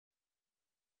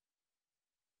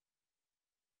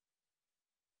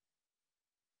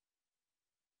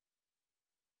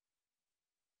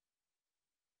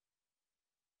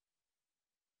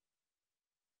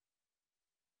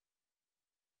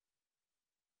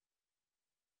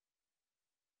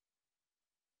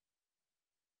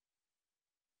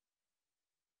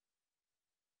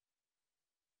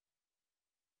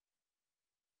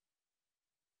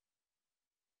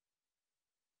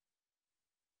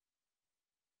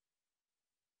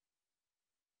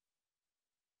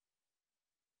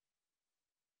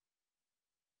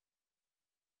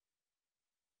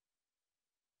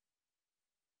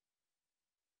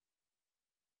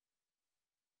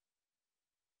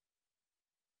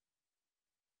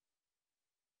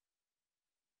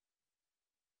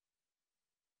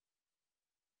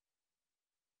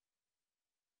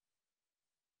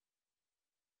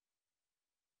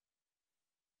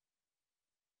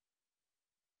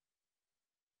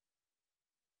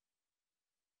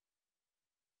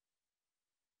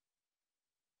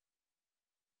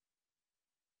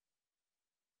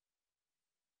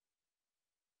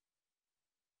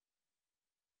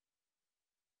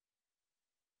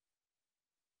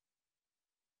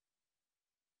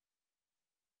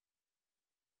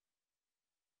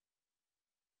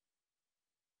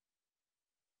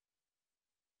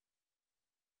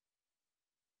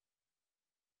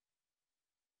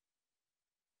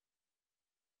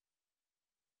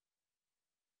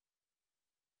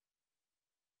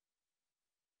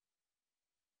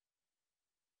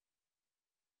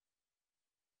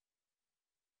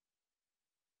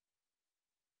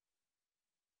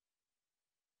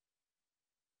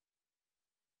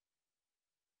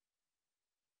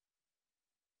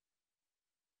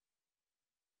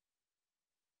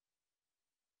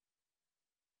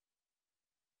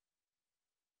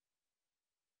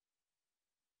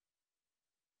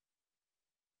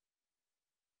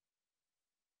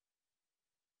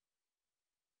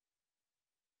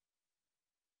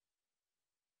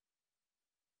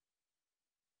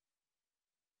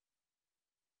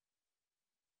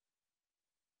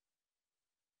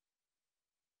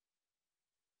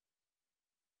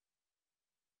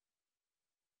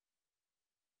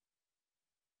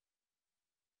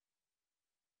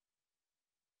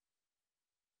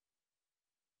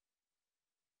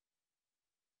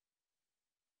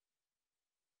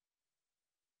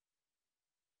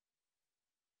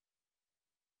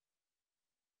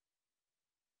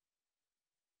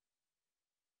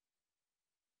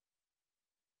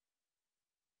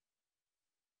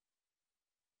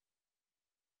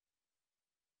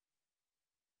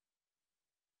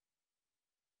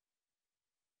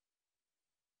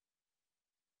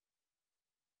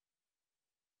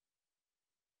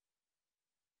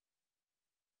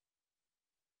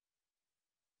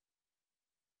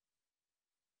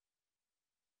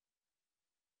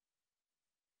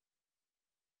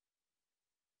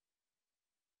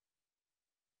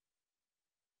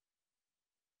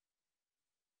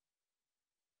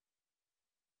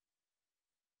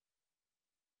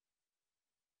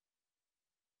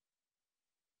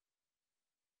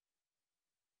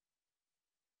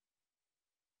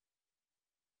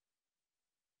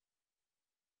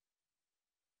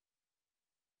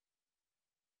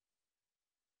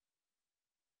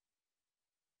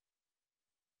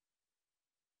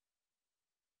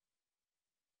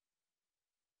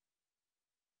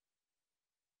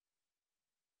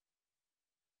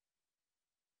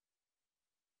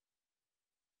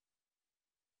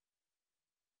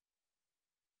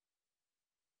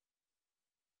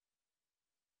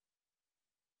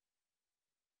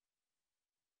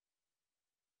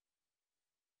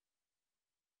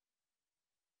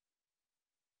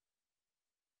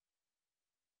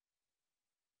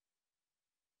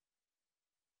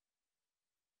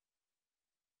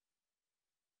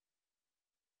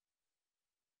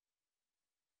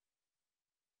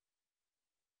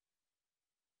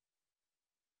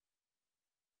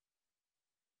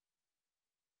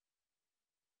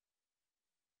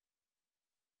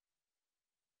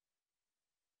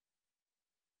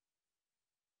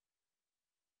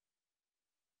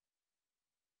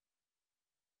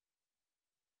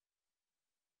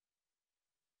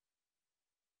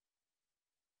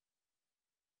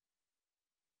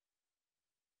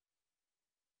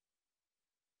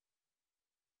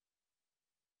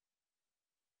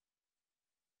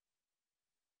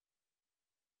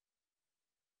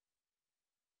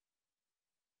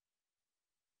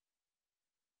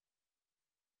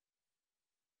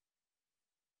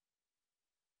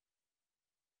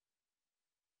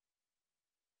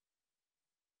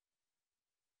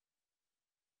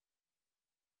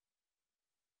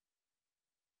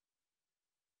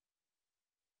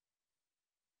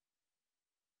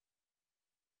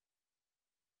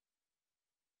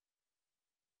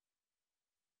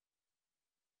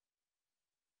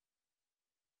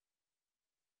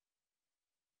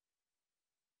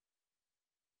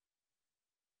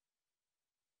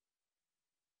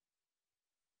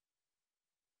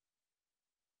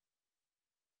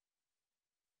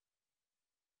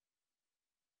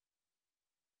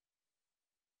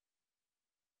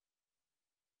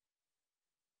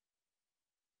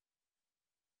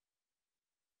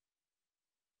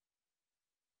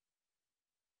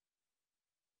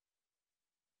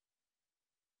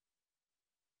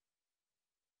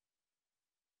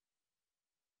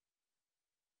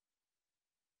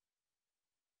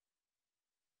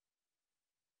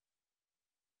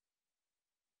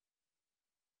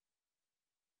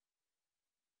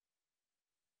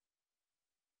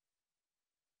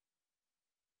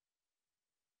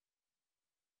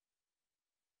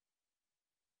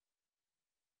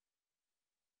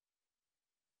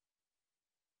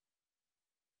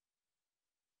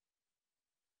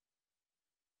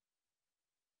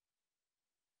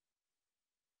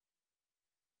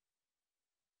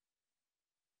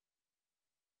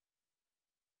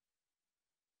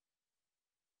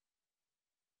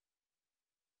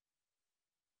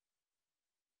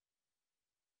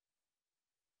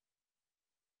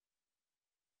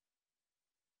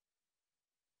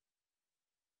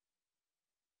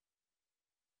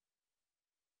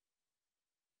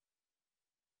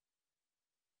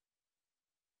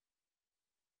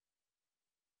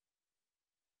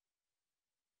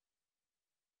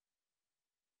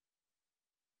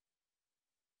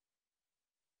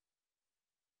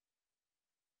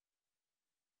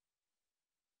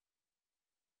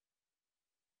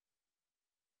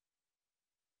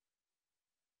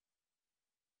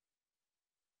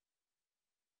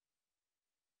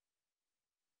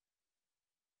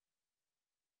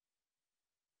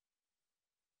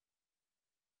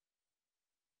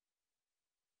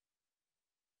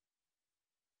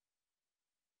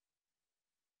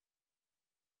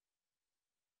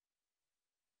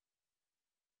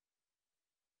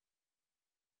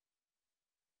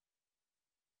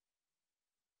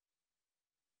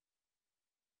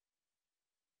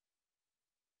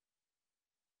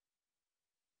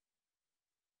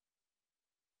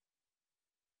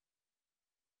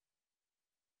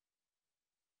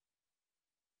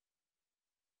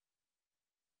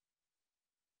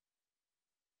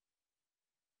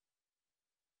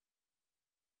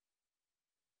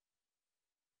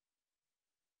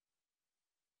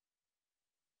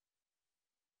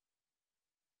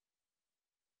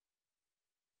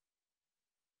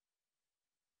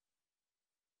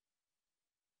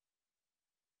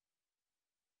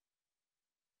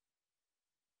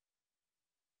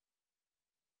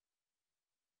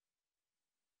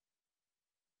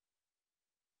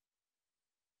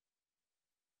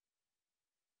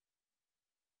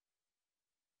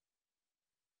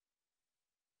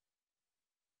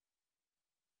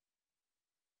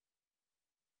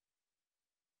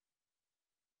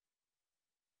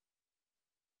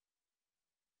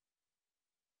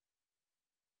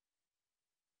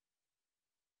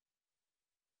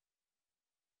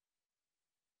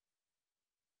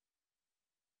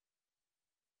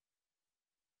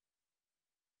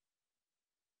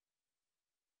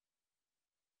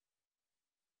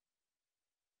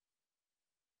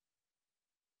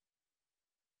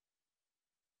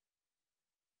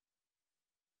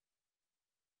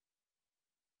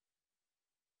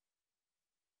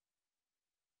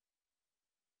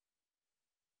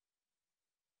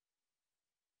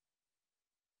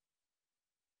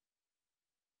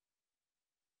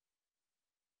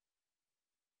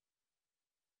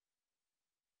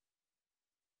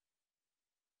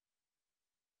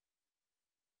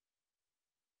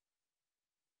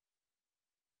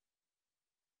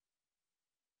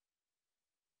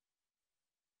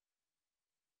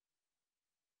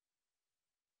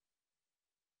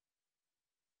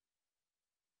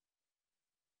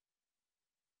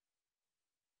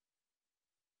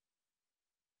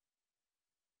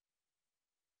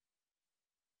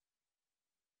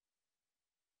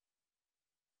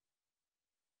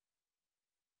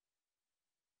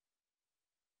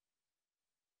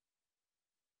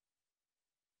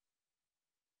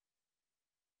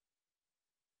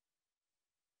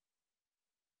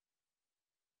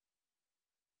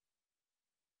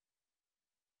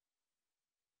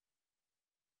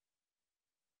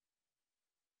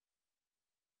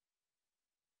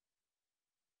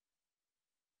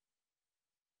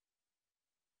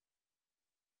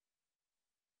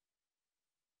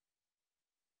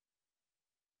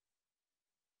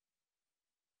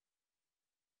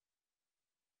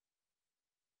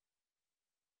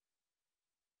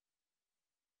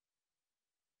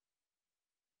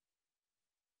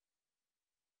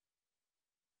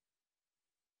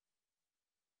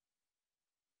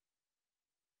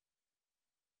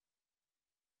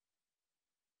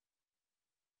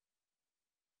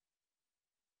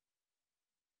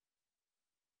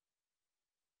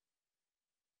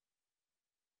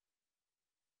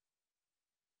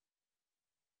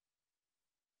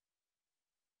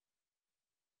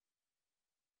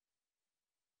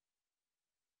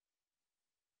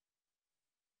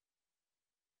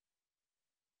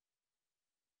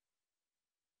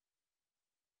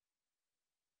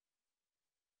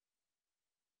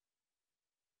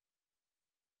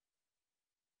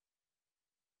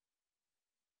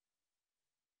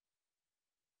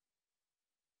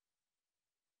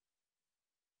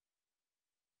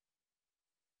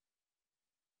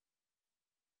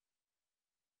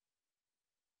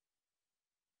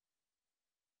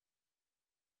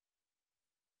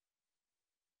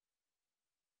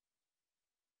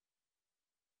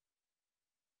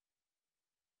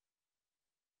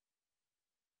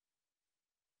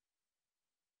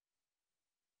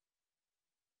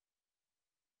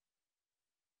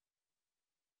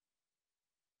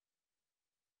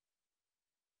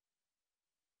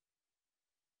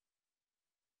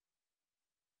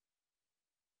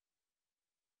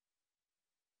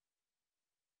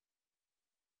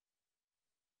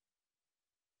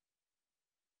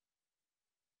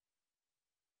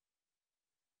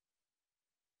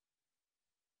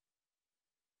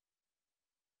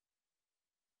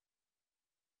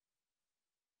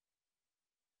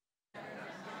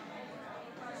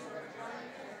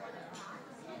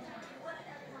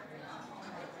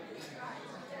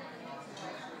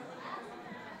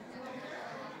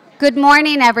Good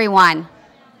morning, everyone.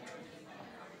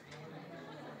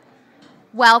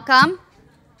 Welcome.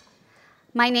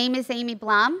 My name is Amy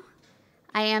Blum.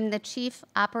 I am the Chief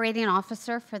Operating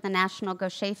Officer for the National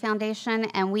Gaucher Foundation,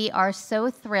 and we are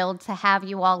so thrilled to have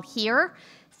you all here,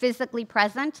 physically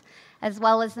present, as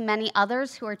well as the many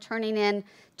others who are tuning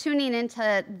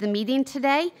into the meeting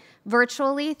today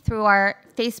virtually through our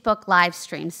Facebook live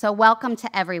stream. So welcome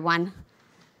to everyone.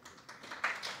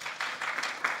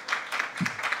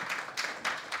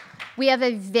 We have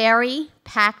a very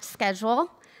packed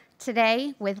schedule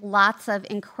today with lots of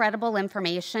incredible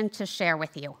information to share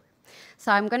with you.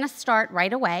 So I'm going to start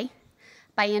right away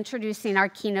by introducing our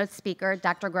keynote speaker,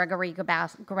 Dr. Gregory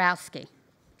Grabowski.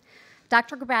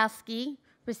 Dr. Grabowski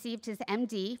received his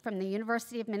MD from the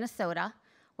University of Minnesota,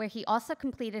 where he also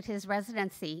completed his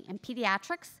residency in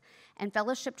pediatrics and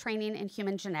fellowship training in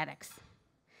human genetics.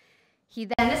 He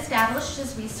then established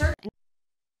his research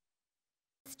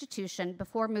institution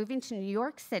before moving to New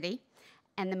York City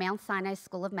and the Mount Sinai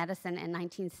School of Medicine in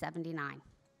 1979.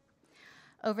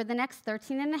 Over the next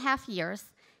 13 and a half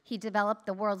years, he developed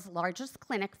the world's largest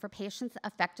clinic for patients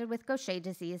affected with Gaucher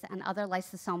disease and other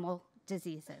lysosomal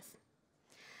diseases.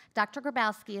 Dr.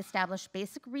 Grabowski established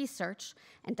basic research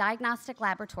and diagnostic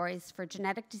laboratories for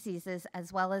genetic diseases,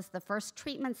 as well as the first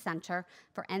treatment center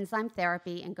for enzyme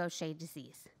therapy in Gaucher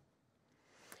disease.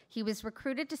 He was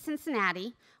recruited to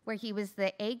Cincinnati, where he was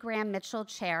the A. Graham Mitchell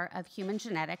Chair of Human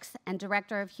Genetics and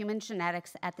Director of Human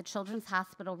Genetics at the Children's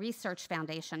Hospital Research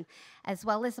Foundation, as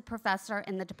well as a professor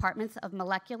in the departments of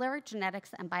Molecular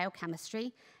Genetics and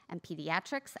Biochemistry and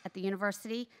Pediatrics at the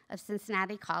University of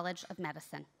Cincinnati College of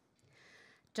Medicine.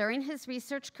 During his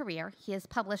research career, he has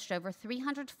published over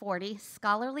 340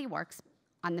 scholarly works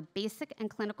on the basic and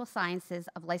clinical sciences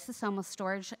of lysosomal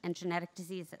storage and genetic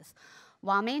diseases,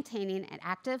 while maintaining an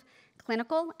active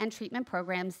clinical and treatment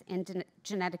programs in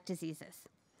genetic diseases.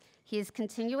 He has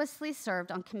continuously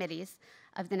served on committees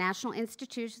of the National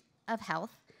Institutes of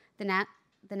Health, the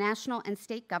national and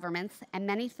state governments, and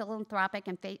many philanthropic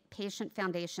and patient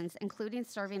foundations, including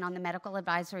serving on the Medical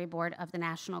Advisory Board of the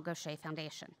National Gaucher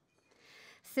Foundation.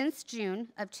 Since June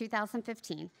of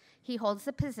 2015, he holds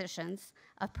the positions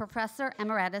of Professor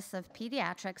Emeritus of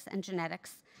Pediatrics and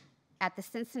Genetics at the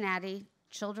Cincinnati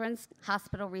Children's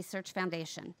Hospital Research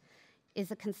Foundation,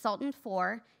 is a consultant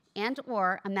for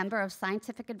and/or a member of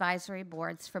scientific advisory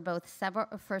boards for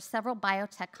several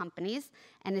biotech companies,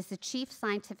 and is the Chief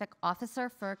Scientific Officer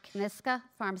for Kniska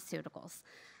Pharmaceuticals.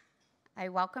 I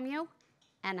welcome you,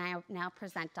 and I now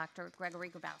present Dr. Gregory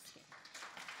Grabowski.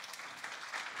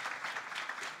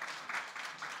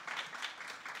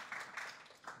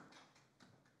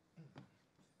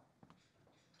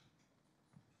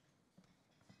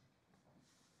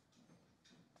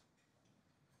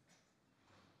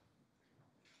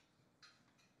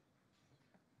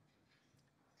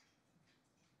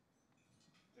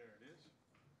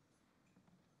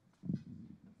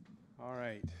 All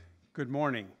right. Good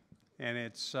morning. And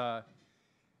I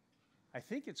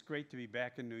think it's great to be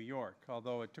back in New York,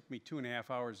 although it took me 2.5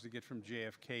 hours to get from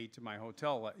JFK to my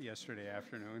hotel yesterday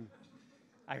afternoon.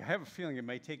 I have a feeling it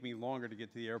might take me longer to get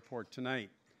to the airport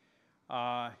tonight.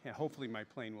 And hopefully my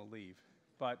plane will leave.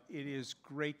 But it is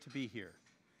great to be here.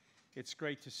 It's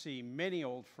great to see many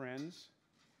old friends,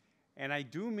 and I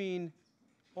do mean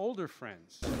older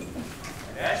friends.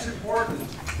 That's important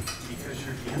because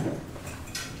you're here.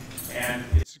 And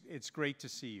it's great to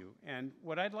see you. And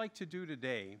what I'd like to do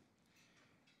today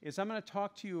is I'm going to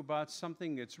talk to you about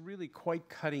something that's really quite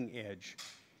cutting edge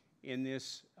in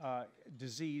this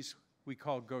disease we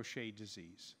call Gaucher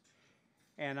disease.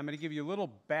 And I'm going to give you a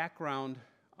little background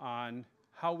on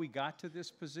how we got to this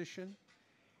position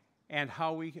and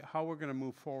how we're going to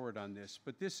move forward on this.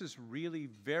 But this is really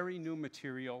very new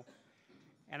material.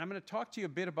 And I'm going to talk to you a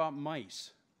bit about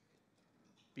mice,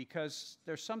 because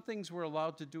there's some things we're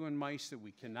allowed to do in mice that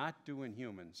we cannot do in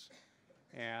humans,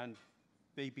 and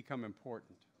they become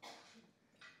important.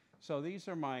 So these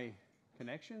are my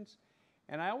connections,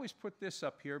 and I always put this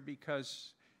up here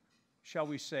because, shall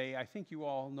we say, I think you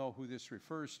all know who this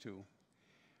refers to,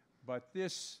 but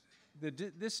this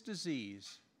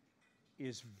disease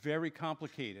is very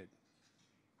complicated,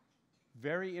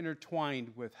 very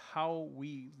intertwined with how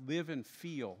we live and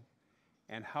feel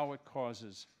and how it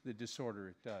causes the disorder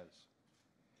it does.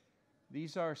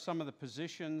 These are some of the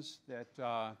positions that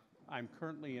I'm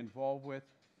currently involved with.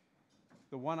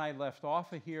 The one I left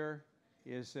off of here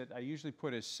is that I usually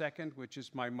put as second, which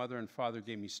is my mother and father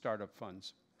gave me startup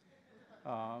funds.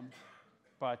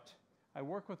 But I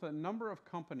work with a number of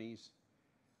companies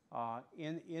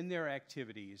in their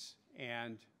activities,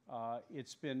 and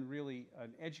it's been really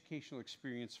an educational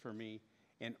experience for me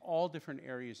in all different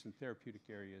areas and therapeutic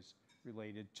areas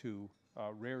related to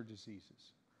rare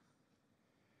diseases.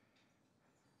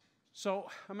 So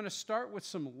I'm going to start with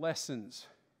some lessons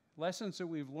that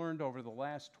we've learned over the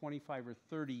last 25 or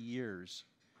 30 years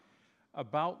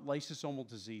about lysosomal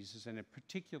diseases, and in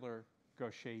particular,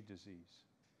 Gaucher disease.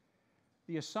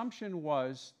 The assumption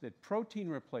was that protein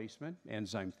replacement,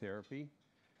 enzyme therapy,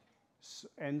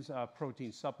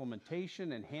 protein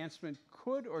supplementation, enhancement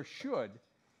could or should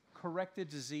correct a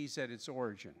disease at its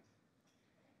origin.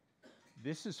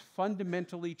 This is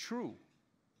fundamentally true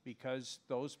because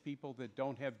those people that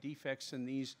don't have defects in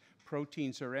these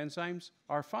proteins or enzymes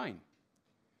are fine.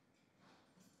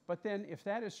 But then, if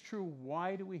that is true,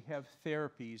 why do we have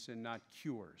therapies and not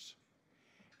cures?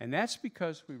 And that's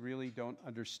because we really don't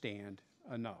understand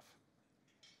enough.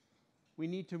 We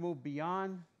need to move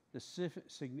beyond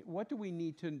what do we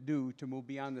need to do to move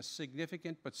beyond the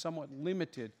significant but somewhat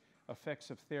limited effects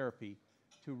of therapy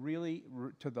to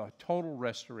the total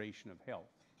restoration of health?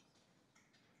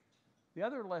 The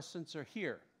other lessons are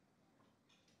here.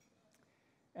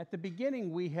 At the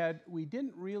beginning, we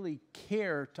didn't really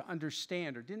care to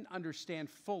understand or didn't understand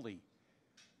fully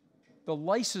the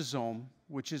lysosome,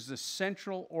 which is the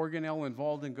central organelle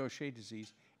involved in Gaucher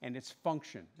disease, and its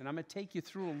function. And I'm going to take you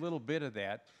through a little bit of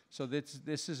that so that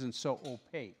this isn't so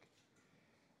opaque.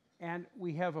 And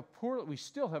we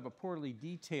still have a poorly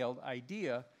detailed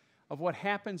idea of what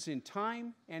happens in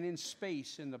time and in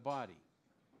space in the body.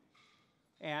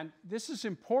 And this is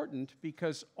important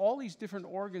because all these different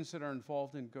organs that are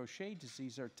involved in Gaucher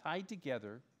disease are tied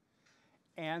together,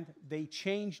 and they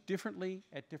change differently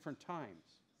at different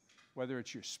times, whether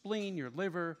it's your spleen, your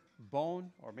liver,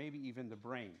 bone, or maybe even the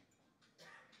brain.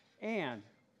 And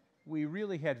we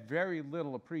really had very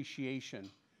little appreciation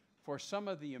for some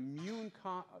of the immune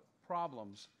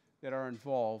problems that are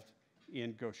involved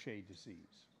in Gaucher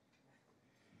disease.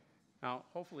 Now,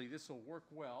 hopefully this will work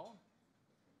well.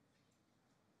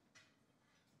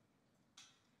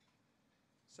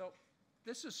 So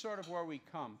this is sort of where we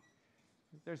come.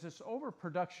 There's this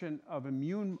overproduction of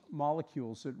immune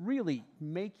molecules that really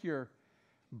make your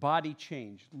body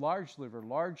change. Large liver,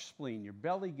 large spleen, your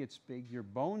belly gets big, your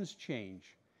bones change.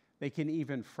 They can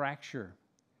even fracture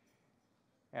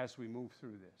as we move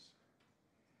through this.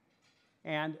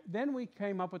 And then we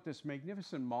came up with this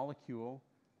magnificent molecule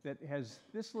that has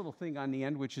this little thing on the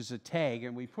end, which is a tag,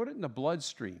 and we put it in the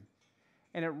bloodstream,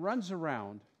 and it runs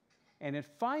around, and it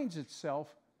finds itself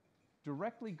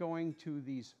directly going to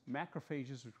these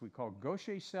macrophages, which we call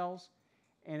Gaucher cells,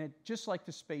 and it, just like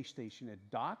the space station, it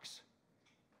docks,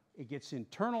 it gets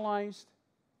internalized,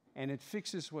 and it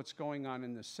fixes what's going on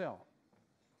in the cell.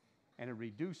 And it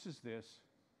reduces this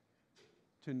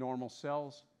to normal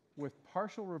cells with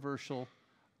partial reversal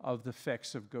of the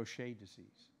effects of Gaucher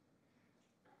disease.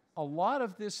 A lot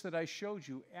of this that I showed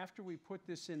you after we put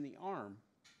this in the arm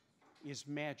is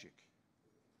magic.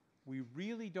 We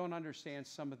really don't understand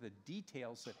some of the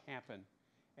details that happen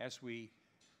as we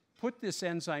put this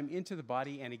enzyme into the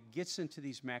body and it gets into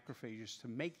these macrophages to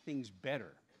make things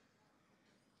better.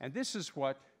 And this is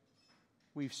what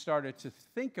we've started to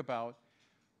think about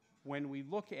when we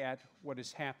look at what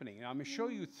is happening. Now, I'm going to show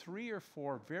you 3 or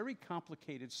 4 very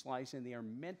complicated slides, and they are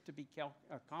meant to be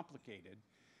complicated,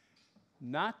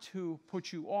 not to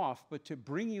put you off, but to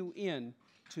bring you in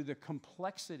to the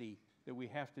complexity that we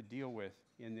have to deal with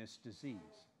in this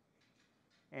disease.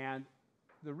 And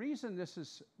the reason this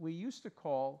is, we used to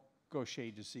call Gaucher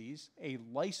disease a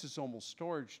lysosomal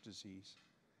storage disease.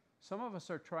 Some of us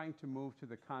are trying to move to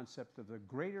the concept of the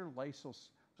greater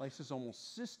lysosomal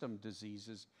system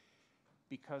diseases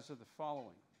because of the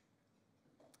following.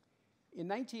 In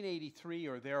 1983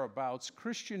 or thereabouts,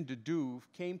 Christian de Duve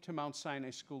came to Mount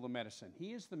Sinai School of Medicine.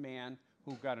 He is the man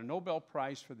who got a Nobel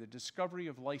Prize for the discovery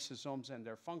of lysosomes and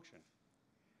their function.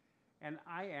 And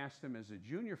I asked him as a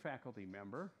junior faculty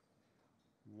member,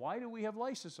 why do we have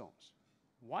lysosomes?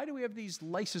 Why do we have these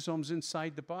lysosomes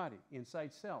inside the body,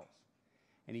 inside cells?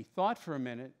 And he thought for a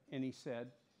minute, and he said,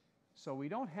 so we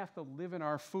don't have to live in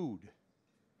our food.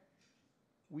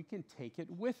 We can take it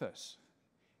with us.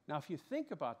 Now, if you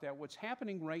think about that, what's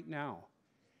happening right now,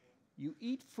 you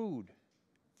eat food,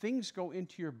 things go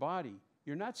into your body.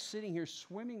 You're not sitting here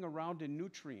swimming around in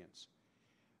nutrients.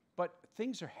 But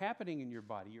things are happening in your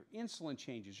body. Your insulin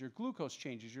changes, your glucose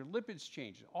changes, your lipids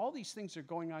change. All these things are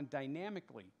going on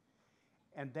dynamically.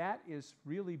 And that is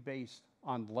really based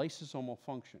on lysosomal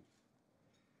function.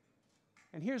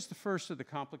 And here's the first of the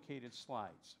complicated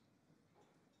slides.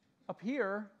 Up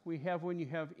here, we have when you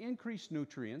have increased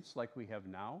nutrients, like we have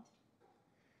now,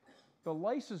 the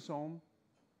lysosome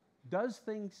does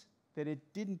things that it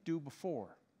didn't do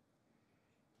before.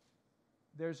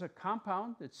 there's a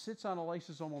compound that sits on a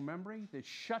lysosomal membrane that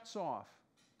shuts off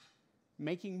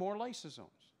making more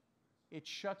lysosomes. It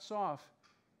shuts off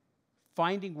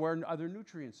finding where other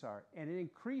nutrients are, and it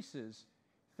increases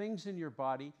things in your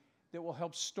body that will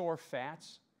help store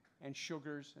fats and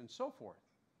sugars and so forth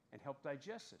and help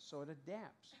digest it, so it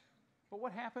adapts. But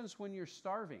what happens when you're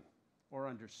starving or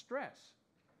under stress?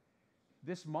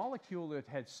 This molecule that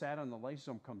had sat on the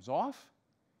lysosome comes off,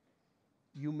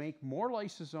 you make more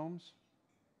lysosomes,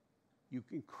 you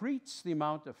increase the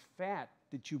amount of fat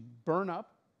that you burn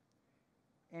up,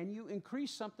 and you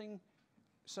increase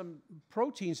some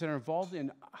proteins that are involved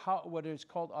in what is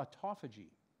called autophagy.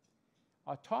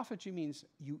 Autophagy means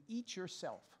you eat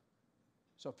yourself.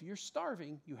 So if you're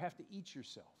starving, you have to eat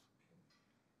yourself.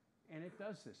 And it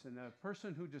does this. And the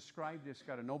person who described this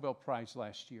got a Nobel Prize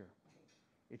last year.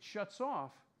 It shuts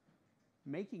off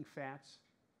making fats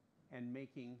and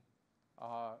making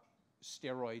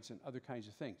steroids and other kinds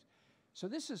of things. So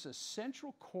this is a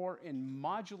central core in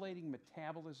modulating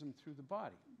metabolism through the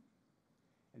body.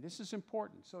 And this is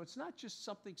important. So it's not just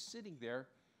something sitting there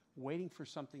waiting for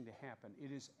something to happen.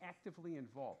 It is actively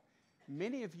involved.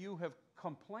 Many of you have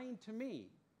complained to me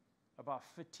about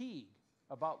fatigue,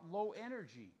 about low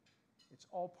energy. It's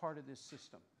all part of this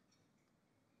system.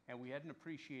 And we hadn't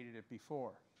appreciated it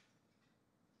before.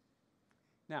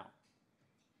 Now,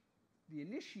 the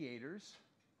initiators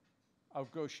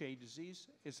of Gaucher disease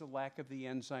is the lack of the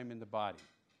enzyme in the body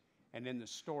and in the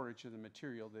storage of the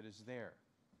material that is there.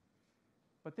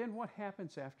 But then what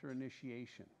happens after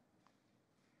initiation?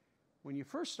 When you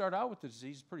first start out with the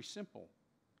disease, it's pretty simple.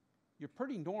 You're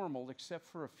pretty normal except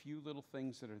for a few little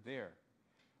things that are there.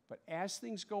 But as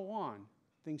things go on,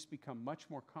 things become much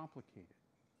more complicated.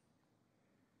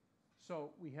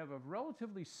 So we have a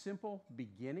relatively simple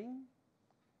beginning,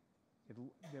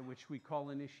 which we call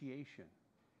initiation.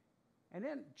 And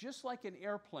then, just like an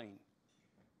airplane,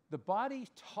 the body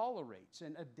tolerates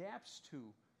and adapts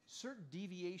to certain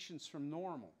deviations from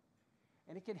normal.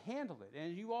 And it can handle it.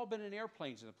 And you've all been in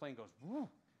airplanes and the plane goes, woo.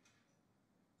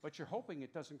 But you're hoping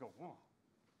it doesn't go wrong,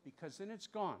 because then it's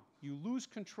gone. You lose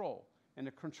control, and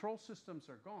the control systems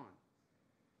are gone.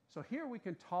 So here we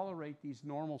can tolerate these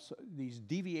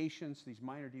deviations, these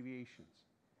minor deviations.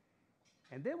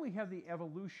 And then we have the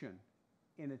evolution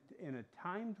in a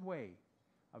timed way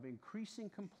of increasing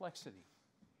complexity.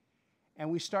 And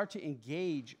we start to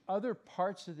engage other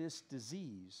parts of this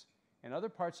disease and other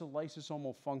parts of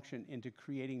lysosomal function into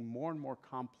creating more and more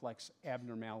complex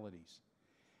abnormalities.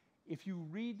 If you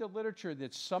read the literature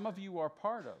that some of you are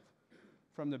part of,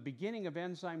 from the beginning of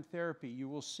enzyme therapy, you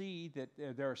will see that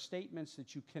there are statements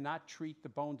that you cannot treat the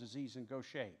bone disease in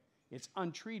Gaucher. It's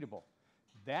untreatable.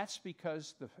 That's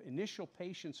because the initial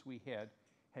patients we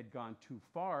had gone too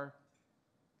far,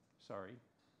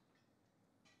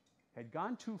 had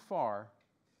gone too far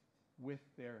with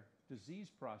their disease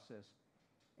process,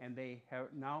 and they are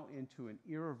now into an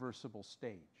irreversible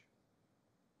stage.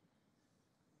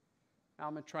 Now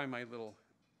I'm going to try my little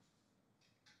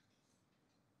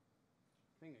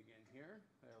thing again here.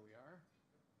 There we are.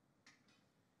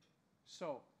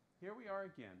 So here we are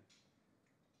again.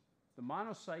 The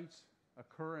monocytes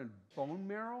occur in bone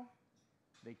marrow.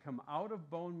 They come out of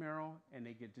bone marrow and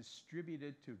they get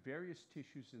distributed to various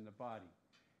tissues in the body.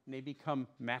 And they become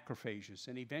macrophages,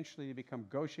 and eventually they become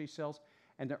Gaucher cells,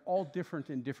 and they're all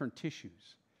different in different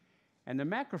tissues. And the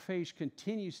macrophage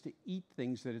continues to eat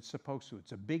things that it's supposed to.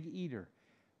 It's a big eater.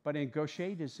 But in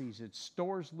Gaucher disease, it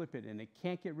stores lipid, and it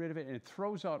can't get rid of it, and it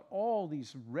throws out all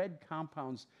these red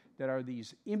compounds that are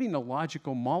these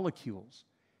immunological molecules.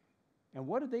 And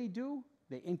what do?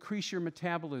 They increase your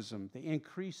metabolism. They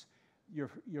increase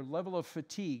your level of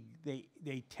fatigue.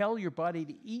 They tell your body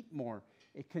to eat more.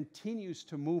 It continues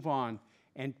to move on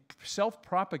and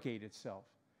self-propagate itself.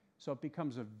 So it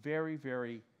becomes a very,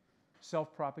 very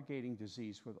self-propagating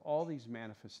disease with all these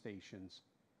manifestations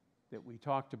that we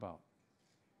talked about.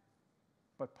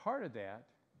 But part of that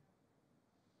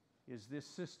is this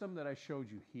system that I showed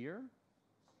you here,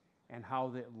 and how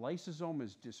the lysosome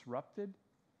is disrupted.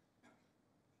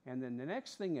 And then the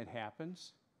next thing that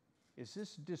happens is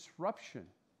this disruption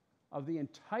of the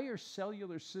entire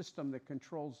cellular system that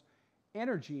controls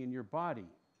energy in your body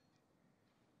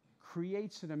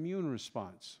creates an immune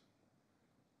response.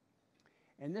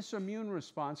 And this immune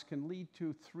response can lead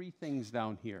to three things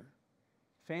down here.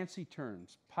 Fancy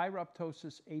terms: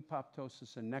 pyroptosis,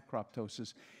 apoptosis, and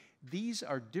necroptosis. These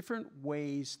are different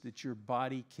ways that your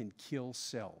body can kill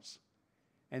cells.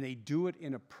 And they do it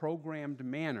in a programmed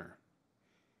manner.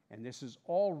 And this is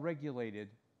all regulated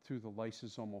through the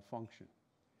lysosomal function.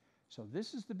 So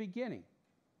this is the beginning.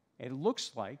 It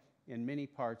looks like, in many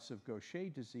parts of Gaucher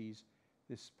disease,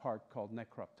 this part called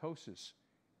necroptosis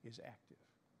is active.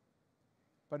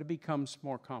 But it becomes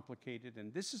more complicated,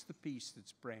 and this is the piece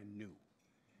that's brand new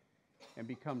and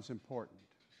becomes important.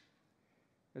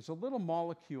 There's a little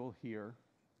molecule here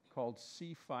called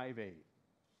C5a.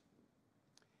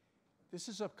 This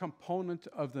is a component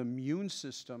of the immune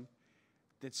system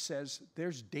that says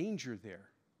there's danger there.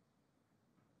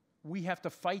 We have to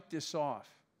fight this off.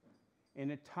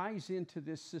 And it ties into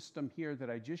this system here that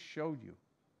I just showed you.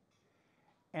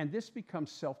 And this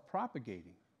becomes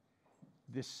self-propagating.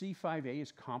 This C5a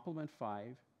is complement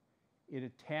 5. It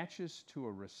attaches to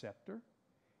a receptor.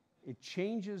 It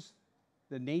changes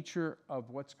the nature of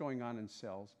what's going on in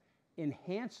cells,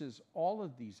 enhances all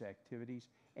of these activities,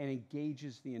 and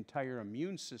engages the entire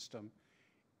immune system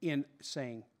in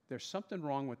saying, there's something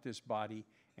wrong with this body,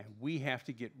 and we have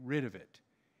to get rid of it.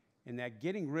 And that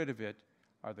getting rid of it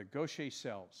are the Gaucher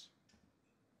cells.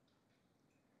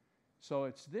 So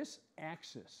it's this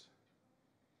axis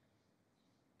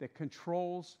that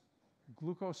controls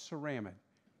glucoceramide,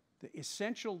 the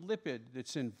essential lipid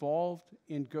that's involved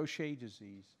in Gaucher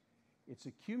disease, its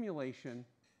accumulation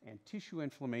and tissue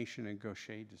inflammation in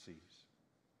Gaucher disease.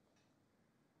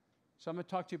 So I'm going to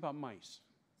talk to you about mice.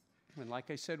 And like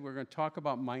I said, we're going to talk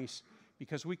about mice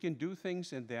because we can do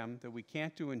things in them that we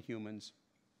can't do in humans.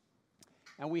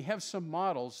 And we have some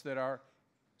models that are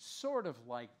sort of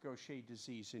like Gaucher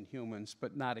disease in humans,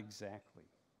 but not exactly.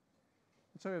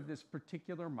 And so we have this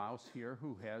particular mouse here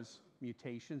who has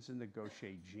mutations in the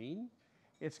Gaucher gene.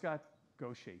 It's got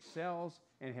Gaucher cells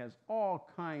and has all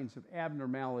kinds of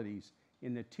abnormalities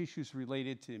in the tissues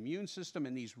related to the immune system,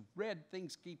 and these red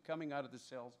things keep coming out of the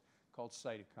cells called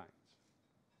cytokines.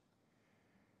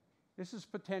 This is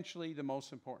potentially the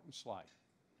most important slide.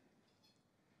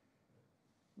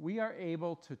 We are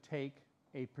able to take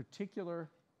a particular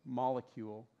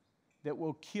molecule that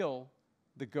will kill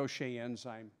the Gaucher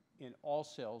enzyme in all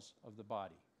cells of the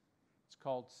body. It's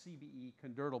called CBE,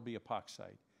 condiryl B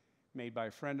epoxide, made by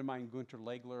a friend of mine, Gunther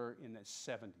Legler, in the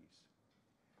 70s.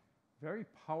 Very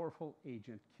powerful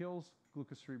agent, kills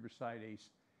glucocerebrosidase,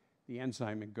 the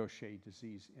enzyme in Gaucher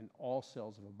disease, in all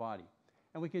cells of a body.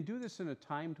 And we can do this in a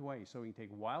timed way. So we can take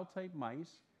wild-type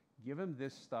mice, give them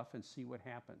this stuff, and see what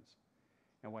happens.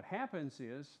 And what happens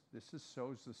is,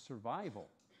 shows the survival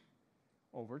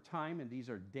over time, and these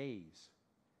are days.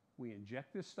 We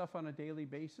inject this stuff on a daily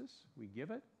basis, we give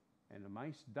it, and the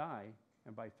mice die,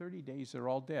 and by 30 days, they're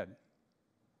all dead.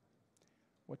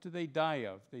 What do they die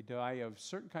of? They die of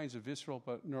certain kinds of visceral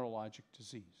but neurologic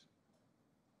disease.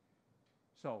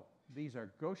 So these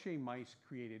are Gaucher mice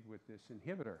created with this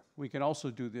inhibitor. We can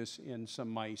also do this in some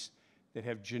mice that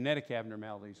have genetic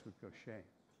abnormalities with Gaucher.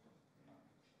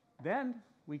 Then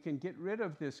we can get rid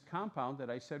of this compound that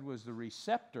I said was the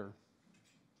receptor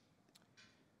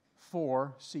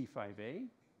for C5a,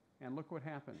 and look what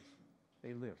happens.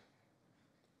 They live.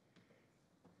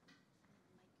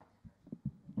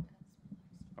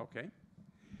 Okay.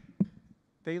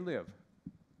 They live.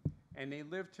 And they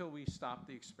live till we stop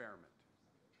the experiment.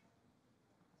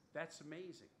 That's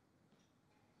amazing.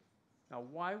 Now,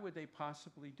 why would they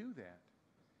possibly do that?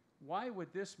 Why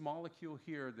would this molecule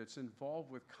here that's involved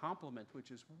with complement,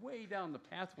 which is way down the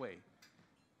pathway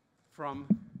from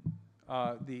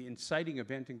the inciting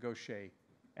event in Gaucher,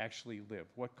 actually live?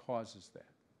 What causes that?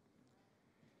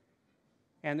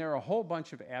 And there are a whole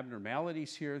bunch of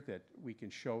abnormalities here that we can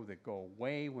show that go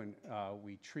away when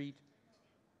we treat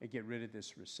and get rid of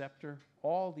this receptor.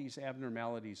 All these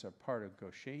abnormalities are part of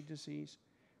Gaucher disease.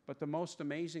 But the most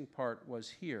amazing part was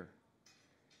here.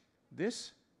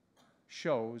 This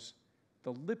shows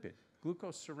the lipid,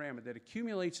 glucoceramide, that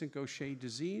accumulates in Gaucher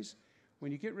disease.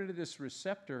 When you get rid of this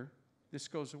receptor, this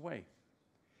goes away.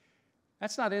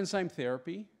 That's not enzyme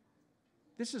therapy.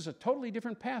 This is a totally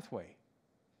different pathway.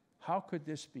 How could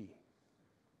this be?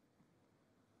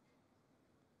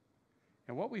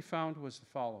 And what we found was the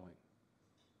following.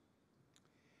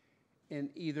 In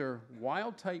either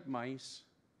wild-type mice,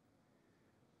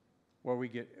 where we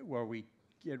get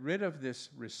rid of this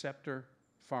receptor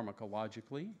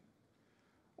pharmacologically,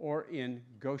 or in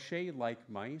Gaucher-like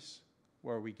mice,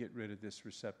 where we get rid of this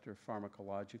receptor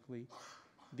pharmacologically,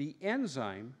 the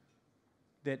enzyme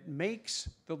that makes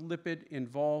the lipid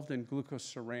involved in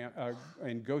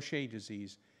in Gaucher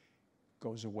disease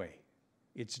goes away.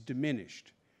 It's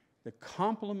diminished. The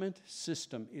complement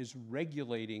system is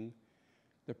regulating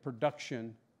the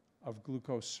production of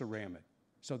glucoceramide.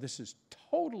 So this is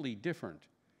totally different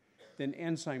than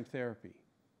enzyme therapy.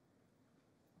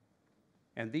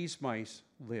 And these mice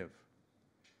live.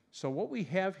 So what we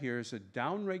have here is a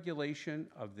downregulation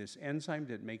of this enzyme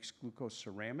that makes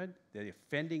glucoceramide, the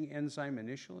offending enzyme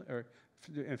initially, or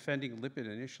offending lipid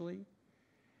initially,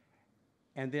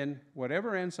 and then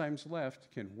whatever enzymes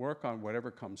left can work on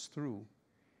whatever comes through,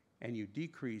 and you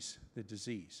decrease the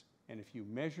disease. And if you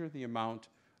measure the amount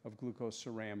of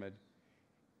glucoceramide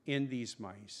in these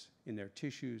mice, in their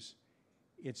tissues,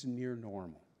 it's near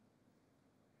normal.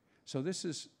 So this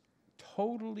is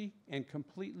totally and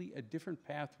completely a different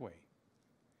pathway.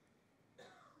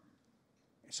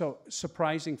 So,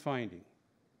 surprising finding.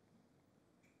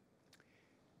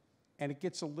 And it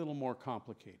gets a little more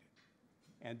complicated.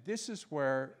 And this is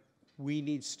where we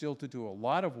need still to do a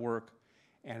lot of work,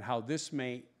 and how this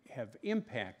may have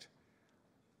impact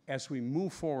as we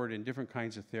move forward in different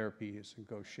kinds of therapies in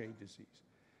Gaucher disease.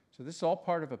 So this is all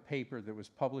part of a paper that was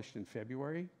published in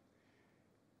February.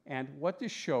 And what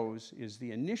this shows is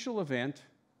the initial event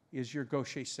is your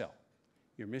Gaucher cell.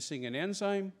 You're missing an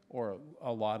enzyme or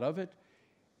a lot of it,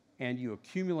 and you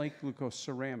accumulate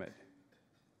glucoceramide.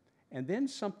 And then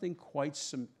something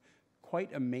quite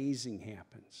amazing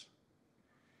happens.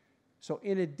 So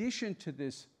in addition to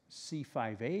this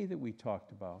C5a that we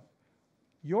talked about,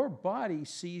 your body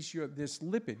sees this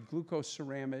lipid,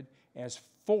 glucoceramide, as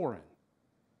foreign.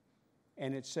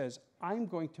 And it says, I'm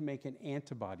going to make an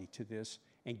antibody to this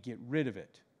and get rid of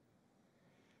it.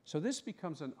 So this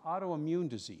becomes an autoimmune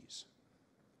disease.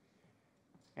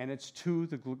 And it's to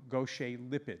the Gaucher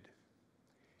lipid.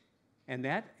 And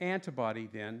that antibody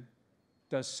then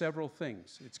does several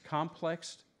things. It's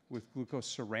complexed with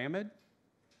glucoceramide,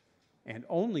 and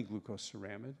only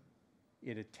glucoceramide.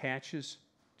 It attaches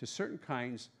to certain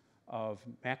kinds of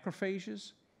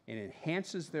macrophages and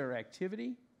enhances their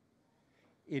activity.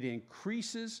 It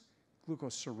increases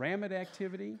glucoceramide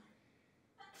activity.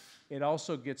 It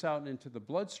also gets out into the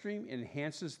bloodstream,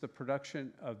 enhances the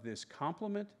production of this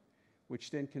complement,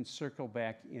 which then can circle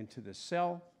back into the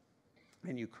cell,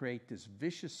 and you create this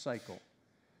vicious cycle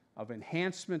of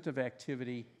enhancement of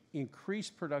activity,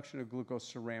 increased production of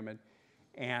glucoceramide,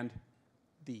 and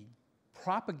the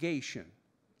propagation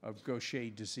of Gaucher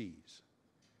disease.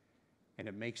 And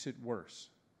it makes it worse.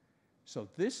 So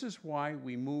this is why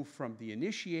we move from the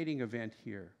initiating event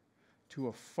here to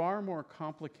a far more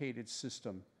complicated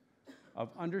system of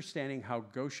understanding how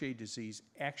Gaucher disease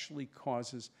actually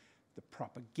causes the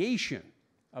propagation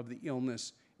of the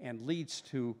illness and leads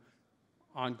to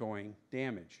ongoing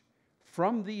damage.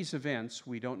 From these events,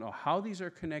 we don't know how these are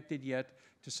connected yet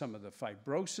to some of the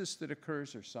fibrosis that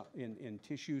occurs or in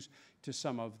tissues, to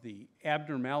some of the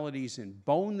abnormalities in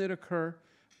bone that occur,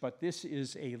 but this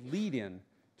is a lead-in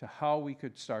to how we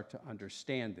could start to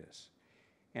understand this.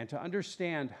 And to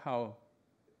understand how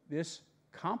this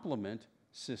complement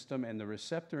system, and the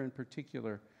receptor in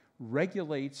particular,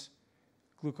 regulates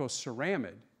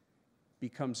glucoceramide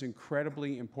becomes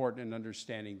incredibly important in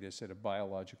understanding this at a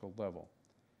biological level.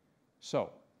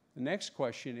 So, the next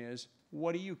question is,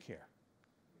 what do you care?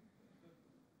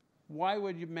 Why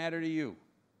would it matter to you?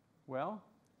 Well,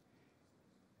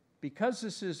 because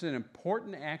this is an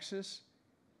important axis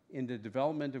in the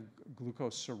development of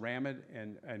glucoceramide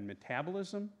and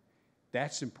metabolism,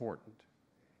 that's important.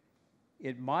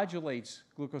 It modulates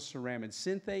glucoceramide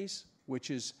synthase, which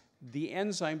is the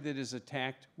enzyme that is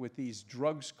attacked with these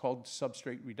drugs called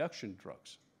substrate reduction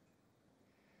drugs.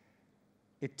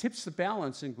 It tips the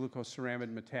balance in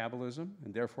glucoceramide metabolism,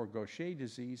 and therefore Gaucher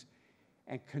disease,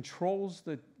 and controls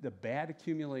the bad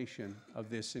accumulation of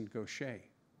this in Gaucher.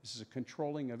 This is a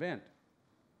controlling event.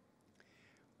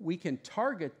 We can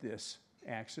target this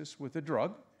axis with a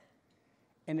drug,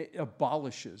 and it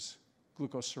abolishes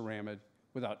glucoceramide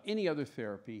without any other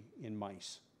therapy in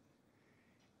mice.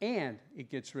 And it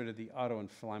gets rid of the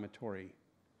autoinflammatory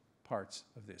parts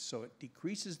of this. So it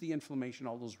decreases the inflammation,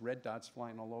 all those red dots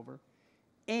flying all over,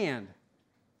 and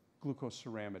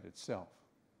glucoceramide itself.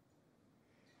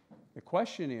 The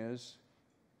question is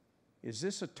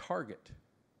this a target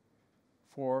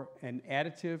for an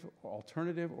additive, or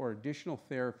alternative, or additional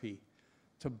therapy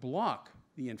to block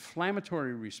the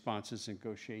inflammatory responses in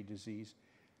Gaucher disease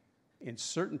in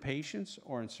certain patients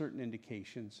or in certain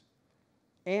indications?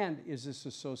 And is this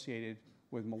associated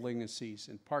with malignancies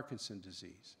in Parkinson's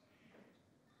disease?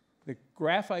 The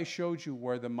graph I showed you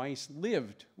where the mice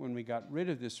lived when we got rid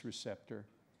of this receptor,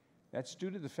 that's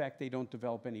due to the fact they don't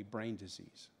develop any brain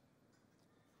disease.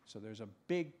 So there's a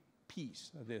big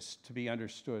piece of this to be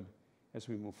understood as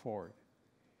we move forward.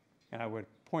 And I would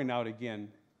point out again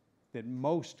that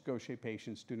most Gaucher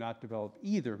patients do not develop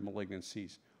either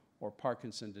malignancies or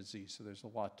Parkinson's disease, so there's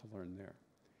a lot to learn there.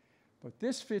 But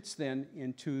this fits then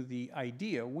into the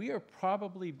idea we are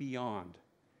probably beyond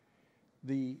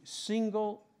the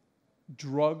single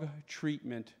drug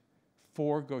treatment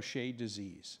for Gaucher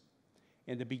disease.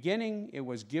 In the beginning, it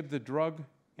was give the drug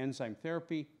enzyme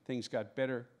therapy, things got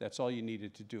better, that's all you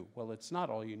needed to do. Well, it's not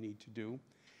all you need to do.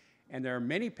 And there are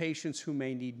many patients who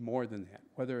may need more than that,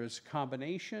 whether it's a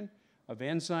combination of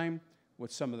enzyme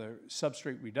with some of the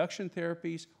substrate reduction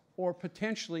therapies, or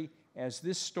potentially, as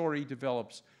this story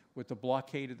develops with the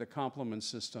blockade of the complement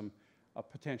system, a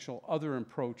potential other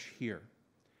approach here.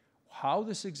 How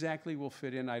this exactly will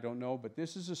fit in, I don't know, but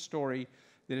this is a story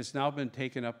that has now been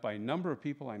taken up by a number of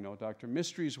people. I know Dr.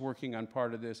 Mystery is working on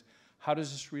part of this. How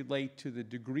does this relate to the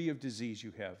degree of disease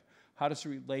you have? How does it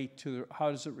relate to,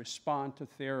 how does it respond to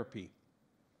therapy?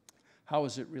 How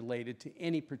is it related to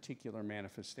any particular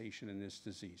manifestation in this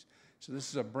disease? So this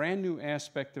is a brand new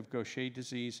aspect of Gaucher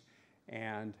disease,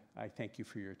 and I thank you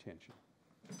for your attention.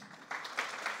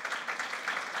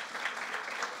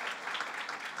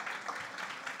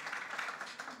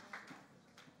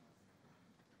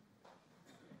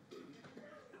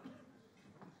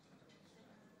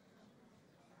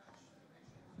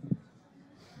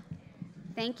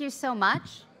 Thank you so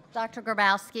much, Dr.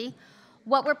 Grabowski.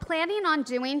 What we're planning on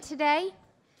doing today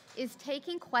is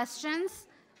taking questions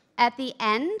at the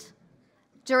end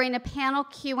during a panel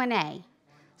Q&A.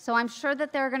 So I'm sure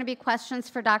that there are going to be questions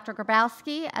for Dr.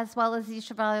 Grabowski as well as each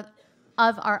of our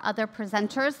other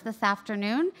presenters this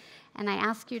afternoon, and I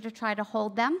ask you to try to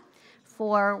hold them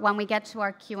for when we get to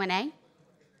our Q&A.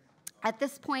 At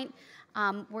this point,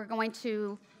 we're going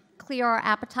to clear our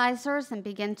appetizers and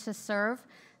begin to serve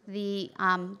the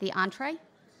entree.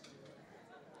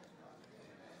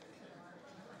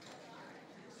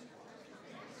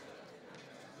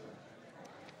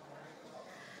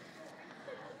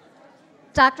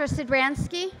 Dr.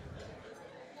 Sidransky,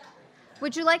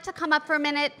 would you like to come up for a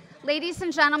minute? Ladies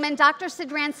and gentlemen, Dr.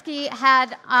 Sidransky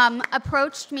had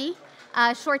approached me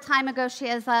a short time ago. She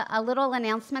has a little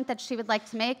announcement that she would like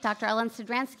to make. Dr. Ellen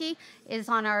Sidransky is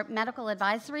on our medical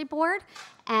advisory board,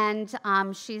 and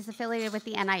she's affiliated with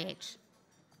the NIH.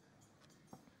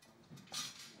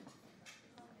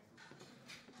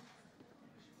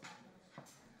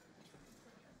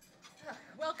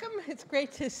 Welcome. It's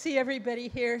great to see everybody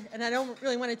here, and I don't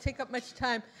really want to take up much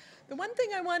time. The one thing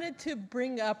I wanted to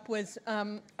bring up was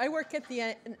I work at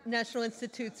the National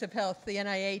Institutes of Health, the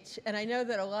NIH, and I know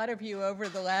that a lot of you over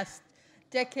the last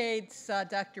decades saw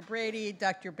Dr. Brady,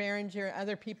 Dr. Behringer,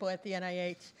 other people at the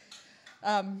NIH.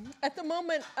 At the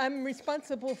moment, I'm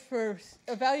responsible for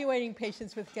evaluating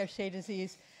patients with Gaucher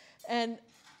disease, and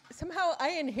somehow I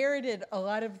inherited a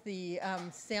lot of the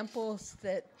samples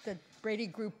that the Brady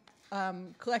group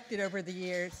collected over the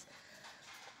years.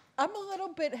 I'm a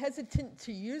little bit hesitant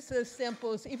to use those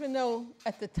samples, even though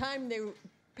at the time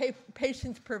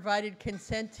patients provided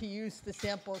consent to use the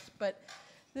samples. But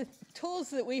the tools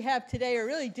that we have today are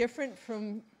really different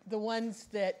from the ones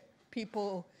that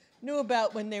people knew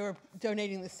about when they were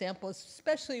donating the samples,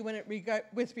 especially when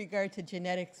with regard to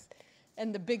genetics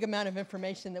and the big amount of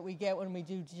information that we get when we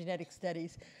do genetic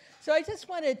studies. So I just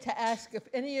wanted to ask if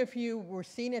any of you were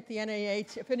seen at the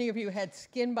NIH, if any of you had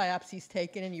skin biopsies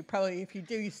taken, and you probably, if you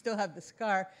do, you still have the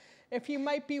scar, if you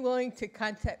might be willing to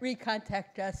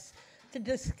recontact us to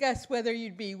discuss whether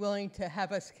you'd be willing to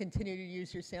have us continue to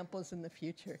use your samples in the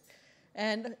future.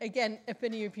 And again, if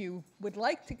any of you would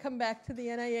like to come back to the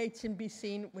NIH and be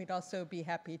seen, we'd also be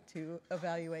happy to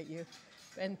evaluate you.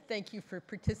 And thank you for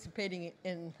participating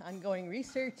in ongoing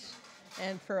research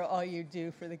and for all you do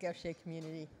for the Gaucher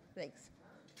community. Thanks.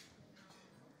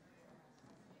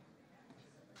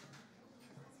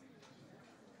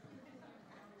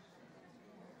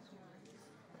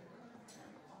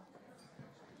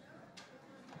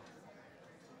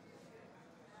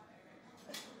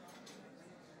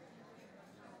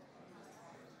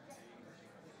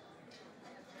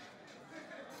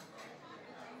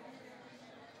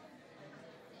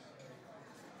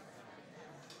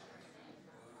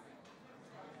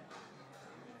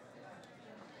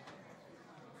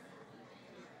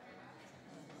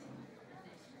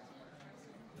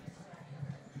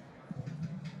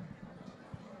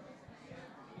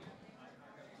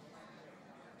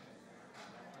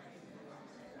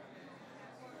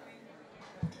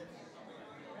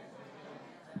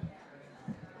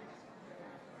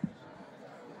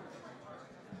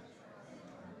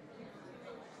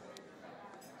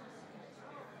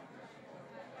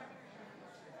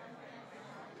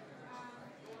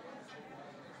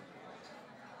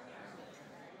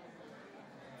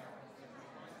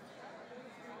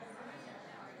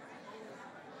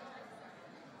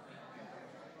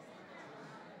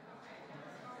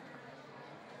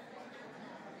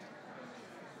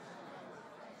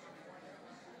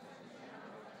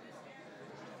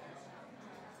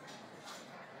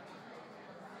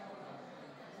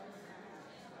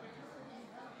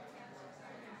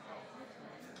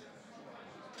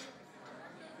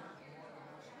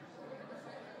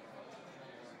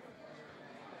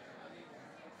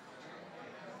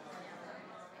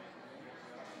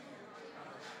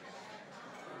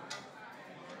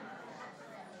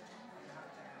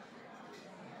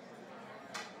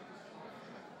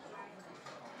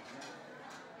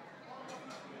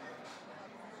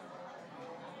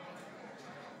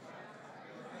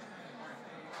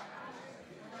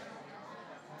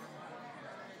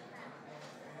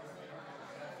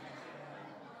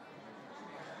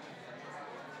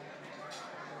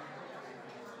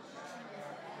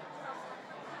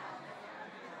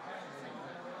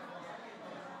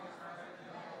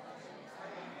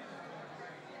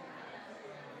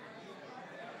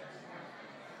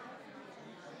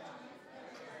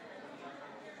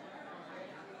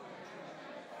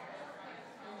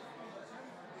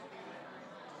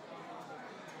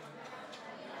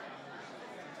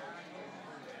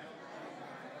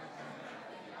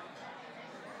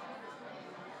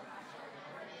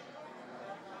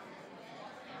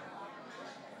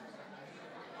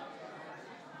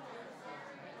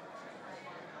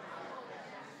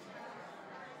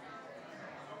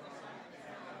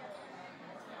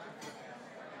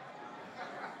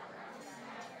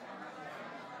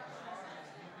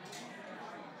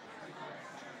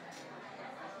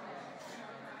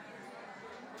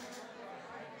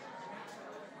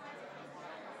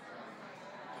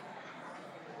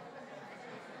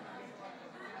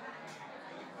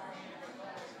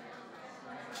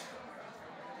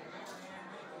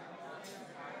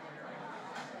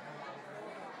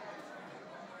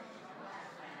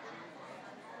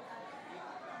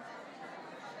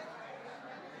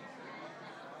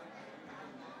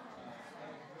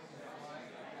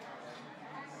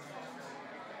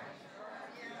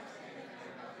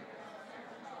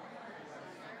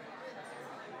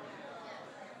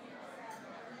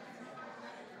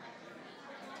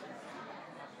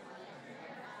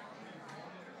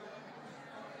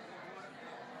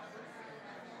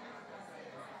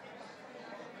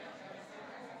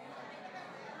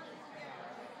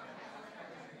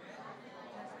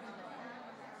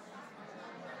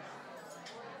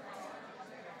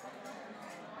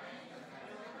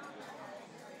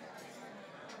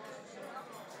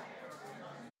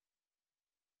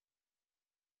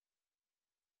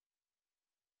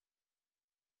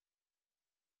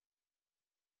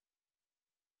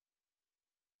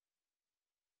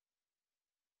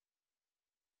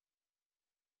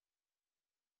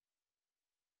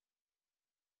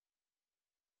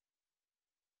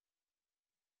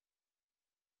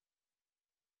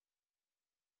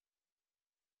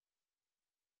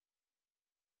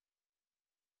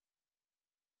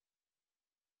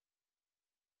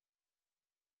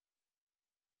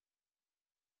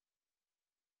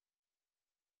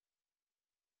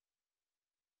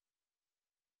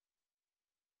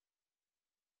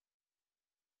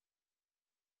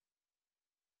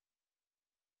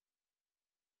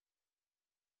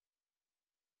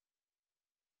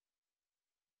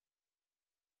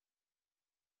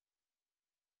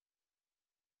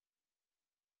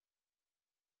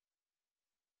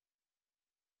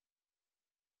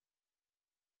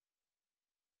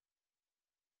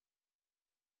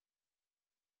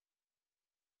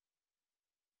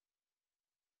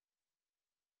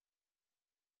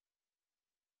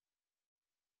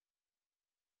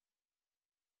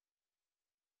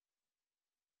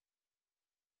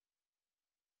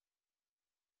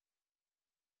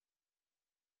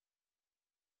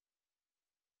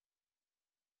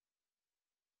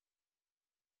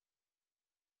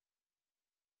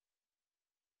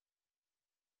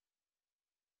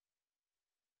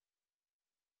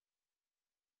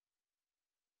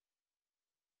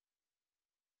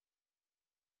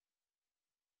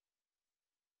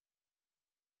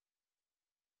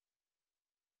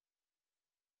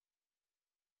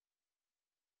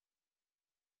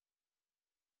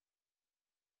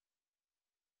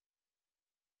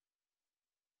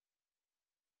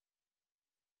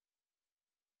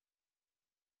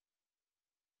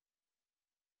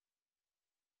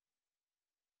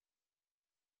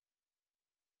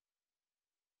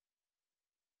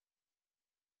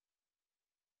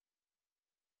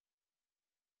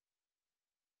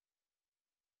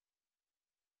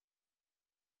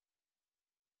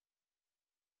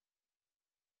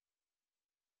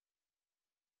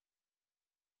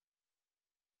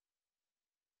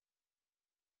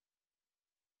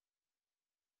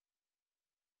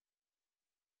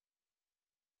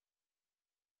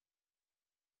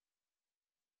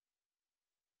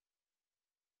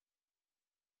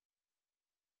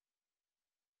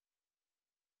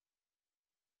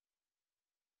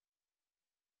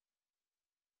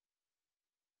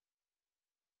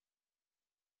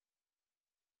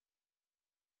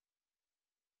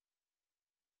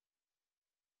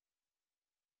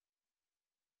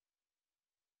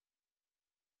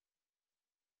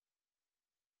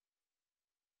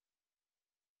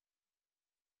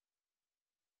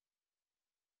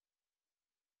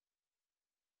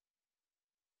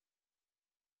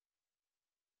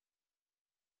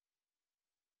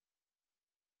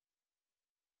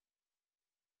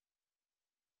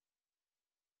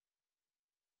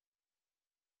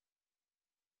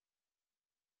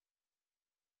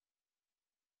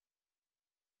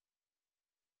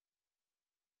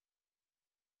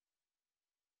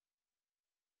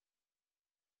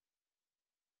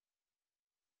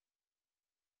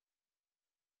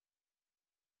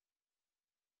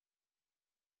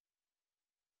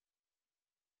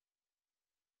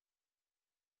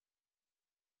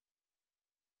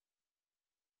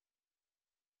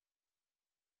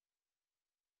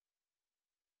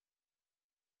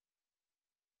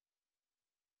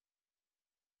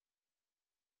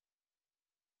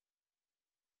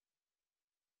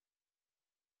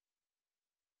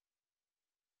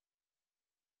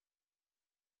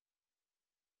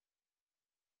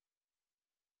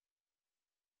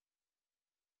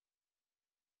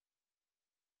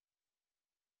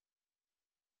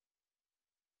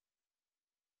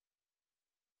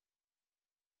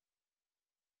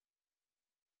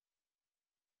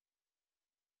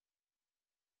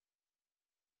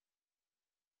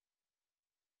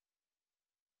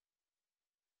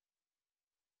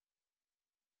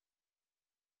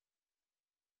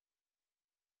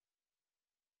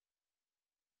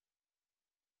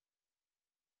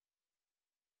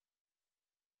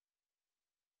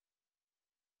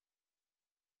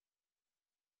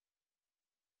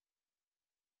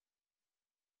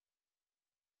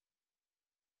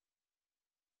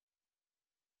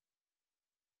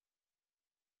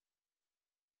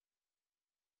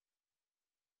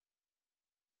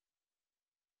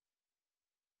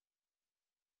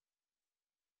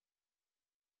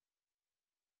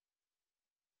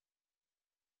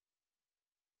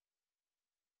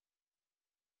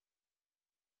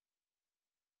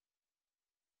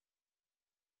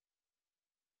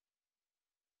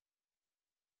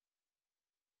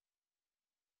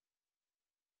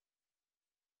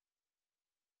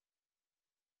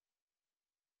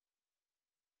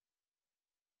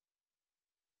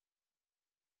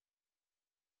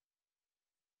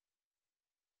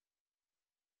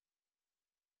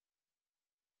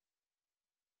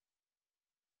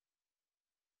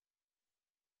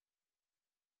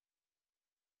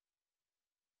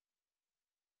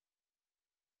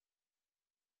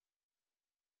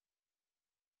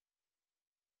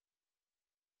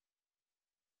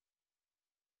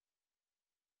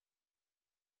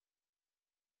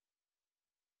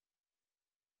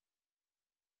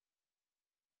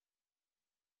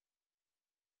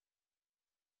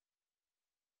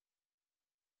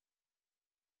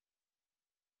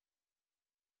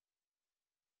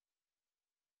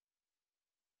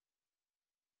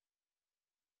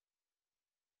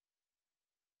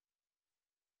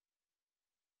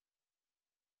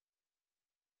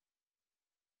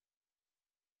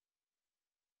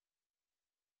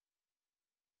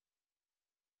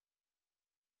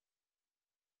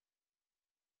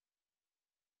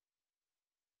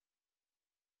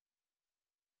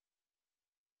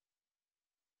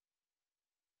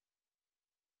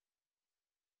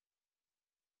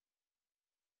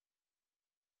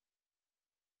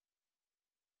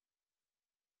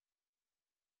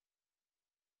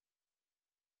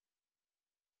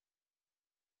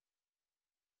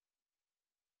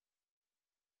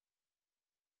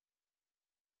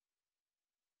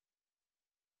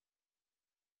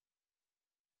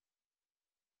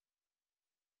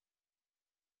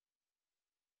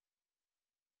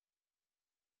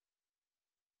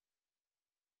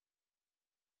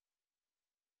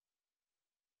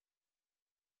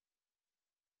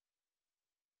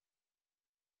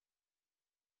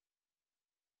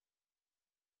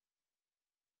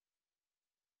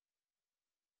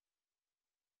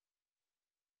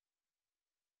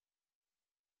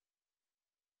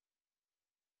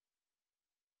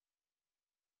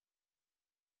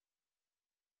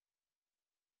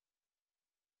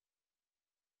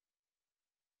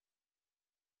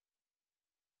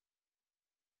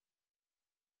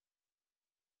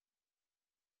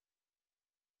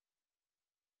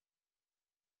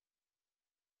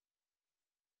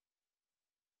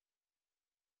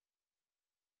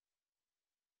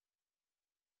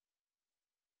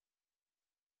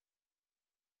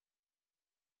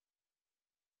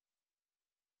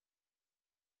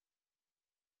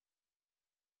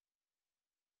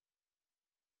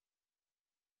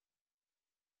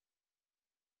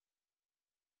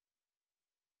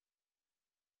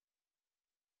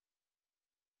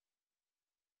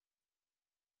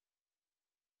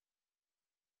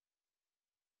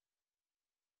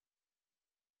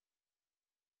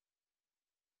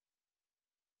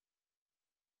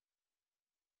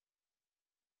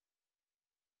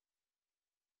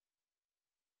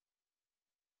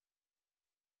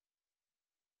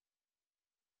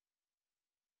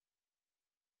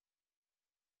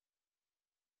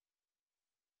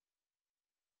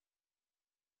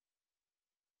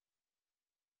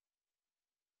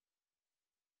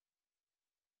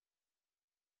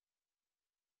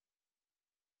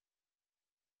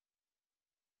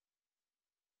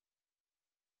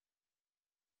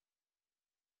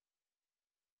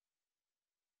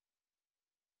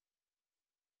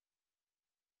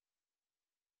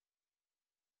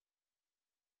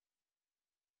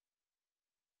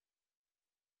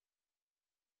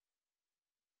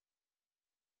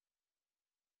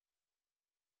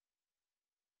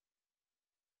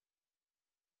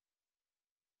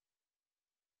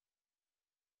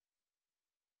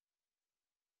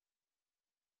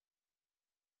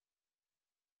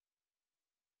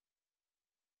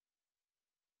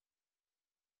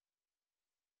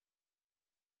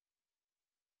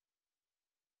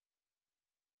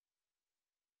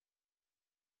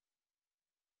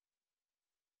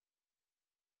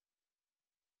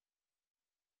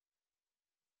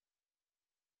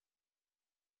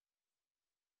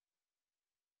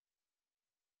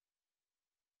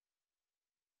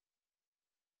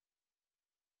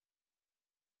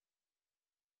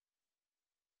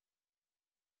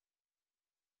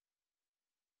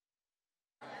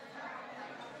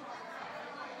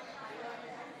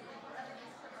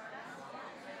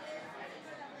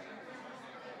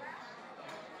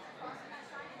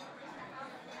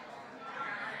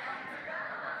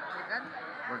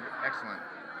 Excellent.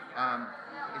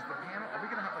 Is the panel? Are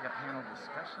we going to have like a panel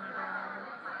discussion about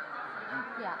it?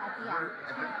 Yeah, at the end.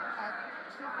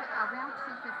 Around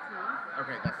 2:15.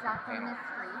 Okay, that's the Dr. panel.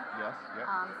 Mystery, Yes. Yep.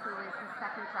 who is the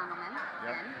second gentleman,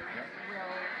 Yep. in, Yep.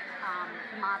 will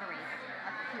moderate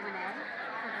a Q&A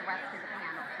for the rest of the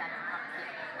panel. That's up here.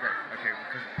 Great. Okay,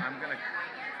 because I'm going to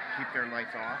keep their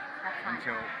lights off That's fine.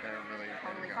 until they're really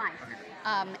Totally ready to go. fine.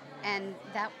 Okay. And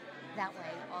that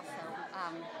way also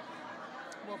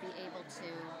we'll be able to.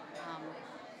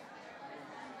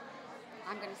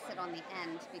 I'm going to sit on the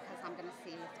end because I'm going to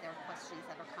see if there are questions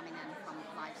that are coming in from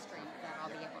live stream that I'll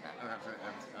be able to. I'll have to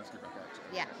ask you about that.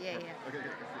 Too. Yeah. Okay,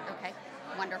 good. Okay,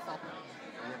 wonderful.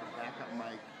 We have a backup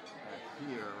mic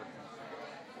here,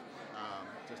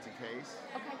 just in case.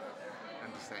 Okay.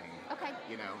 I'm just saying. Okay.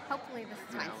 You know. Hopefully this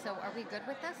is you fine. know, So are we good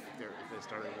with this? If they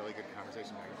start a really good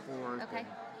conversation back and forth, Okay.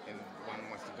 and one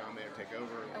wants to dominate or take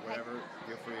over, or Okay. whatever,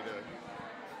 feel free to.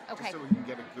 Okay. Just so we can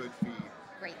get a good feed.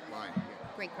 Great. Line.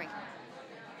 Yeah. Great.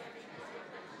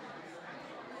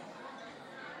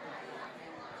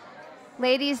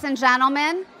 Ladies and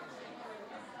gentlemen,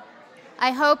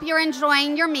 I hope you're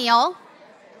enjoying your meal.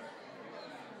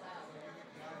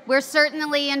 We're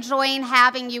certainly enjoying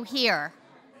having you here.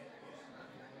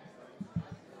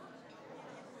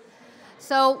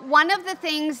 So one of the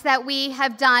things that we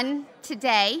have done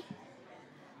today,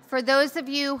 for those of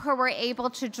you who were able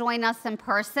to join us in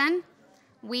person,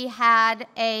 we had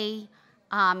a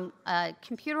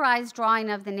computerized drawing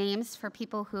of the names for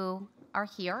people who are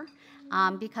here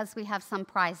because we have some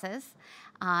prizes.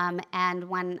 And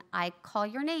when I call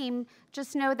your name,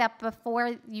 just know that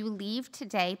before you leave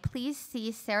today, please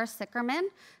see Sarah Sickerman,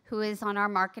 who is on our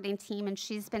marketing team, and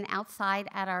she's been outside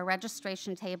at our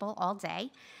registration table all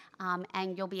day,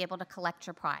 and you'll be able to collect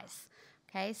your prize.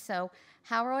 Okay, so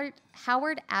Howard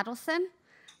Adelson,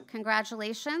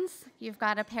 congratulations. You've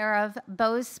got a pair of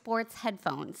Bose Sports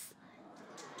headphones.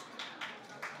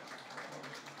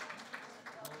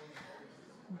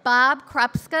 Bob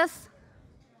Krupskus,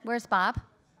 where's Bob?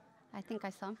 I think I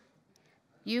saw him.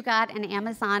 You got an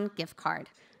Amazon gift card.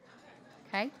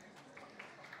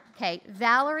 Okay,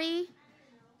 Valerie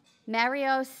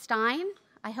Mario Stein.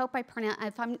 I hope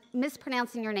if I'm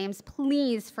mispronouncing your names,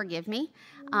 please forgive me.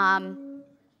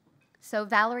 So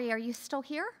Valerie, are you still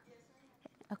here?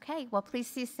 Okay, well, please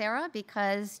see Sarah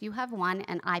because you have won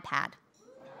an iPad.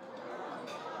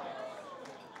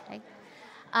 Okay.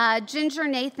 Ginger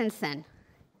Nathanson.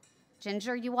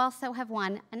 Ginger, you also have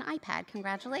won an iPad.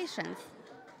 Congratulations.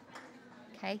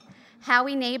 Okay.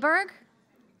 Howie Neighborg,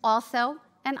 also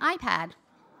an iPad.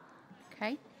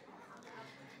 Okay.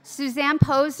 Suzanne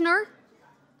Posner,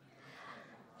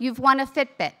 you've won a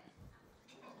Fitbit.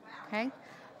 Okay.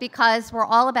 Because we're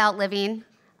all about living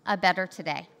a better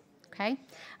today. Okay.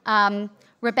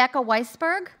 Rebecca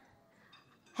Weisberg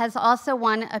has also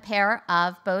won a pair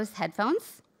of Bose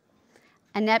headphones.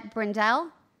 Annette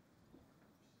Brindell.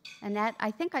 Annette,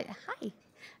 hi.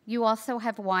 You also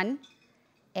have won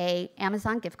an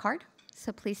Amazon gift card,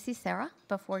 so please see Sarah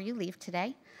before you leave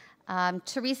today.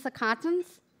 Teresa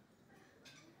Cottons.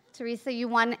 Teresa, you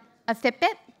won a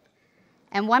Fitbit.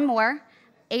 And one more,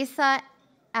 Asa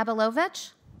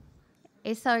Abelovich.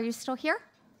 Asa, are you still here?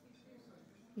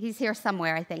 He's here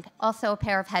somewhere, I think. Also a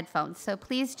pair of headphones. So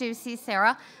please do see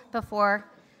Sarah before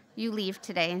you leave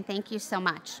today, and thank you so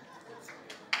much.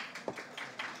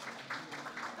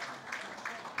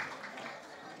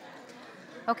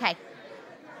 Okay.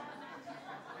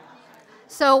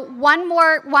 So one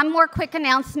more quick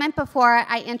announcement before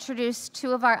I introduce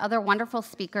two of our other wonderful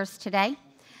speakers today.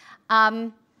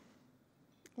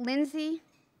 Lindsay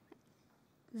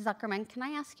Zuckerman, can I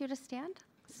ask you to stand,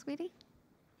 sweetie?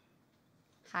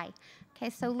 Hi. Okay,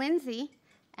 so Lindsay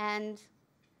and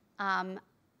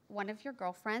one of your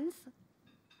girlfriends,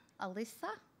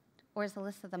 Alyssa, or is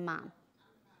Alyssa the mom?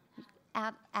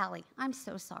 Allie, I'm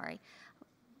so sorry.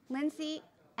 Lindsay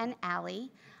and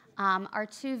Allie are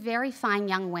two very fine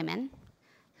young women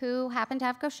who happen to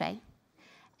have Gaucher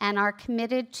and are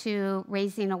committed to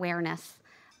raising awareness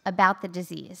about the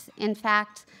disease. In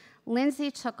fact, Lindsay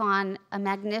took on a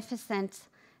magnificent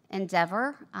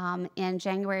endeavor in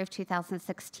January of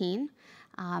 2016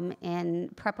 in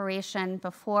preparation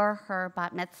before her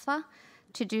bat mitzvah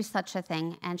to do such a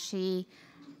thing. And she,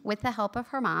 with the help of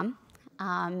her mom,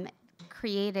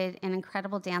 created an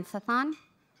incredible dance-a-thon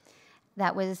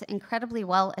that was incredibly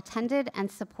well attended and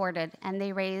supported, and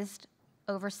they raised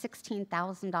over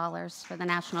 $16,000 for the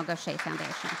National Gaucher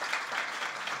Foundation.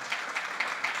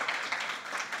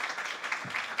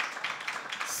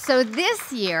 So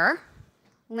this year,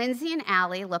 Lindsay and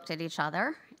Allie looked at each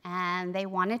other, and they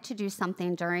wanted to do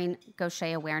something during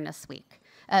Gaucher Awareness Week.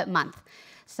 month.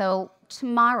 So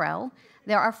tomorrow,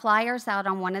 there are flyers out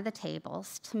on one of the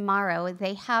tables. Tomorrow,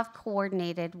 they have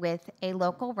coordinated with a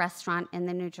local restaurant in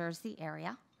the New Jersey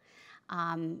area,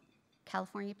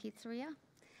 California Pizzeria,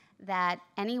 that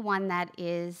anyone that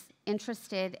is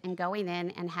interested in going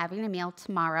in and having a meal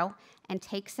tomorrow and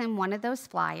takes in one of those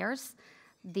flyers,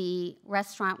 the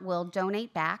restaurant will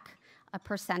donate back a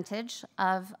percentage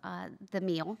of the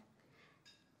meal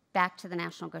back to the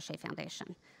National Gaucher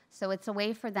Foundation. So it's a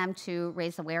way for them to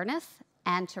raise awareness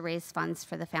and to raise funds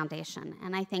for the foundation.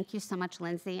 And I thank you so much,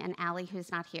 Lindsay, and Allie, who's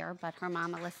not here, but her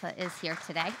mom, Alyssa, is here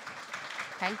today.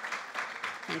 Okay?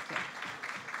 Thank you.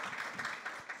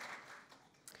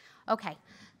 Okay,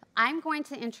 I'm going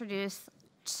to introduce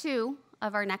two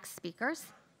of our next speakers,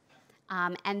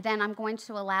 and then I'm going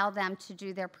to allow them to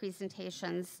do their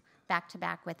presentations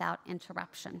back-to-back without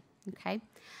interruption, okay?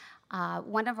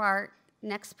 One of our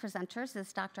next presenters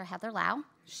is Dr. Heather Lau.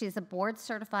 She's a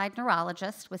board-certified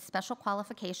neurologist with special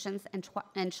qualifications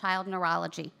in child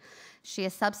neurology. She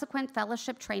has subsequent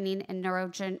fellowship training in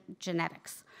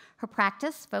neurogenetics. Her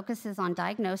practice focuses on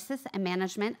diagnosis and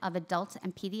management of adult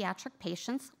and pediatric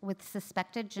patients with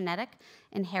suspected genetic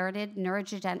inherited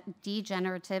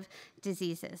neurodegenerative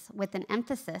diseases, with an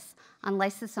emphasis on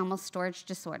lysosomal storage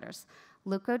disorders,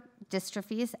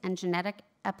 leukodystrophies, and genetic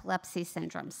epilepsy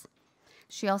syndromes.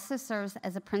 She also serves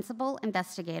as a principal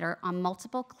investigator on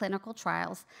multiple clinical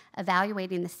trials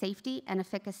evaluating the safety and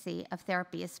efficacy of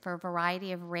therapies for a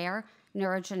variety of rare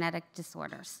neurogenetic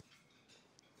disorders.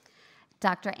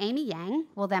 Dr. Amy Yang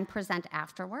will then present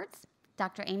afterwards.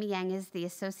 Dr. Amy Yang is the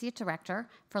Associate Director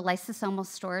for Lysosomal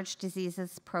Storage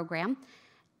Diseases Program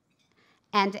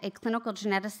and a clinical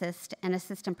geneticist and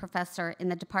assistant professor in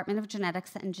the Department of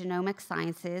Genetics and Genomic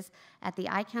Sciences at the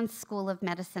Icahn School of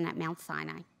Medicine at Mount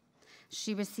Sinai.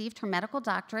 She received her medical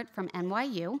doctorate from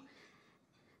NYU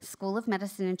School of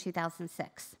Medicine in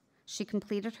 2006. She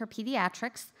completed her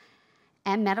pediatrics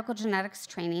and medical genetics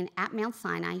training at Mount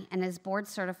Sinai and is board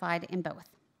certified in both.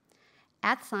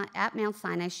 At Mount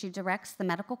Sinai, she directs the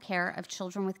medical care of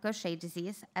children with Gaucher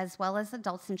disease, as well as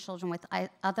adults and children with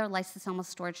other lysosomal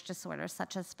storage disorders,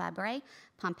 such as Fabry,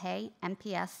 Pompe,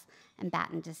 MPS, and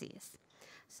Batten disease.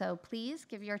 So please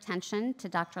give your attention to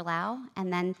Dr. Lau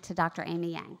and then to Dr.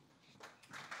 Amy Yang.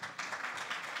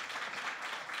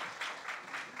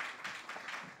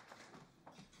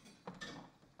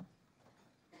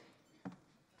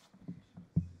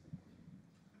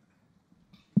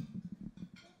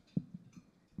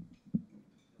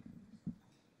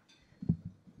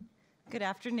 Good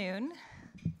afternoon.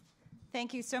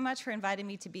 Thank you so much for inviting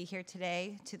me to be here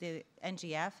today, to the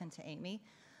NGF and to Amy.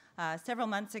 Several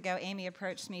months ago, Amy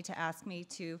approached me to ask me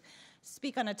to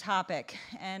speak on a topic,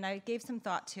 and I gave some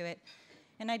thought to it.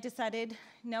 And I decided,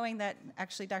 knowing that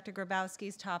actually Dr.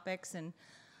 Grabowski's topics,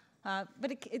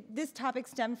 this topic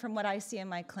stemmed from what I see in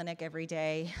my clinic every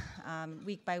day,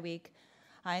 week by week.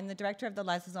 I'm the director of the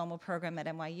lysosomal program at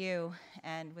NYU,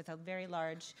 and with a very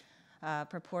large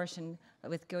proportion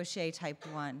with Gaucher type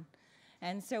 1.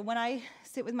 And so when I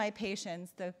sit with my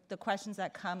patients, the questions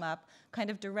that come up kind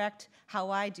of direct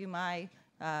how I do my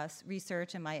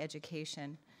research and my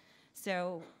education.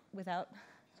 So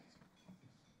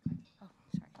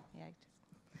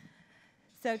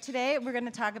So today we're going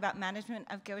to talk about management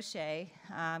of Gaucher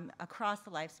across the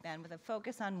lifespan with a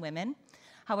focus on women.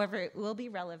 However, it will be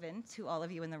relevant to all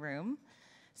of you in the room.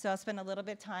 So I'll spend a little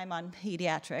bit of time on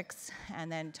pediatrics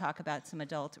and then talk about some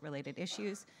adult-related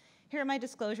issues. Here are my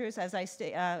disclosures. As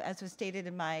was stated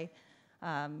in my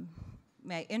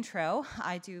intro,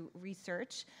 I do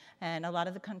research, and a lot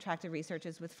of the contracted research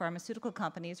is with pharmaceutical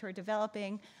companies who are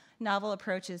developing novel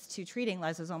approaches to treating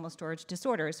lysosomal storage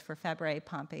disorders for Fabry,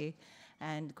 Pompe,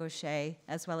 and Gaucher,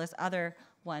 as well as other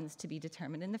ones to be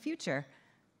determined in the future.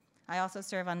 I also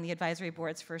serve on the advisory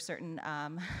boards for certain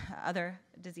other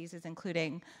diseases,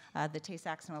 including the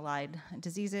Tay-Sachsen-allied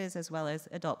diseases, as well as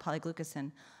adult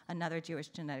polyglucosin, another Jewish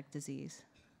genetic disease.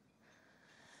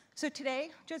 So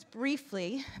today, just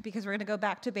briefly, because we're going to go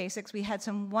back to basics, we had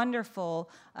some wonderful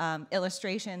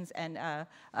illustrations and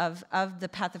of the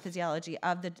pathophysiology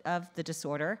of the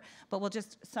disorder, but we'll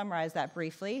just summarize that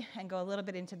briefly and go a little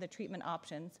bit into the treatment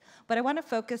options. What I want to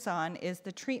focus on is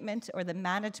the treatment or the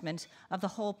management of the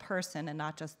whole person and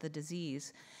not just the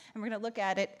disease. And we're going to look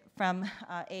at it from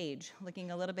age,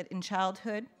 looking a little bit in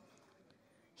childhood,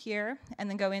 here, and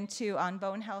then go into on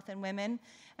bone health in women.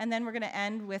 And then we're going to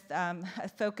end with a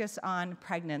focus on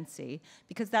pregnancy,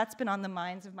 because that's been on the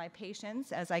minds of my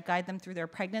patients as I guide them through their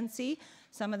pregnancy.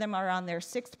 Some of them are on their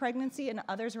 6th pregnancy, and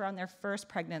others are on their 1st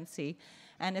pregnancy.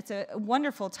 And it's a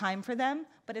wonderful time for them,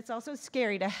 but it's also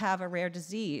scary to have a rare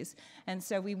disease. And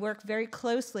so we work very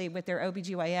closely with their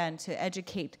OBGYN to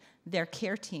educate their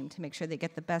care team to make sure they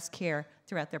get the best care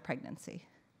throughout their pregnancy.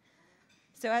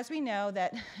 So as we know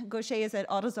that Gaucher is an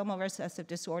autosomal recessive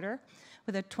disorder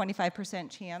with a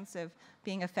 25% chance of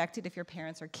being affected if your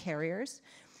parents are carriers.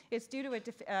 It's due to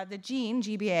the gene,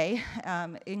 GBA,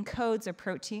 encodes a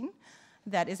protein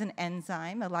that is an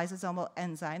enzyme, a lysosomal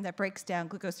enzyme, that breaks down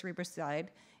glucose cerebroside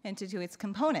into its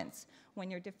components. When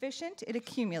you're deficient, it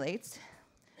accumulates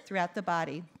throughout the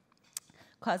body,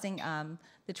 causing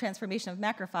the transformation of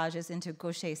macrophages into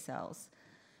Gaucher cells.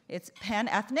 It's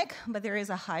pan-ethnic, but there is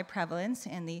a high prevalence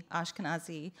in the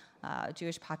Ashkenazi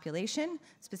Jewish population,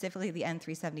 specifically the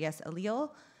N370S allele.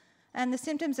 And the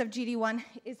symptoms of GD1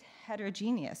 is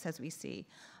heterogeneous, as we see,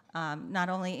 not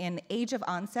only in age of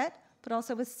onset, but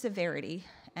also with severity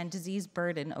and disease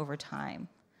burden over time.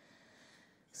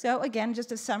 So again,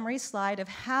 just a summary slide of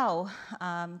how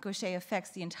Gaucher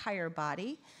affects the entire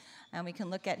body. And we can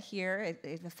look at here,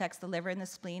 it affects the liver and the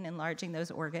spleen, enlarging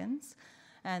those organs.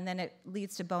 And then it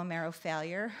leads to bone marrow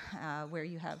failure, where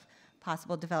you have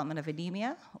possible development of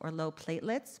anemia or low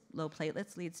platelets. Low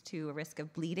platelets leads to a risk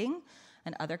of bleeding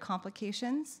and other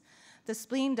complications. The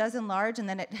spleen does enlarge, and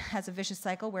then it has a vicious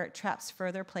cycle where it traps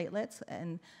further platelets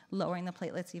and lowering the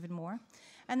platelets even more.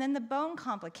 And then the bone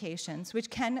complications, which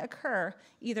can occur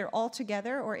either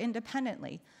altogether or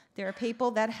independently. There are people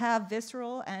that have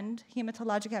visceral and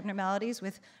hematologic abnormalities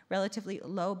with relatively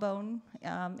low bone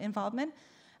involvement.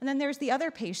 And then there's the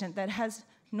other patient that has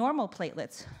normal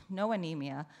platelets, no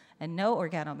anemia, and no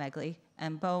organomegaly,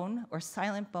 and bone or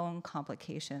silent bone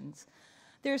complications.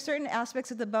 There are certain aspects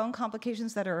of the bone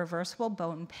complications that are reversible,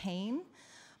 bone pain,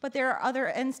 but there are other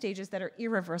end stages that are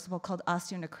irreversible called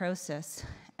osteonecrosis,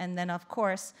 and then, of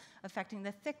course, affecting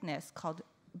the thickness called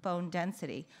bone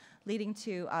density, leading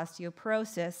to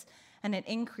osteoporosis and an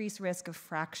increased risk of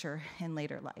fracture in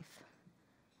later life.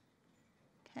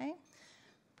 Okay?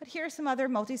 But here are some other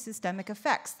multisystemic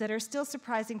effects that are still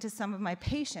surprising to some of my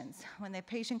patients. When the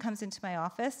patient comes into my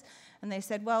office and they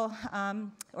said, well,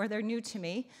 or they're new to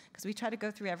me, because we try to go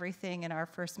through everything in our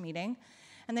first meeting,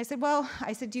 and they said, well,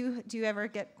 I said, do you ever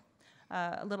get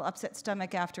a little upset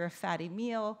stomach after a fatty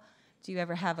meal? Do you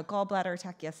ever have a gallbladder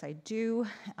attack? Yes, I do.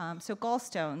 So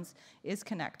gallstones is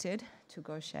connected to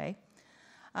Gaucher.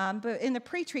 But in the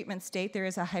pretreatment state, there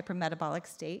is a hypermetabolic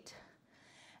state.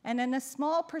 And in a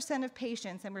small percent of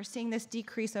patients, and we're seeing this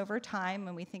decrease over time,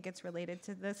 and we think it's related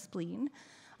to the spleen,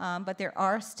 but there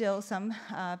are still some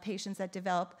patients that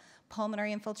develop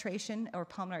pulmonary infiltration or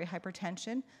pulmonary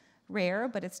hypertension. Rare,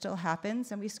 but it still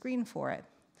happens, and we screen for it.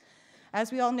 As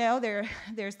we all know,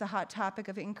 there's the hot topic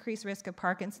of increased risk of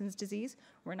Parkinson's disease.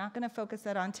 We're not going to focus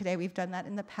that on today. We've done that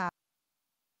in the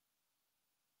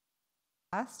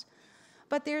past.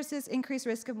 But there's this increased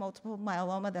risk of multiple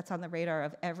myeloma that's on the radar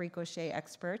of every Gaucher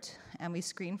expert, and we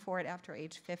screen for it after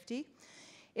age 50.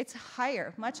 It's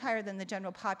higher, much higher than the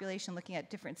general population looking at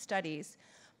different studies.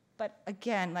 But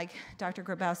again, like Dr.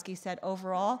 Grabowski said,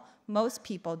 overall, most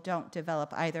people don't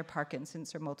develop either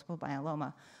Parkinson's or multiple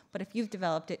myeloma. But if you've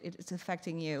developed it, it's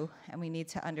affecting you, and we need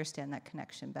to understand that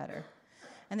connection better.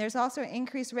 And there's also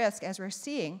increased risk, as we're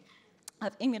seeing,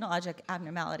 of immunologic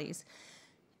abnormalities.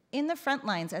 In the front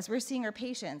lines, as we're seeing our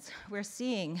patients, we're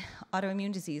seeing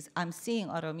autoimmune disease. I'm seeing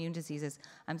autoimmune diseases.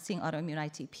 I'm seeing autoimmune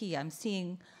ITP. I'm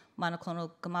seeing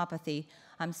monoclonal gammopathy.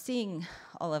 I'm seeing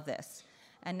all of this.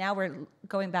 And now we're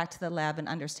going back to the lab and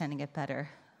understanding it better.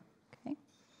 Okay?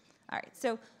 All right,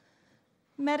 so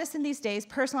medicine these days,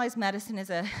 personalized medicine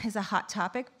is a hot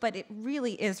topic, but it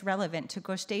really is relevant to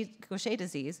Gaucher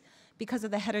disease because of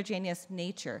the heterogeneous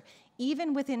nature.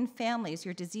 Even within families,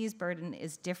 your disease burden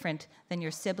is different than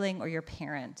your sibling or your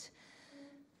parent.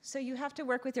 So you have to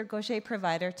work with your Gaucher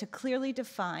provider to clearly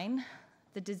define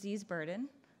the disease burden,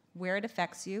 where it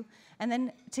affects you, and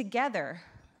then together,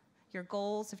 your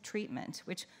goals of treatment,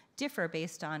 which differ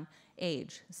based on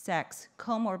age, sex,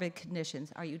 comorbid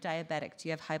conditions. Are you diabetic? Do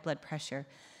you have high blood pressure?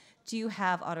 Do you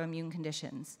have autoimmune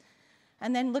conditions?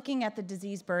 And then looking at the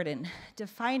disease burden,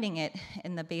 defining it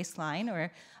in the baseline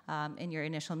or in your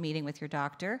initial meeting with your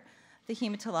doctor, the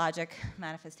hematologic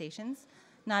manifestations.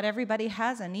 Not everybody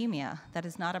has anemia. That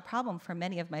is not a problem for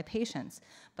many of my patients,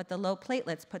 but the low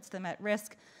platelets puts them at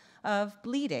risk of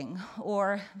bleeding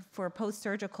or for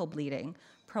post-surgical bleeding,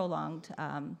 prolonged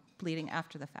bleeding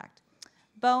after the fact.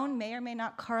 Bone may or may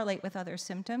not correlate with other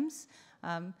symptoms.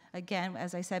 Again,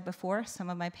 as I said before, some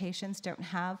of my patients don't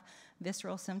have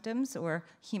visceral symptoms or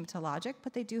hematologic,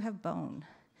 but they do have bone.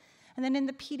 And then in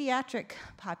the pediatric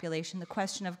population, the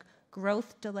question of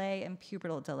growth delay and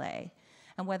pubertal delay,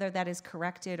 and whether that is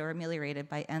corrected or ameliorated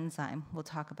by enzyme. We'll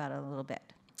talk about it a little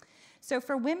bit. So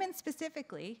for women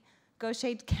specifically,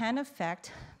 Gaucher can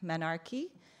affect menarche.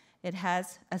 It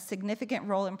has a significant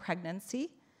role in pregnancy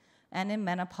and in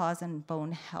menopause and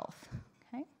bone health.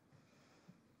 Okay?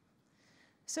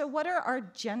 So what are our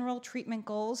general treatment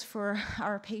goals for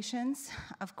our patients?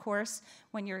 Of course,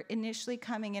 when you're initially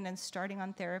coming in and starting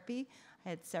on therapy, I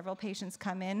had several patients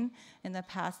come in the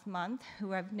past month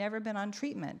who have never been on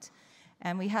treatment.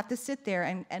 And we have to sit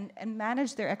there and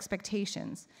manage their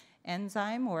expectations.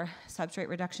 Enzyme or substrate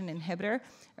reduction inhibitor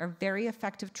are very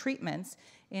effective treatments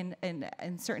in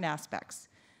certain aspects.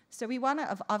 So we want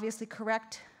to obviously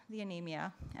correct the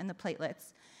anemia and the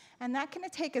platelets. And that can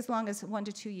take as long as 1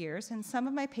 to 2 years. And some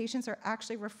of my patients are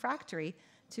actually refractory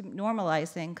to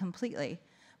normalizing completely.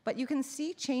 But you can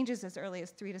see changes as early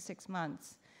as 3 to 6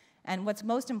 months. And what's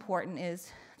most important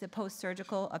is the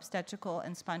post-surgical, obstetrical,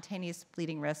 and spontaneous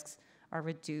bleeding risks are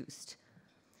reduced.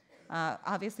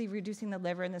 Obviously, reducing the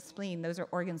liver and the spleen, those are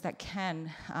organs that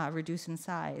can reduce in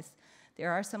size.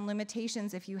 There are some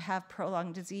limitations if you have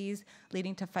prolonged disease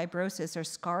leading to fibrosis or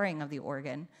scarring of the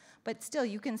organ. But still,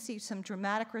 you can see some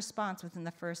dramatic response within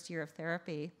the first year of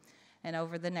therapy and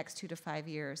over the next 2 to 5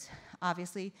 years.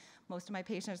 Obviously, most of my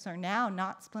patients are now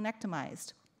not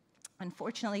splenectomized.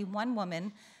 Unfortunately, one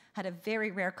woman had a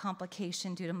very rare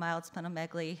complication due to mild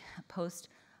splenomegaly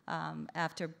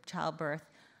after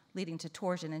childbirth, leading to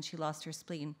torsion, and she lost her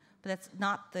spleen. But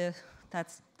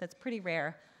that's pretty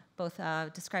rare, both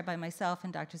described by myself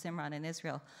and Dr. Zimran in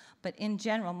Israel. But in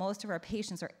general, most of our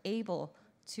patients are able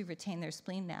to retain their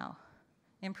spleen now.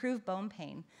 Improve bone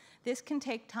pain. This can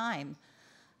take time.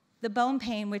 The bone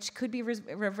pain, which could be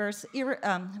reversible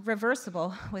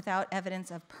without evidence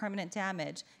of permanent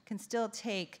damage, can still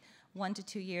take 1 to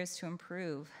 2 years to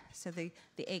improve. So the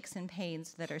aches and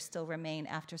pains that are still remain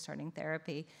after starting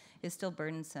therapy is still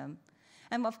burdensome.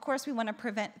 And of course, we want to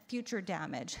prevent future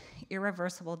damage,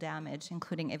 irreversible damage,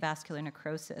 including avascular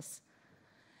necrosis.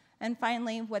 And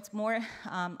finally, what's more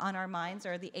on our minds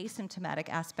are the asymptomatic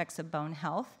aspects of bone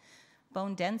health.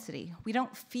 Bone density. We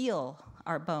don't feel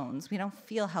our bones. We don't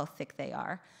feel how thick they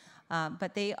are,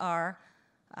 but they are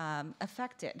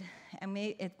affected. And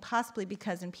possibly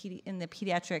because in the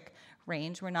pediatric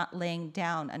range, we're not laying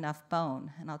down enough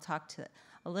bone. And I'll talk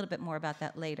a little bit more about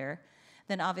that later.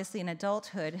 Then obviously in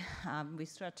adulthood, we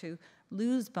start to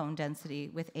lose bone density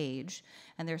with age.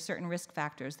 And there are certain risk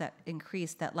factors that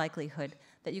increase that likelihood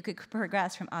that you could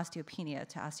progress from osteopenia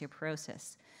to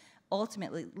osteoporosis,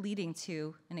 ultimately leading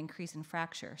to an increase in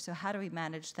fracture. So how do we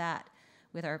manage that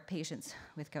with our patients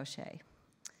with Gaucher?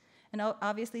 And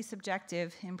obviously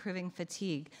subjective, improving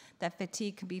fatigue. That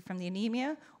fatigue can be from the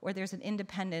anemia, or there's an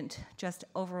independent, just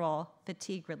overall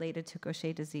fatigue related to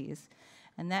Gaucher disease.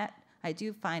 And that I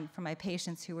do find for my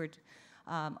patients who were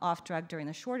off drug during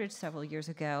the shortage several years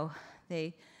ago,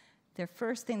 their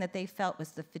first thing that they felt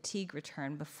was the fatigue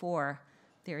return before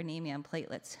their anemia and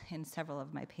platelets in several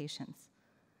of my patients.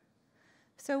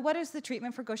 So what is the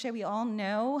treatment for Gaucher? We all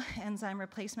know enzyme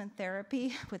replacement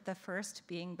therapy, with the first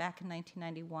being back in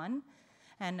 1991.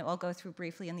 And I'll go through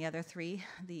briefly in the other three,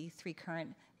 the 3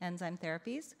 current enzyme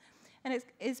therapies. And it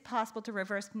is possible to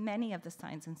reverse many of the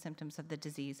signs and symptoms of the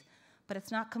disease, but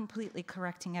it's not completely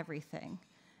correcting everything,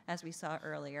 as we saw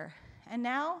earlier. And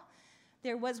now,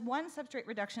 there was one substrate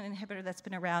reduction inhibitor that's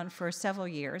been around for several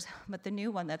years, but the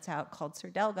new one that's out, called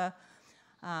Serdelga,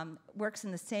 works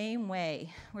in the same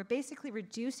way. We're basically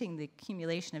reducing the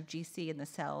accumulation of GC in the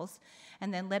cells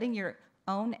and then letting your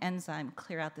own enzyme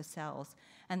clear out the cells.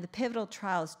 And the pivotal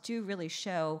trials do really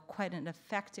show quite an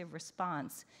effective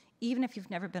response, even if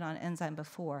you've never been on enzyme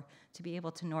before, to be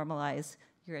able to normalize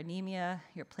your anemia,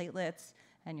 your platelets,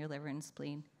 and your liver and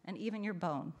spleen, and even your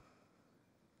bone.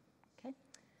 Okay?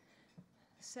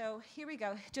 So here we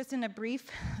go, just in a brief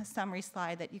summary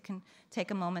slide that you can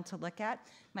take a moment to look at.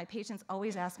 My patients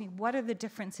always ask me, what are the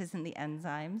differences in the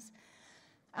enzymes?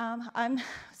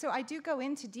 So I do go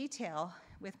into detail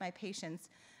with my patients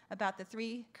about the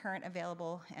 3 current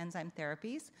available enzyme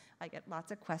therapies. I get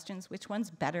lots of questions, which one's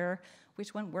better,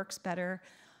 which one works better,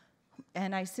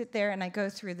 and I sit there and I go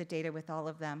through the data with all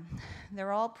of them.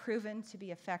 They're all proven to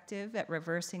be effective at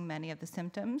reversing many of the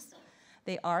symptoms.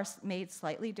 They are made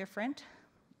slightly different,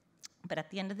 but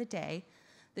at the end of the day,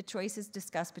 the choice is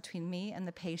discussed between me and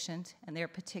the patient and their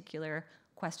particular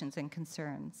questions and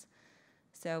concerns.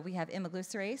 So we have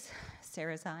imaglucerase,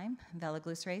 Cerezyme,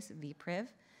 velaglucerase, Vpriv,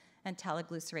 and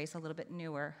teleglucerase, a little bit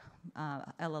newer,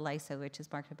 Elelyso, which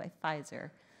is marketed by Pfizer.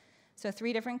 So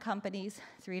 3 different companies,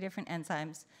 3 different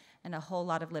enzymes, and a whole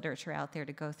lot of literature out there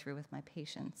to go through with my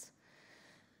patients.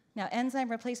 Now, enzyme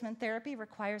replacement therapy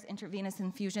requires intravenous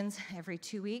infusions every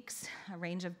 2 weeks, a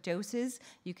range of doses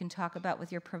you can talk about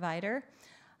with your provider,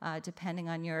 depending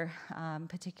on your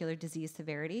particular disease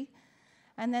severity.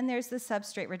 And then there's the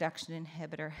substrate reduction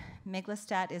inhibitor.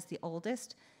 Miglustat is the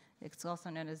oldest. It's also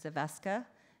known as Zavesca,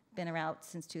 been around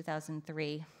since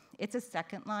 2003. It's a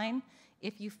second line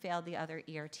if you fail the other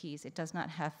ERTs. It does not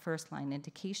have first line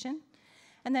indication.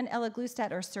 And then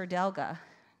elaglustat or Serdelga,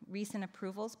 recent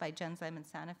approvals by Genzyme and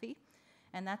Sanofi,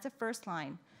 and that's a first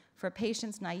line. For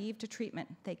patients naive to treatment,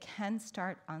 they can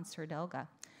start on Serdelga.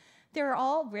 There are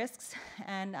all risks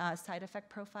and side effect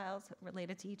profiles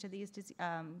related to each of these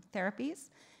therapies,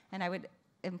 and I would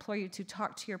implore you to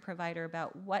talk to your provider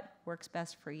about what works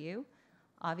best for you.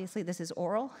 Obviously, this is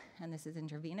oral and this is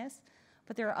intravenous,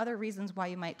 but there are other reasons why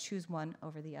you might choose one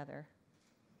over the other.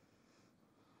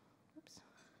 Oops.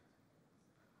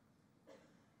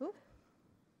 Ooh.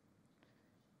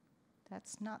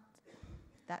 That's not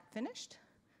that finished.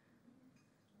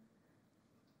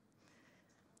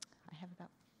 I have about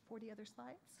 40 other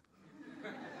slides.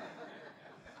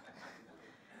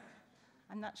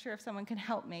 I'm not sure if someone can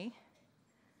help me.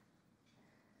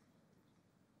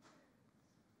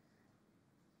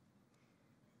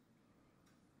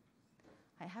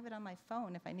 I have it on my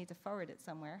phone if I need to forward it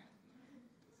somewhere.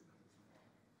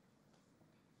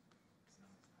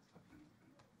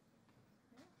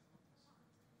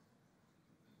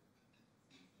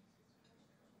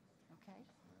 Okay.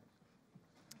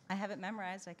 I have it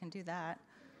memorized, I can do that.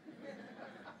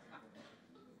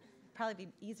 Probably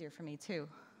be easier for me too.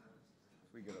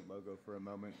 If we get a logo for a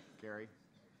moment, Gary.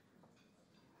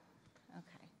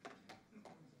 Okay.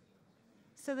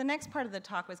 So the next part of the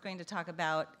talk was going to talk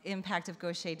about impact of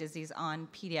Gaucher disease on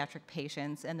pediatric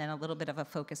patients, and then a little bit of a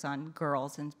focus on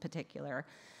girls in particular.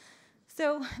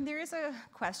 So there is a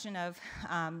question of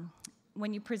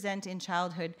when you present in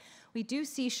childhood, we do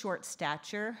see short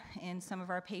stature in some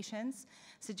of our patients,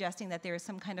 suggesting that there is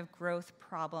some kind of growth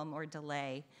problem or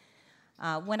delay.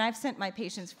 When I've sent my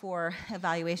patients for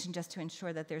evaluation just to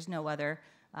ensure that there's no other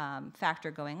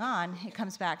factor going on, it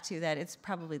comes back to that it's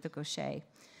probably the Gaucher.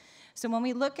 So when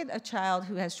we look at a child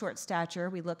who has short stature,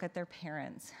 we look at their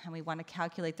parents, and we want to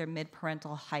calculate their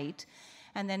mid-parental height,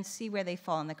 and then see where they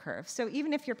fall in the curve. So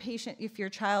even if your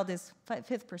child is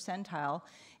 5th percentile,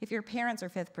 if your parents are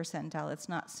 5th percentile, it's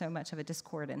not so much of a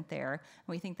discordant there, and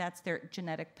we think that's their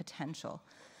genetic potential.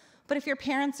 But if your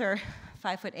parents are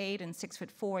 5'8" and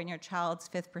 6'4", and your child's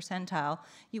 5th percentile,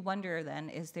 you wonder then,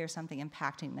 is there something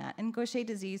impacting that? And Gaucher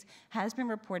disease has been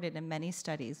reported in many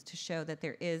studies to show that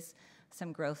there is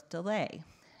some growth delay.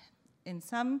 In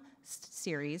some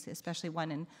series, especially one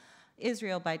in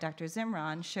Israel by Dr.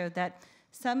 Zimran, showed that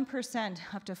some percent,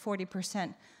 up to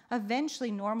 40%, eventually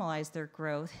normalize their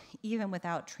growth even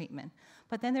without treatment.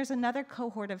 But then there's another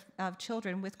cohort of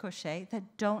children with Gaucher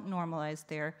that don't normalize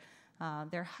their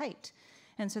height.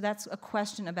 And so that's a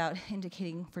question about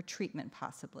indicating for treatment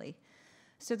possibly.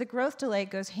 So the growth delay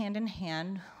goes hand in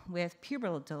hand with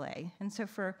pubertal delay. And so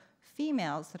for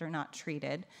females that are not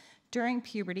treated, during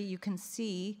puberty you can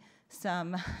see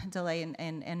some delay in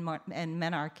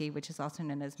menarche, which is also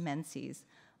known as menses,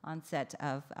 onset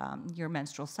of your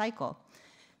menstrual cycle.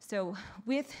 So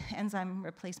with enzyme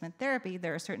replacement therapy,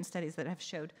 there are certain studies that have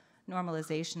showed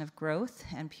normalization of growth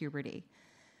and puberty.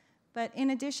 But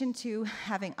in addition to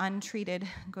having untreated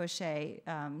Gaucher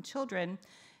children,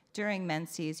 during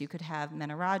menses you could have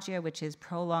menorrhagia, which is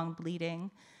prolonged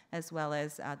bleeding, as well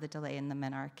as the delay in the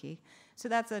menarche. So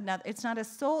that's another, it's not a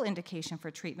sole indication for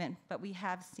treatment, but we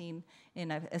have seen in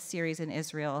a series in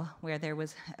Israel where there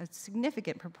was a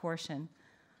significant proportion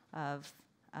of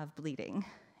bleeding.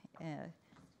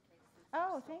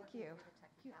 Oh, thank you.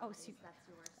 Oh, so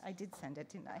I did send it,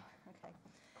 didn't I? Okay.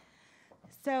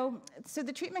 So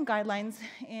the treatment guidelines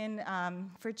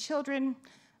for children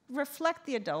reflect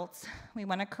the adults. We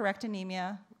want to correct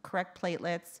anemia, correct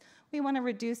platelets. We want to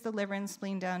reduce the liver and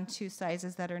spleen down to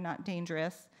sizes that are not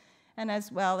dangerous, and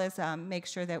as well as make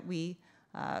sure that we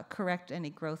correct any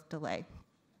growth delay.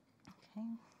 Okay.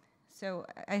 So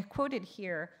I quoted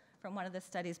here from one of the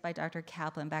studies by Dr.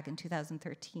 Kaplan back in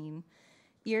 2013.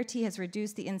 ERT has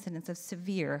reduced the incidence of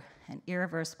severe and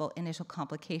irreversible initial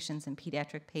complications in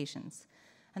pediatric patients,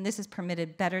 and this has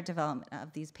permitted better development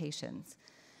of these patients.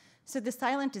 So the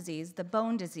silent disease, the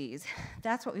bone disease,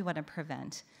 that's what we want to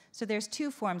prevent. So there's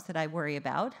two forms that I worry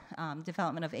about,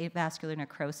 development of avascular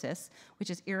necrosis, which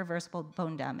is irreversible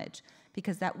bone damage,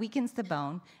 because that weakens the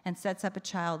bone and sets up a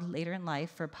child later in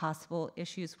life for possible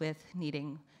issues with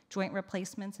needing joint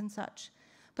replacements and such,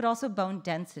 but also bone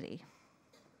density.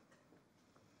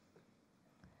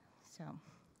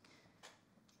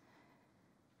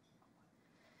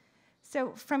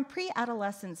 So from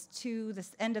pre-adolescence to the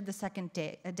end of the second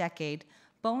decade,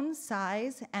 bone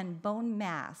size and bone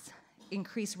mass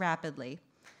increase rapidly.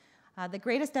 The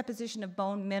greatest deposition of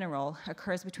bone mineral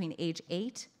occurs between age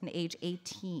 8 and age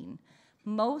 18,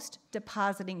 most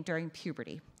depositing during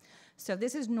puberty. So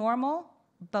this is normal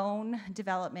bone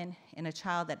development in a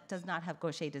child that does not have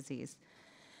Gaucher disease.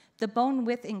 The bone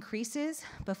width increases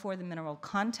before the mineral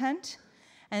content,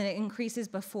 and it increases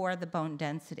before the bone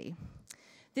density.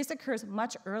 This occurs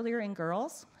much earlier in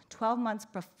girls, 12 months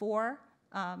before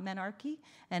menarche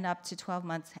and up to 12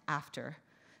 months after.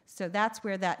 So that's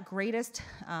where that greatest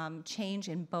change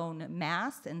in bone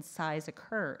mass and size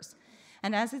occurs.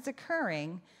 And as it's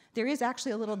occurring, there is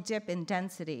actually a little dip in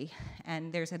density,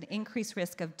 and there's an increased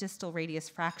risk of distal radius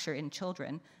fracture in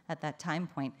children at that time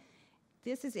point.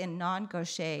 This is in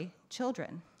non-Gaucher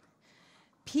children.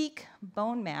 Peak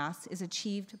bone mass is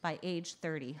achieved by age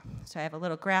 30. So I have a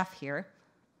little graph here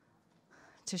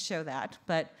to show that.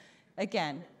 But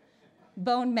again,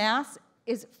 bone mass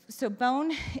is, so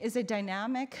bone is a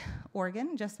dynamic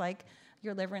organ, just like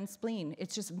your liver and spleen.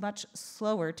 It's just much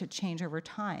slower to change over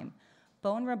time.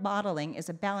 Bone remodeling is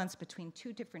a balance between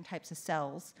two different types of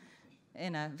cells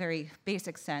in a very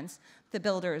basic sense, the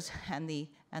builders and the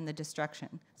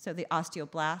destruction. So the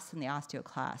osteoblasts and the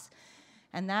osteoclasts.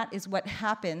 And that is what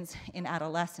happens in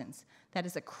adolescence. That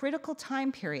is a critical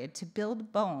time period to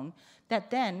build bone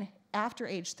that then, after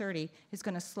age 30, is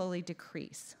going to slowly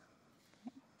decrease.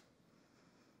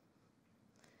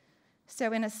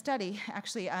 So in a study,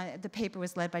 actually the paper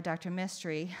was led by Dr.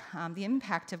 Mistry, the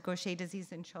impact of Gaucher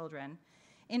disease in children.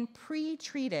 In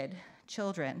pre-treated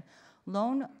children,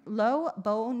 low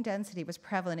bone density was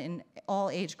prevalent in all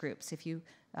age groups. If you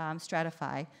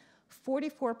stratify,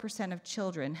 44% of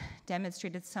children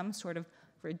demonstrated some sort of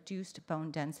reduced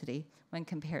bone density when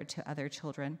compared to other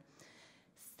children.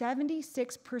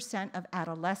 76% of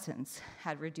adolescents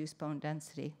had reduced bone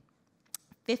density,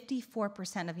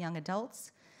 54% of young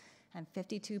adults, and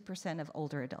 52% of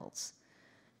older adults.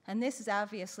 And this is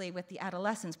obviously, with the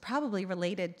adolescents, probably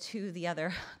related to the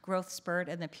other growth spurt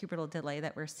and the pubertal delay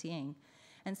that we're seeing.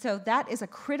 And so that is a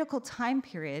critical time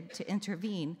period to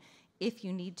intervene if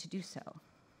you need to do so.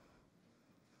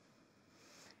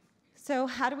 So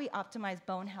how do we optimize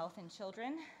bone health in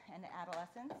children and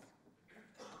adolescents?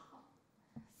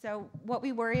 So what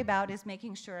we worry about is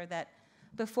making sure that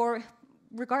before,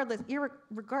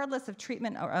 regardless of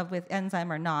treatment or with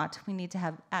enzyme or not, we need to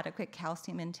have adequate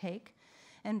calcium intake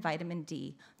and vitamin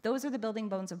D. Those are the building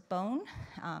bones of bone.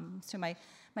 So my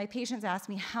patients ask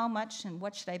me how much and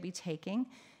what should I be taking,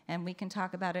 and we can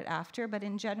talk about it after, but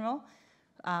in general,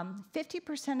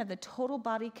 50% of the total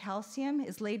body calcium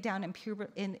is laid down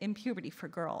in puberty for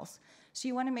girls. So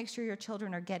you want to make sure your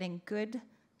children are getting good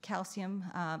calcium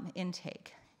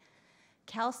intake.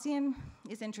 Calcium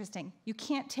is interesting. You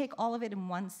can't take all of it in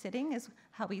one sitting, is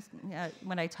how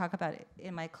when I talk about it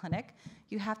in my clinic.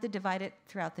 You have to divide it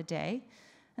throughout the day.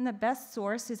 And the best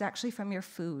source is actually from your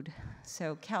food.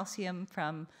 So calcium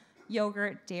from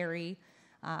yogurt, dairy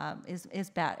is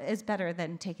better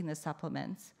than taking the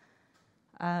supplements.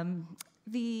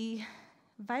 The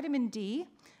vitamin D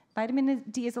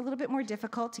is a little bit more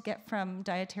difficult to get from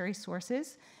dietary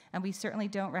sources, and we certainly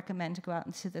don't recommend to go out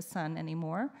into the sun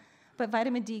anymore. But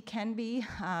vitamin D can be,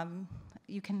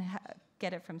 you can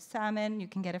get it from salmon, you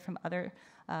can get it from other,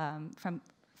 from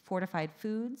fortified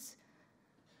foods.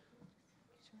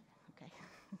 Okay,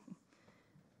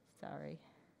 sorry.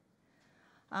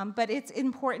 But it's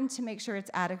important to make sure it's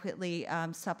adequately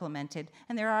supplemented.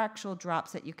 And there are actual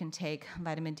drops that you can take,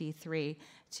 vitamin D3,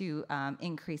 to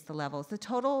increase the levels. The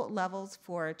total levels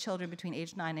for children between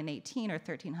age 9 and 18 are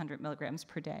 1,300 milligrams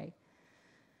per day.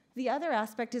 The other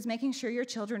aspect is making sure your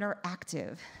children are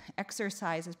active.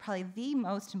 Exercise is probably the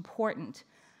most important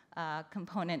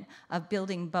component of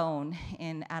building bone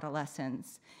in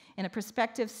adolescence. In a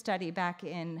prospective study back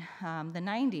in the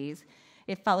 90s,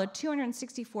 it followed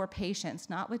 264 patients,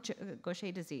 not with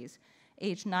Gaucher disease,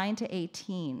 aged 9 to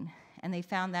 18, and they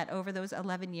found that over those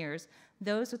 11 years,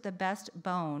 those with the best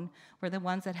bone were the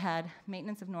ones that had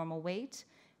maintenance of normal weight,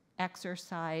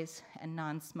 exercise, and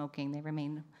non-smoking. They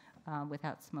remained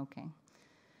without smoking.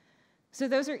 So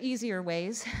those are easier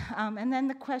ways. And then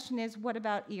the question is, what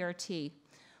about ERT?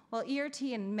 Well, ERT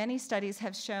in many studies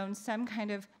have shown some kind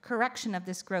of correction of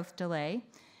this growth delay.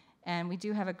 And we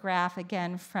do have a graph,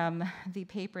 again, from the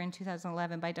paper in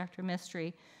 2011 by Dr.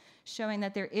 Mistry, showing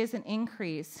that there is an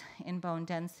increase in bone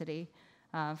density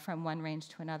from one range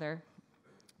to another.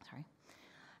 Sorry.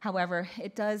 However,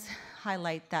 it does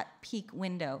highlight that peak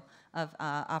window of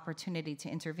opportunity to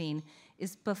intervene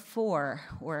is before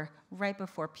or right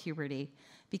before puberty,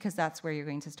 because that's where you're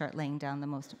going to start laying down the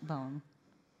most bone.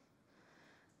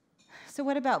 So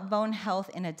what about bone health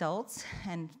in adults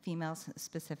and females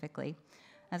specifically?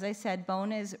 As I said,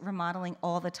 bone is remodeling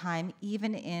all the time,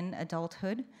 even in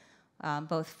adulthood,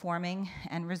 both forming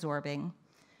and resorbing.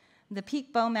 The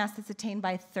peak bone mass that's attained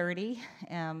by 30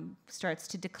 starts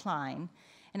to decline,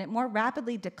 and it more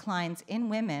rapidly declines in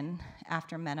women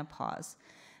after menopause.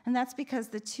 And that's because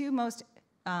the two most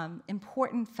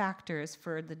important factors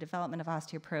for the development of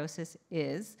osteoporosis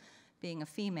is being a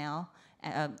female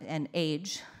and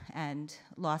age and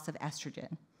loss of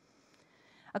estrogen.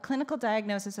 A clinical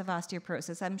diagnosis of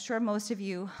osteoporosis, I'm sure most of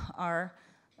you are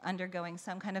undergoing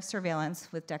some kind of surveillance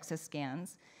with DEXA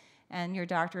scans, and your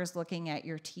doctor is looking at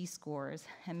your T-scores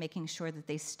and making sure that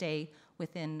they stay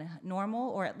within normal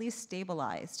or at least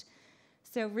stabilized.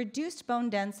 So reduced bone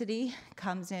density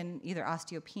comes in either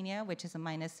osteopenia, which is a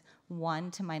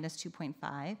 -1 to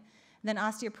 -2.5, then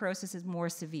osteoporosis is more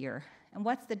severe. And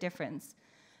what's the difference?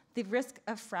 The risk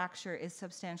of fracture is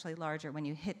substantially larger when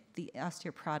you hit the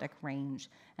osteoporotic range,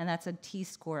 and that's a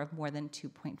T-score of more than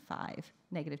 2.5,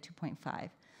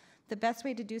 -2.5. The best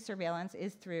way to do surveillance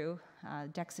is through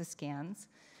DEXA scans,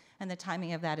 and the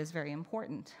timing of that is very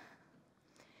important.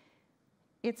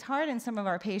 It's hard in some of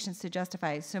our patients to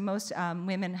justify, so most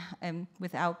women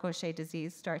without Gaucher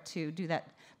disease start to do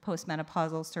that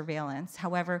postmenopausal surveillance.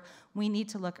 However, we need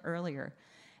to look earlier.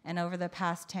 And over the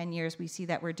past 10 years, we see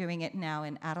that we're doing it now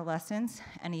in adolescents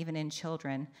and even in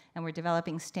children, and we're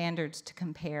developing standards to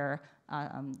compare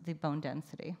the bone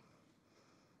density.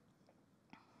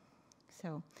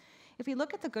 So if we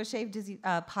look at the Gaucher disease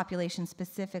population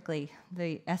specifically,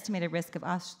 the estimated risk of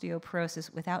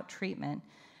osteoporosis without treatment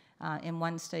in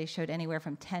one study showed anywhere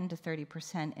from 10 to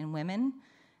 30% in women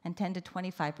and 10 to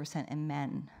 25% in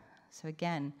men. So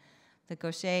again, the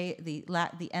Gaucher,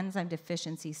 the enzyme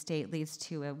deficiency state leads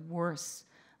to a worse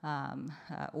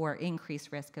or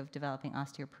increased risk of developing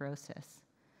osteoporosis.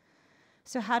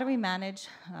 So how do we manage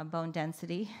bone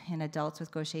density in adults with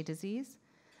Gaucher disease?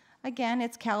 Again,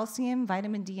 it's calcium,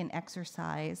 vitamin D, and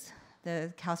exercise.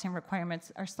 The calcium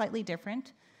requirements are slightly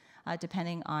different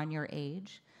depending on your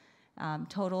age.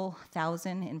 Total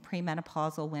 1,000 in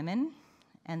premenopausal women,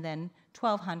 and then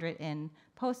 1,200 in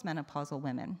postmenopausal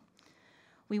women.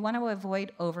 We want to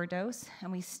avoid overdose, and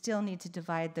we still need to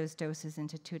divide those doses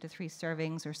into 2 to 3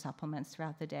 servings or supplements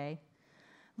throughout the day.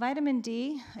 Vitamin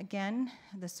D, again,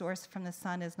 the source from the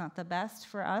sun is not the best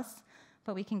for us,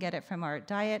 but we can get it from our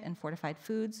diet and fortified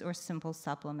foods or simple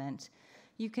supplement.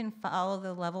 You can follow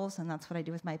the levels, and that's what I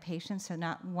do with my patients, so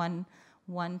not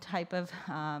one type of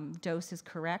dose is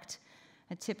correct.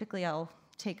 And typically, I'll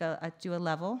do a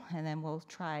level, and then we'll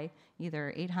try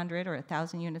either 800 or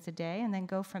 1,000 units a day, and then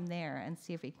go from there and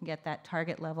see if we can get that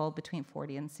target level between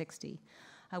 40 and 60.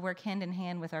 I work hand in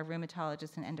hand with our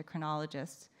rheumatologists and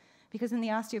endocrinologists, because in the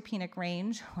osteopenic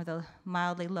range, or the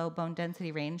mildly low bone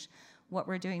density range, what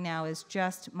we're doing now is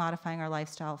just modifying our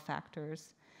lifestyle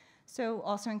factors. So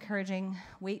also encouraging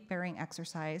weight-bearing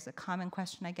exercise. A common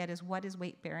question I get is, what is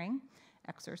weight-bearing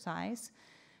exercise?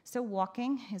 So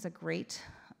walking is a great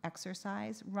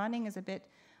exercise. Running is it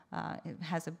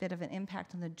has a bit of an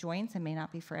impact on the joints and may not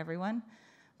be for everyone.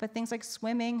 But things like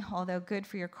swimming, although good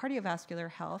for your cardiovascular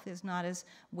health, is not as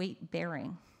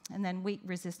weight-bearing. And then weight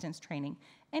resistance training.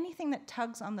 Anything that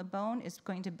tugs on the bone is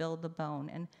going to build the bone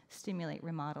and stimulate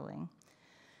remodeling.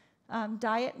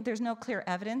 Diet, there's no clear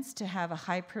evidence to have a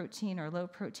high protein or low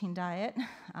protein diet,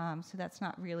 so that's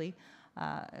not really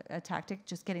a tactic,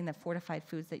 just getting the fortified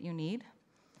foods that you need.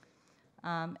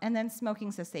 And then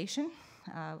smoking cessation.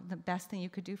 The best thing you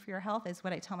could do for your health is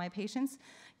what I tell my patients.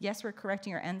 Yes, we're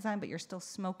correcting your enzyme, but you're still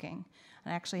smoking.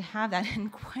 And I actually have that in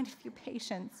quite a few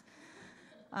patients.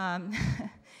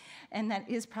 And that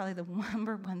is probably the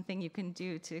number one thing you can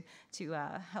do to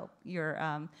help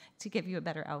to give you a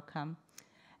better outcome.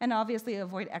 And obviously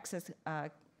avoid excess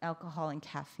alcohol and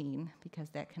caffeine, because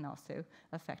that can also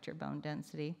affect your bone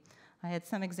density. I had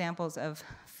some examples of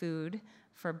food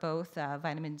for both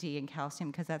vitamin D and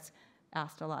calcium, because that's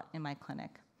asked a lot in my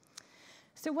clinic.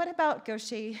 So what about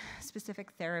Gaucher-specific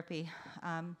therapy?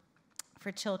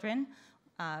 For children,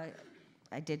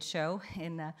 I did show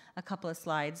in a couple of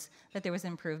slides that there was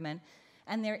improvement.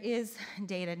 And there is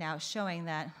data now showing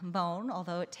that bone,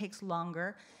 although it takes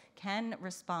longer, can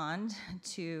respond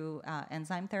to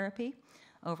enzyme therapy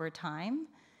over time.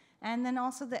 And then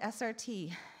also the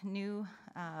SRT, new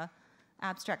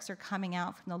abstracts are coming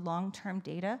out from the long-term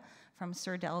data from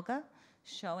Sir Delga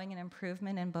showing an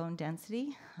improvement in bone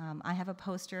density. I have a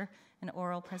poster, an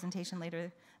oral presentation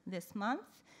later this month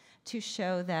to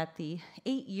show that the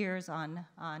 8 years on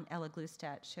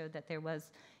elaglustat showed that there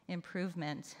was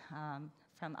improvement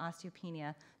from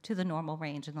osteopenia to the normal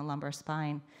range in the lumbar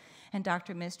spine. And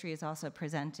Dr. Mistry is also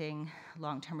presenting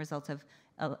long-term results of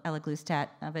elaglustat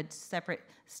of a separate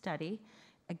study,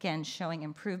 again showing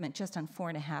improvement just on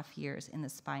 4.5 years in the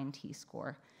spine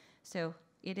T-score. So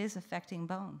it is affecting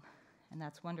bone, and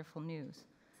that's wonderful news.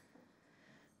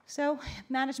 So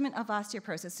management of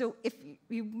osteoporosis. So if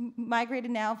you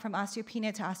migrated now from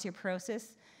osteopenia to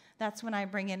osteoporosis, that's when I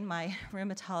bring in my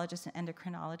rheumatologist and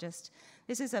endocrinologist.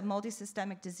 This is a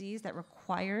multisystemic disease that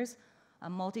requires a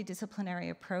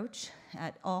multidisciplinary approach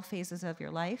at all phases of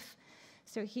your life.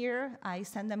 So here I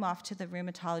send them off to the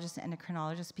rheumatologist and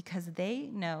endocrinologist because they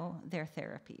know their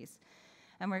therapies.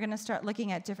 And we're going to start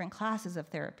looking at different classes of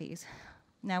therapies.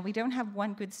 Now, we don't have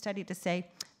one good study to say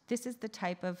this is the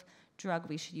type of drug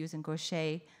we should use in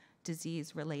Gaucher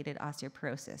disease-related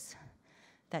osteoporosis.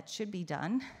 That should be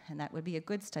done, and that would be a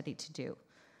good study to do.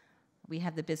 We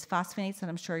have the bisphosphonates that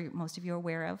I'm sure most of you are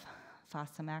aware of.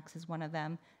 Fosamax is one of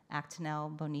them,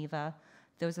 Actonel, Boniva,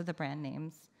 those are the brand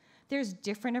names. There's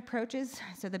different approaches.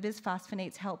 So the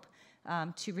bisphosphonates help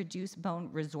to reduce bone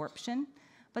resorption,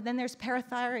 but then there's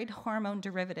parathyroid hormone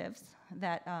derivatives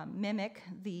that mimic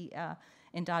the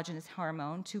endogenous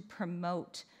hormone to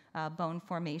promote bone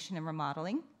formation and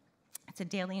remodeling. It's a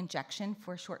daily injection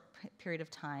for a short period of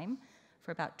time,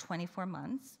 for about 24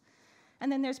 months.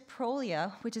 And then there's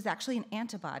Prolia, which is actually an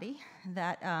antibody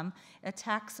that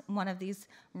attacks one of these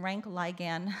rank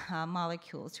ligand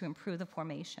molecules to improve the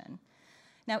formation.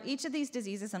 Now, each of these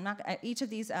diseases, each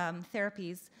of these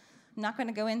therapies, I'm not going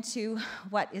to go into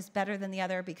what is better than the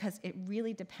other because it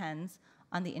really depends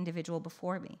on the individual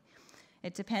before me.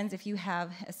 It depends if you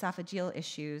have esophageal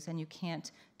issues and you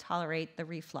can't tolerate the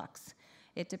reflux.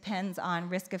 It depends on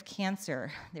risk of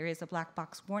cancer. There is a black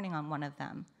box warning on one of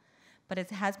them. But it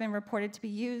has been reported to be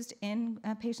used in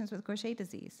patients with Gaucher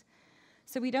disease.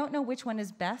 So we don't know which one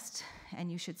is best,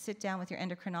 and you should sit down with your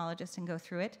endocrinologist and go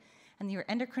through it. And your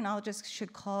endocrinologist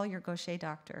should call your Gaucher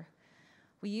doctor.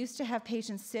 We used to have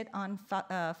patients sit on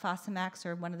Fosamax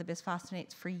or one of the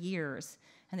bisphosphonates for years,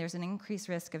 and there's an increased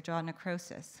risk of jaw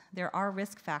necrosis. There are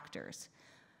risk factors.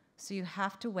 So you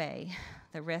have to weigh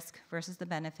the risk versus the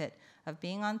benefit of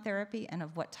being on therapy and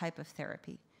of what type of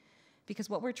therapy. Because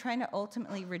what we're trying to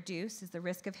ultimately reduce is the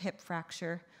risk of hip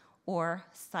fracture or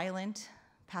silent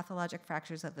pathologic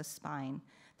fractures of the spine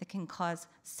that can cause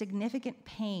significant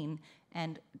pain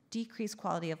and decreased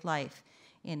quality of life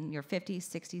in your 50s,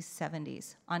 60s,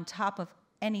 70s, on top of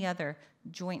any other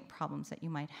joint problems that you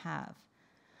might have.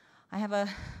 I have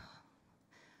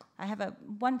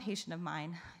one patient of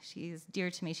mine. She's dear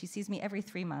to me. She sees me every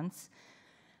 3 months,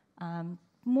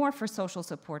 more for social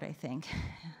support, I think.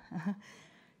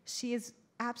 She is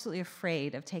absolutely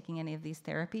afraid of taking any of these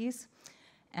therapies,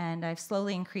 and I've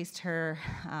slowly increased her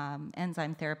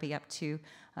enzyme therapy up to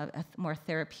a more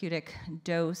therapeutic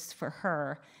dose for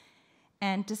her.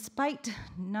 And despite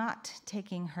not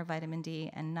taking her vitamin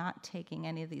D and not taking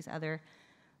any of these other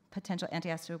potential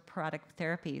anti-osteoporotic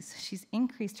therapies, she's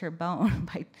increased her bone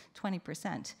by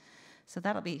 20%. So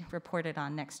that'll be reported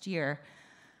on next year.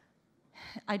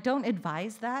 I don't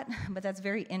advise that, but that's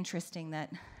very interesting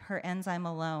that her enzyme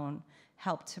alone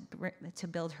helped to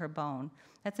build her bone.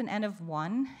 That's an N of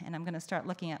 1, and I'm going to start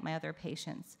looking at my other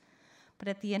patients. But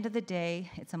at the end of the day,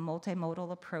 it's a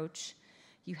multimodal approach.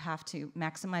 You have to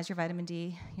maximize your vitamin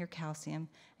D, your calcium,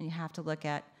 and you have to look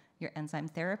at your enzyme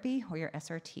therapy or your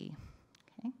SRT.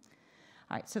 Okay?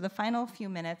 All right, so the final few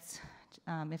minutes,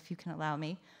 if you can allow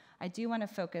me, I do want to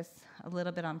focus a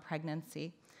little bit on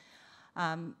pregnancy.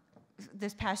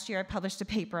 This past year, I published a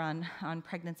paper on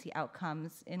pregnancy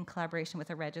outcomes in collaboration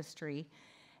with a registry.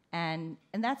 And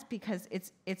that's because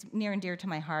it's near and dear to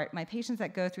my heart. My patients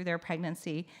that go through their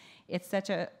pregnancy, it's such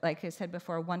a, like I said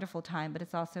before, a wonderful time, but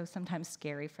it's also sometimes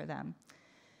scary for them.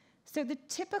 So the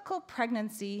typical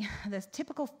pregnancy, the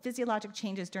typical physiologic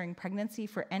changes during pregnancy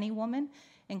for any woman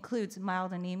includes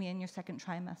mild anemia in your second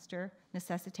trimester,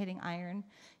 necessitating iron.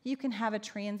 You can have a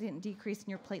transient decrease in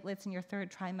your platelets in your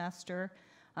third trimester,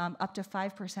 up to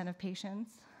 5% of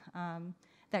patients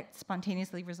that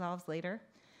spontaneously resolves later.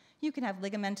 You can have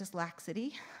ligamentous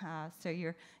laxity, so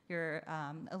you're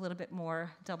a little bit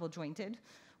more double jointed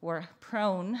or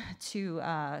prone to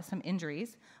some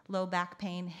injuries, low back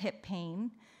pain, hip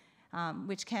pain.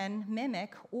 which can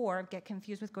mimic or get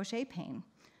confused with Gaucher pain.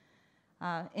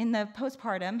 In the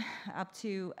postpartum, up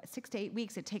to 6 to 8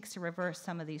 weeks, it takes to reverse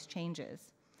some of these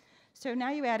changes. So now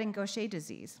you add in Gaucher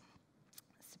disease.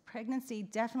 So pregnancy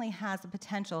definitely has the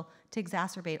potential to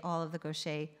exacerbate all of the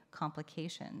Gaucher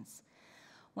complications.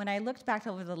 When I looked back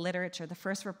over the literature, the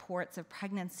first reports of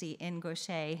pregnancy in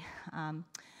Gaucher,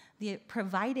 the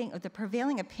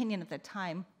prevailing opinion at the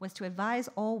time was to advise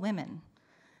all women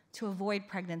to avoid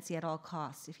pregnancy at all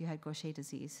costs if you had Gaucher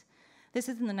disease. This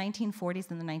is in the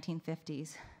 1940s and the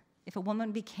 1950s. If a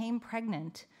woman became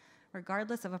pregnant,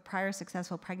 regardless of a prior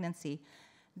successful pregnancy,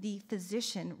 the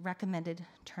physician recommended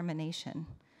termination.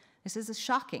 This is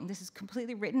shocking. This is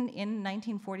completely written in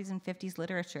 1940s and 50s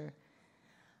literature.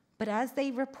 But as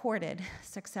they reported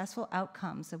successful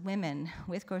outcomes of women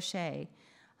with Gaucher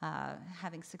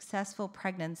having successful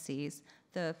pregnancies,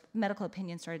 the medical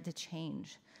opinion started to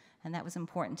change, and that was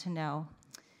important to know.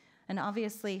 And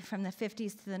obviously, from the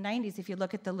 50s to the 90s, if you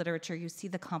look at the literature, you see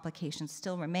the complications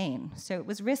still remain. So it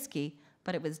was risky,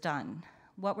 but it was done.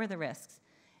 What were the risks?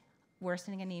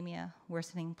 Worsening anemia,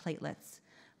 worsening platelets,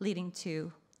 leading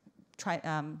to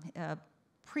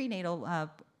prenatal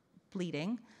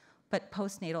bleeding, but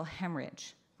postnatal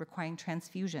hemorrhage, requiring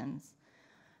transfusions.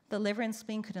 The liver and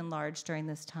spleen could enlarge during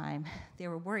this time. They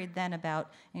were worried then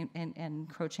about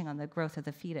encroaching on the growth of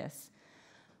the fetus.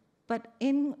 But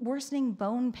in worsening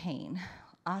bone pain,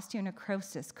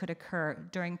 osteonecrosis could occur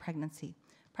during pregnancy.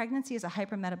 Pregnancy is a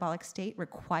hypermetabolic state,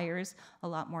 requires a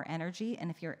lot more energy, and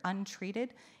if you're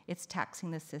untreated, it's taxing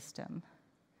the system.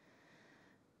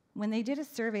 When they did a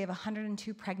survey of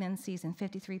 102 pregnancies in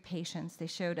 53 patients, they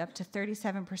showed up to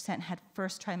 37% had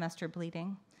first trimester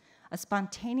bleeding, a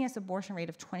spontaneous abortion rate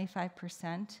of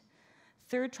 25%,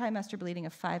 third trimester bleeding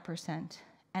of 5%,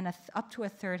 and up to a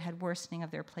third had worsening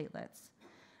of their platelets.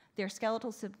 Their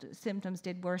skeletal symptoms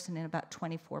did worsen in about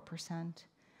 24%.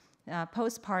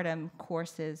 Postpartum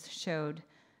courses showed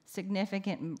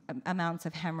significant amounts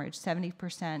of hemorrhage.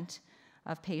 70%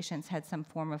 of patients had some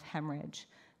form of hemorrhage,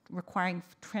 requiring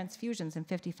transfusions in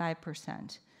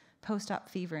 55%, post-op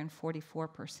fever in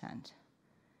 44%.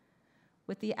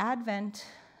 With the advent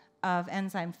of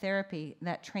enzyme therapy,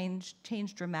 that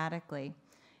changed dramatically.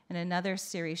 And another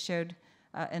series showed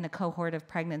in a cohort of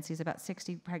pregnancies, about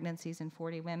 60 pregnancies in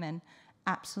 40 women,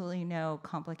 absolutely no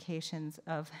complications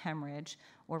of hemorrhage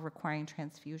or requiring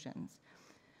transfusions.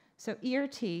 So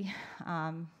ERT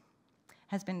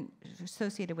has been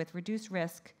associated with reduced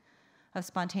risk of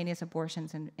spontaneous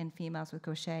abortions in females with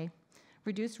Gaucher,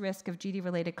 reduced risk of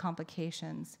GD-related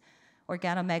complications.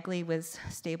 Organomegaly was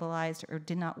stabilized or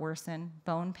did not worsen.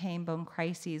 Bone pain, bone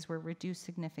crises were reduced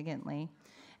significantly.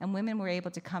 And women were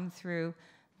able to come through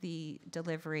the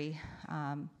delivery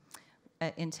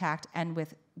intact and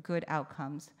with good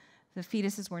outcomes. The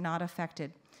fetuses were not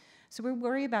affected. So we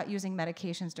worry about using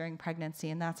medications during pregnancy,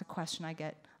 and that's a question I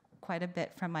get quite a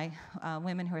bit from my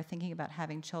women who are thinking about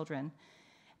having children.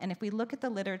 And if we look at the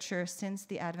literature since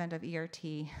the advent of ERT,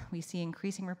 we see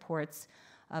increasing reports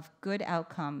of good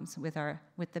outcomes with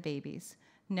the babies,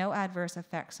 no adverse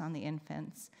effects on the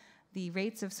infants. The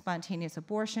rates of spontaneous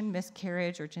abortion,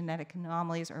 miscarriage, or genetic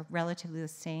anomalies are relatively the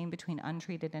same between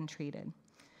untreated and treated.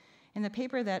 In the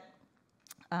paper that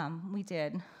we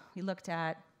did, we looked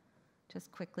at,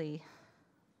 just quickly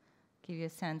give you a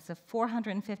sense, of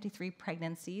 453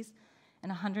 pregnancies and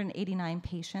 189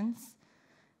 patients.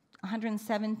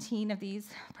 117 of these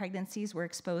pregnancies were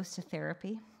exposed to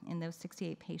therapy in those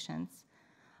 68 patients,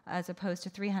 as opposed to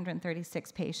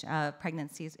 336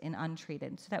 pregnancies in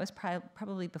untreated. So that was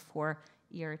probably before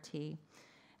ERT.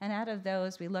 And out of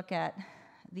those, we look at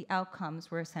the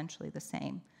outcomes were essentially the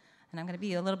same. And I'm going to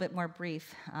be a little bit more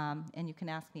brief, and you can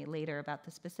ask me later about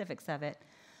the specifics of it.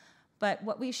 But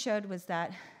what we showed was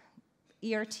that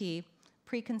ERT,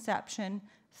 preconception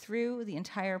through the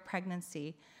entire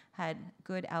pregnancy, had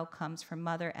good outcomes for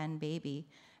mother and baby,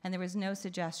 and there was no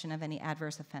suggestion of any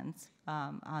adverse effects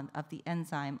of the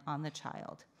enzyme on the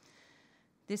child.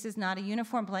 This is not a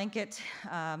uniform blanket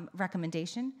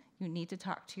recommendation. You need to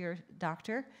talk to your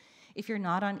doctor. If you're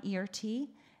not on ERT,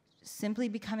 simply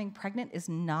becoming pregnant is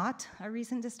not a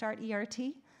reason to start ERT.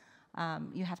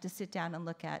 You have to sit down and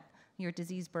look at your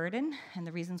disease burden and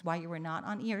the reasons why you were not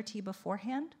on ERT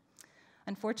beforehand.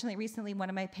 Unfortunately, recently, one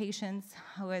of my patients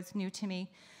who was new to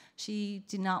me, she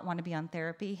did not want to be on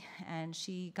therapy, and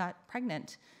she got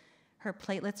pregnant. Her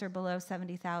platelets are below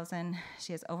 70,000.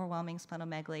 She has overwhelming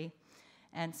splenomegaly,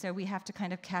 and so we have to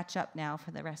kind of catch up now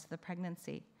for the rest of the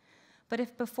pregnancy. But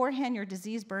if beforehand your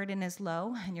disease burden is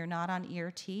low and you're not on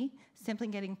ERT, simply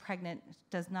getting pregnant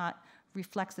does not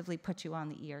reflexively put you on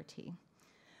the ERT.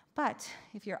 But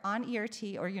if you're on ERT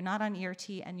or you're not on ERT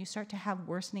and you start to have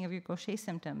worsening of your Gaucher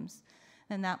symptoms,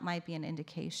 then that might be an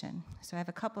indication. So I have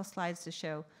a couple of slides to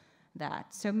show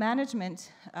that. So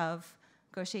management of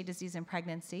Gaucher disease in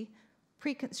pregnancy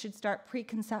should start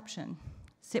preconception.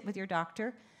 Sit with your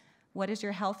doctor. What is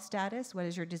your health status? What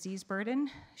is your disease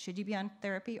burden? Should you be on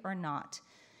therapy or not?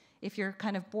 If you're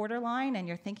kind of borderline and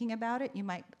you're thinking about it, you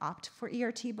might opt for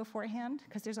ERT beforehand,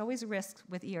 because there's always a risk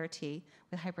with ERT,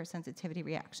 with hypersensitivity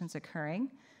reactions occurring.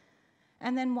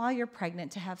 And then while you're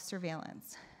pregnant, to have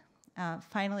surveillance.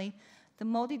 Finally, the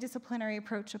multidisciplinary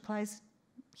approach applies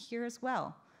here as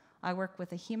well. I work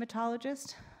with a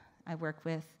hematologist, I work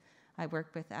with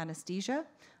anesthesia,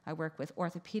 I work with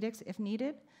orthopedics if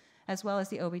needed, as well as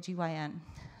the OBGYN.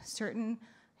 Certain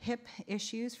hip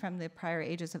issues from the prior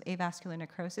ages of avascular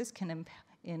necrosis can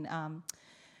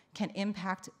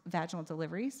impact vaginal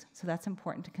deliveries, so that's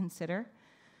important to consider.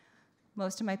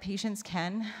 Most of my patients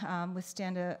can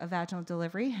withstand a vaginal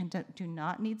delivery and do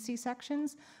not need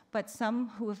C-sections, but some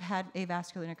who have had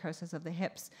avascular necrosis of the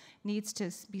hips needs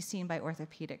to be seen by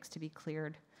orthopedics to be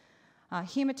cleared.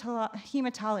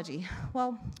 Hematology.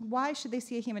 Well, why should they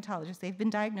see a hematologist? They've been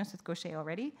diagnosed with Gaucher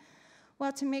already.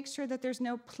 Well, to make sure that there's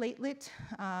no platelet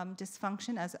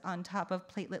dysfunction as on top of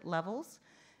platelet levels,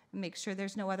 make sure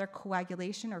there's no other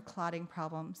coagulation or clotting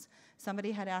problems.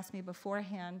 Somebody had asked me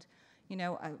beforehand,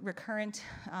 recurrent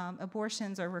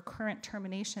abortions or recurrent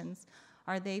terminations,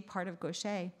 are they part of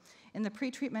Gaucher? In the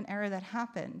pretreatment era that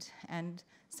happened, and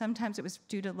sometimes it was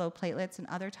due to low platelets and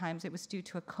other times it was due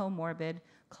to a comorbid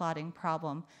clotting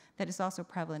problem that is also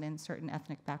prevalent in certain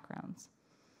ethnic backgrounds.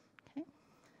 Okay,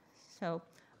 so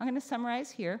I'm going to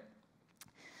summarize here.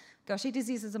 Gaucher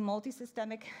disease is a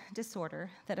multisystemic disorder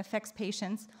that affects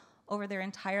patients over their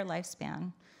entire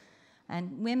lifespan.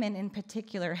 And women in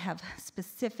particular have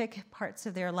specific parts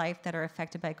of their life that are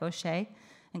affected by Gaucher,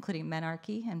 including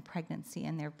menarche and pregnancy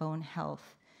and their bone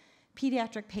health.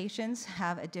 Pediatric patients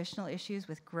have additional issues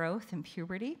with growth and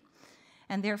puberty,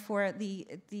 and therefore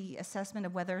the assessment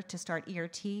of whether to start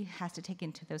ERT has to take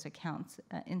into those accounts,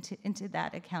 into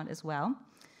that account as well.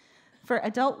 For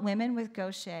adult women with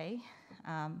Gaucher,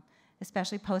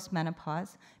 especially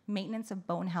post-menopause, maintenance of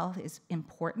bone health is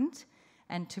important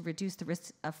and to reduce the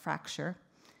risk of fracture,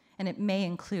 and it may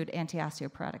include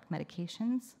anti-osteoporotic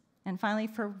medications. And finally,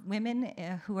 for women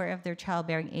who are of their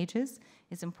childbearing ages,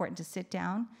 it's important to sit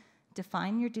down,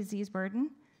 define your disease burden,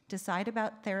 decide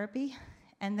about therapy,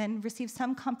 and then receive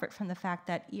some comfort from the fact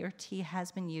that ERT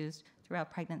has been used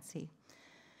throughout pregnancy.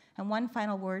 And one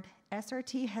final word,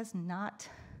 SRT has not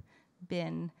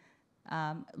been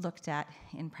looked at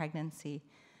in pregnancy.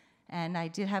 And I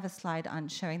did have a slide on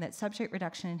showing that substrate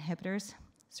reduction inhibitors,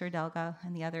 Serdelga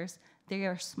and the others, they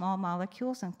are small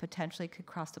molecules and potentially could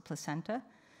cross the placenta.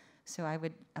 So I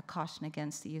would caution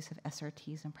against the use of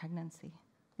SRTs in pregnancy.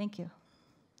 Thank you.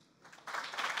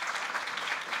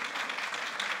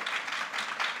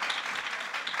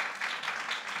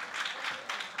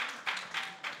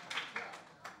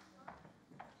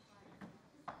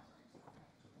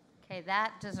 Okay,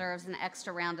 that deserves an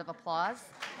extra round of applause.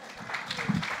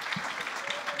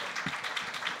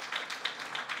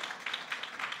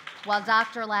 While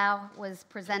Dr. Lau was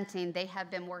presenting, they have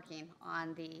been working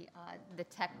on the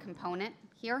tech component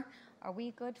here. Are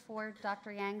we good for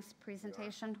Dr. Yang's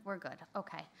presentation? We're good,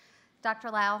 okay. Dr.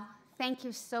 Lau, thank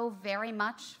you so very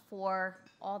much for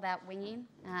all that winging,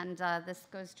 and this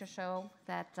goes to show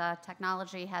that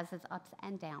technology has its ups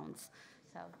and downs.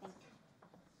 So thank you.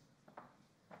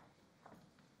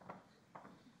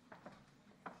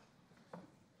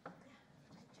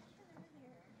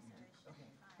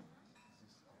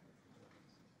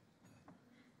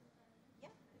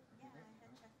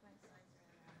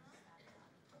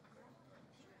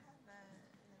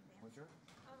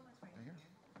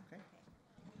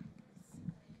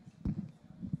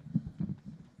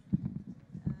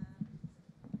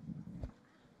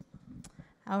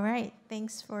 All right,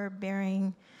 thanks for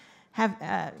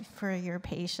for your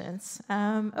patience.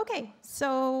 Okay,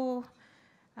 so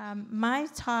my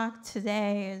talk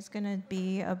today is going to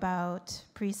be about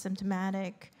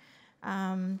pre-symptomatic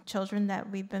children that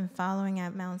we've been following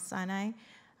at Mount Sinai.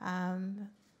 I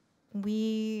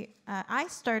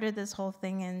started this whole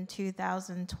thing in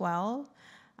 2012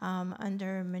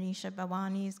 under Manisha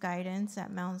Bhawani's guidance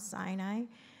at Mount Sinai.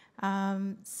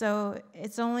 So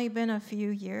it's only been a few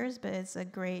years, but it's a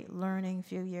great learning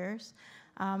few years.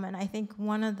 And I think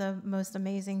one of the most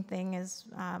amazing thing is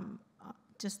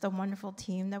just the wonderful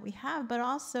team that we have, but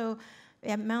also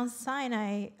at Mount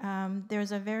Sinai,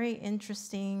 there's a very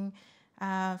interesting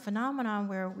phenomenon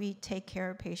where we take care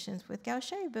of patients with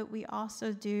Gaucher, but we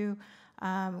also do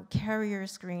carrier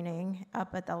screening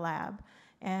up at the lab.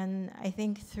 And I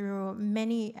think through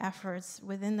many efforts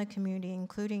within the community,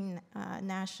 including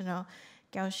National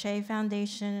Gaucher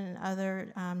Foundation and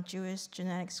other Jewish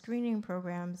genetic screening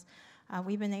programs,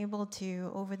 we've been able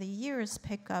to, over the years,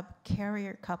 pick up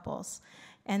carrier couples.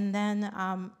 And then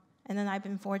I've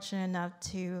been fortunate enough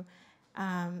to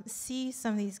see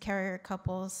some of these carrier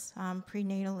couples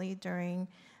prenatally during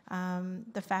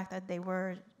the fact that they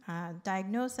were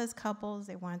diagnosed as couples.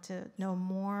 They want to know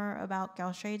more about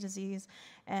Gaucher disease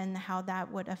and how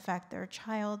that would affect their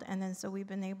child. And then so we've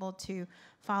been able to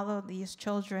follow these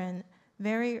children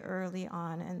very early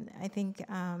on. And I think,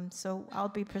 so I'll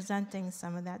be presenting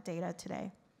some of that data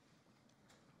today.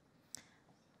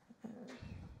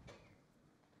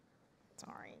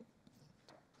 Sorry.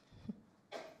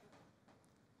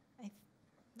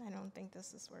 I don't think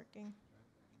this is working.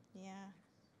 Yeah.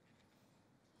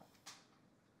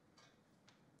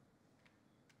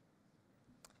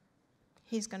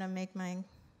 He's going to make my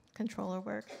controller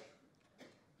work. Okay.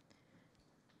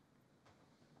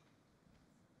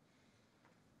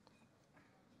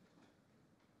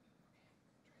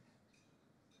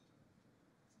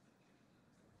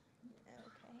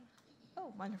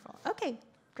 Oh, wonderful. Okay,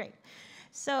 great.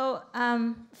 So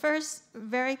first,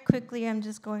 very quickly, I'm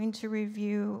just going to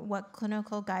review what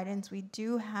clinical guidance we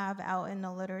do have out in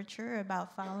the literature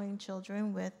about following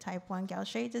children with type 1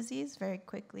 Gaucher disease very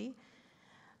quickly.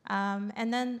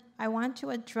 And then I want to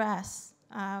address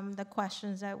the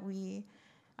questions that we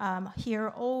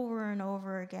hear over and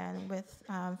over again with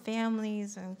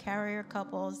families and carrier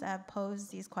couples that pose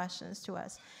these questions to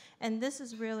us. And this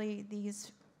is really,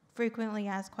 these frequently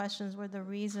asked questions were the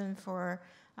reason for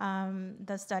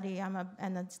the study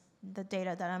and the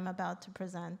data that I'm about to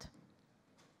present.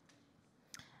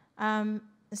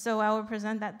 So I will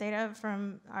present that data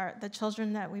from the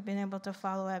children that we've been able to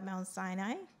follow at Mount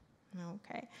Sinai.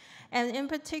 Okay. And in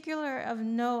particular of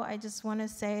note, I just want to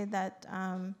say that,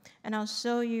 and I'll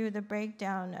show you the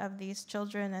breakdown of these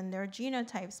children and their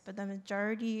genotypes, but the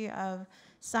majority of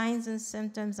signs and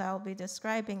symptoms I will be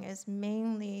describing is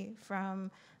mainly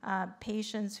from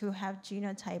patients who have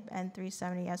genotype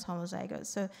N370S homozygous.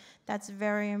 So that's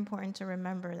very important to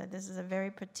remember that this is a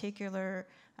very particular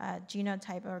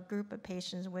genotype or group of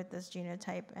patients with this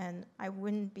genotype, and I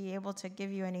wouldn't be able to give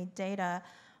you any data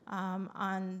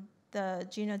on the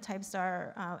genotypes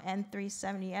are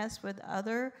N370S with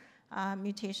other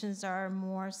mutations that are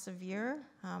more severe.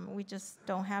 We just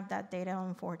don't have that data,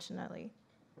 unfortunately.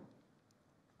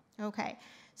 Okay,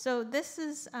 so this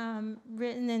is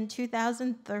written in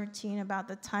 2013, about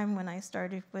the time when I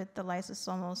started with the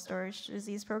lysosomal storage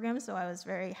disease program, so I was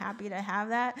very happy to have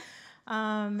that.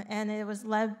 And it was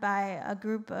led by a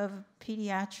group of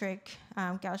pediatric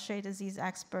Gaucher disease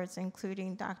experts,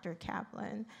 including Dr.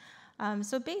 Kaplan.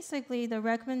 So basically, the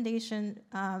recommendation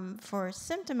for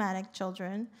symptomatic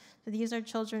children, so these are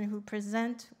children who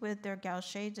present with their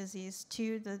Gaucher disease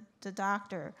to the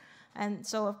doctor. And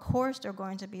so, of course, they're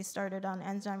going to be started on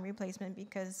enzyme replacement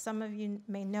because some of you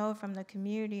may know from the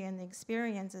community and the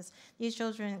experiences, these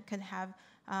children could have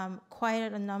quite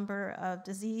a number of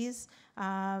disease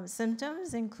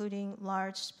symptoms, including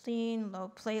large spleen,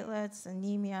 low platelets,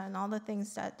 anemia, and all the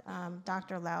things that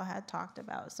Dr. Lau had talked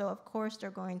about. So, of course, they're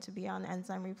going to be on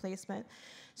enzyme replacement.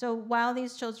 So while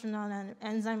these children are on an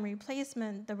enzyme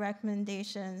replacement, the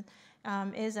recommendation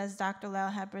is, as Dr. Lau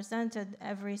had presented,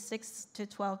 every 6 to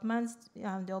 12 months,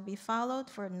 they'll be followed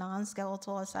for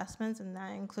non-skeletal assessments, and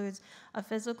that includes a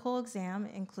physical exam,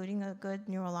 including a good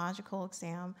neurological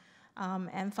exam,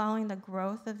 and following the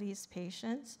growth of these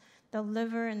patients. The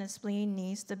liver and the spleen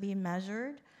needs to be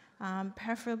measured,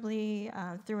 preferably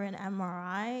through an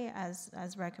MRI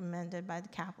as recommended by the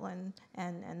Kaplan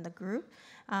and the group.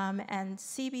 And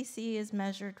CBC is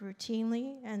measured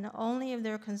routinely, and only if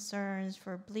there are concerns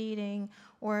for bleeding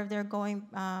or if they're going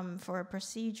for a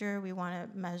procedure, we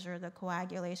want to measure the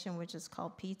coagulation, which is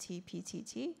called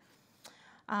PT-PTT.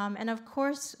 And of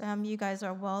course, you guys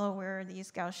are well aware of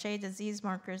these Gaucher disease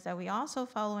markers that we also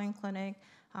follow in clinic,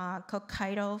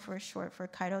 COCITO for short for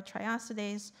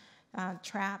chitotriosidase,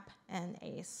 TRAP, and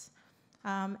ACE.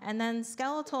 And then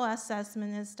skeletal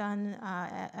assessment is done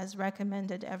as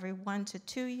recommended every 1 to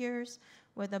 2 years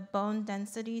with a bone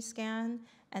density scan,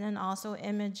 and then also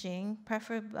imaging,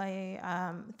 preferably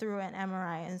through an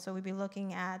MRI. And so we'd be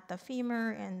looking at the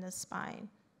femur and the spine.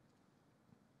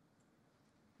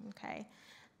 Okay.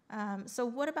 So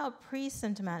what about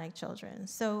pre-symptomatic children?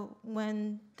 So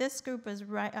when this group was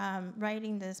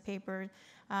writing this paper,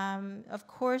 of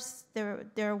course,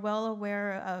 they're well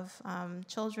aware of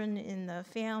children in the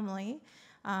family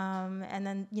And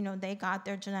then, they got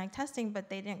their genetic testing, but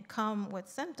they didn't come with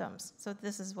symptoms. So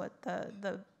this is what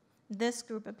this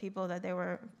group of people that they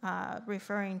were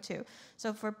referring to.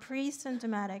 So for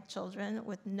pre-symptomatic children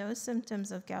with no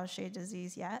symptoms of Gaucher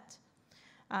disease yet,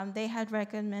 they had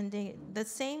recommended the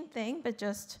same thing, but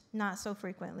just not so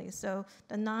frequently. So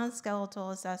the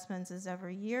non-skeletal assessments is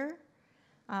every year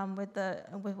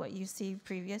with what you see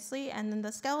previously, and then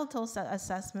the skeletal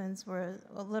assessments were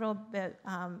a little bit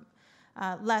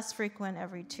less frequent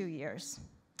every 2 years.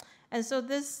 And so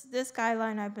this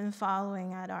guideline I've been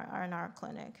following in our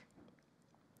clinic.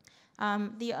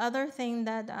 The other thing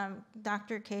that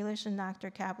Dr. Kalish and Dr.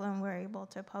 Kaplan were able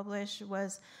to publish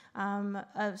was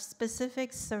a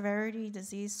specific severity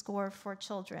disease score for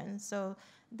children. So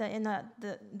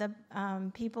the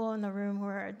people in the room who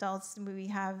are adults,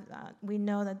 we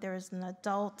know that there is an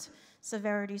adult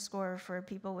severity score for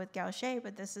people with Gaucher,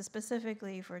 but this is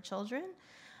specifically for children.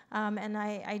 And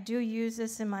I do use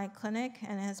this in my clinic,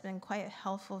 and it has been quite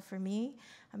helpful for me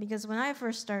because when I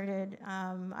first started,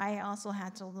 I also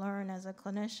had to learn as a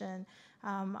clinician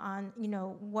on,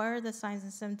 what are the signs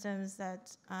and symptoms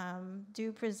that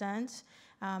do present,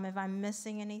 if I'm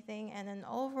missing anything. And then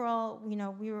overall,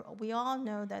 we all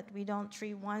know that we don't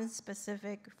treat one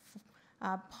specific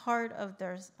part of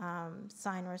their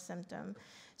sign or symptom.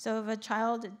 So if a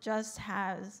child just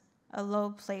has a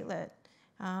low platelet,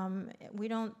 we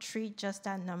don't treat just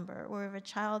that number. Or if a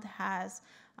child has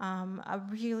a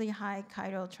really high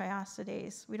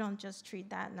chitotriosidase, we don't just treat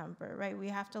that number, right? We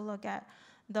have to look at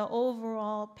the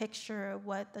overall picture of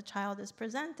what the child is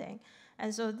presenting.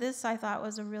 And so this, I thought,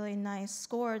 was a really nice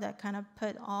score that kind of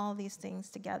put all these things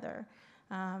together.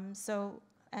 So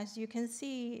as you can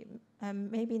see,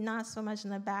 maybe not so much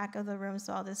in the back of the room,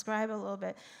 so I'll describe a little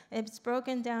bit. It's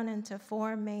broken down into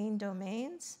 4 main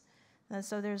domains.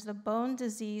 So there's the bone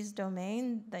disease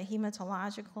domain, the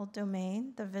hematological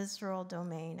domain, the visceral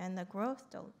domain, and the growth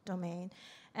domain.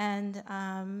 And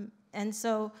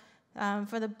so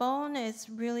for the bone, it's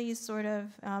really sort of,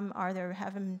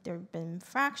 have there been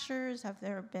fractures? Have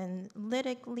there been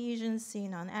lytic lesions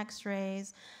seen on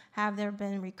x-rays? Have there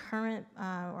been recurrent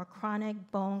or chronic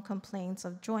bone complaints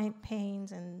of joint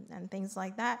pains and things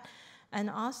like that? And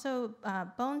also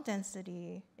bone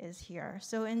density is here.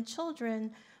 So in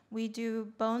children, we do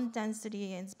bone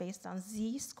density, it's based on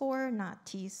Z-score, not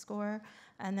T-score.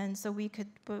 And then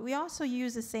but we also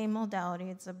use the same modality,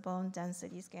 it's a bone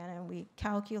density scan, and we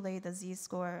calculate the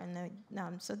Z-score.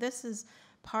 And so this is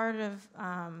part of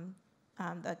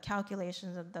the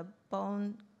calculations of the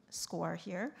bone score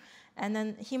here. And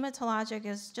then hematologic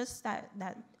is just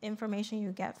that information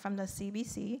you get from the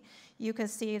CBC. You could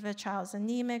see if the child's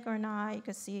anemic or not. You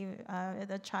could see if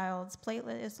the child's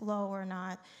platelet is low or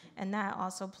not. And that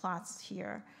also plots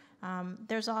here.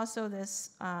 There's also this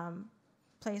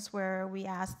place where we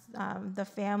ask the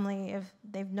family if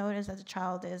they've noticed that the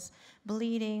child is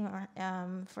bleeding or,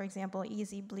 for example,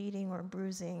 easy bleeding or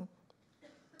bruising.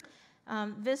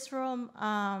 Visceral,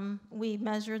 we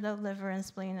measure the liver and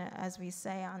spleen, as we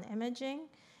say, on imaging.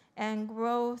 And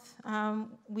growth,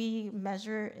 we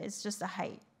measure, it's just a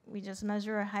height. We just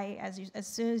measure a height as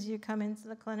soon as you come into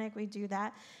the clinic, we do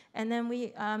that. And then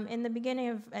we, in the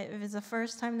beginning, if it's the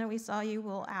first time that we saw you,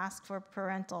 we'll ask for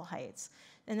parental heights.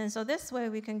 And then so this way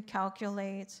we can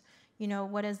calculate,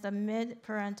 what is the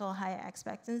mid-parental height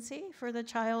expectancy for the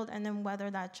child, and then whether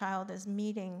that child is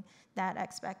meeting that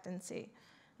expectancy.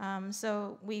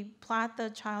 So we plot the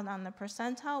child on the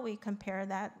percentile. We compare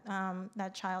that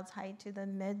child's height to the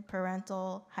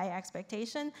mid-parental height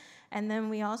expectation. And then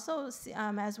we also,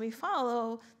 as we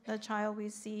follow the child, we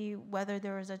see whether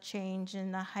there is a change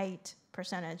in the height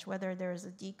percentage, whether there is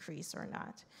a decrease or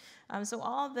not. So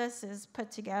all of this is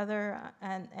put together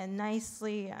and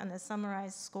nicely on a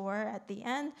summarized score at the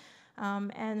end.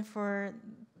 And for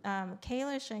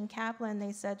Kalish and Kaplan,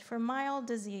 they said for mild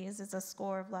disease, it's a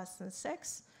score of less than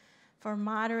 6. For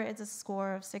moderate, it's a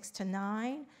score of 6 to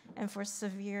 9. And for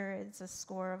severe, it's a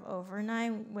score of over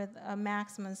 9 with a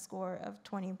maximum score of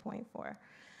 20.4.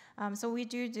 So we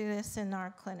do this in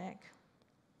our clinic.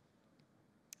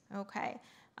 Okay.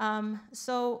 I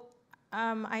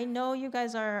know you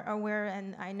guys are aware,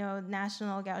 and I know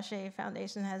National Gaucher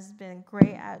Foundation has been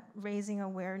great at raising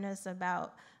awareness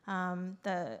about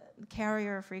the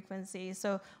carrier frequency.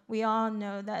 So we all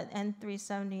know that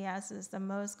N370S is the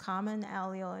most common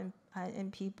allele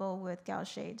in people with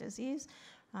Gaucher disease,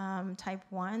 type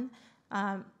 1.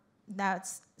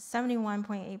 That's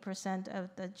 71.8%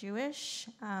 of the Jewish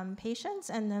patients,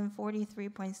 and then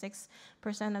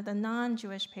 43.6% of the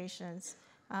non-Jewish patients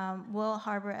will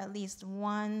harbor at least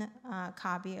one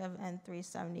copy of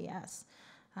N370S.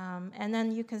 And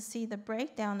then you can see the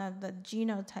breakdown of the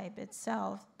genotype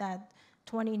itself, that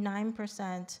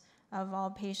 29% of all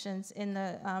patients in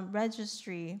the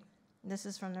registry, this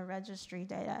is from the registry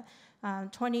data,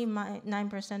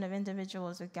 29% of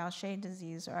individuals with Gaucher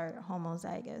disease are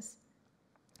homozygous.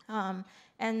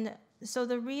 And so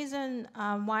the reason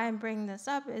why I'm bringing this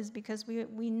up is because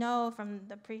we know from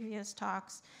the previous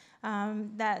talks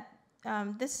that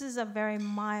this is a very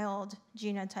mild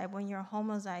genotype when you're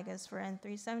homozygous for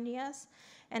N370S.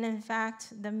 And in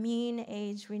fact, the mean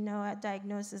age we know at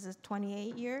diagnosis is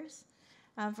 28 years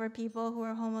for people who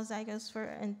are homozygous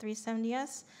for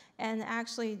N370S. And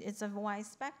actually, it's a wide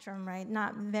spectrum, right?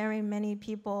 Not very many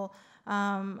people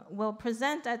will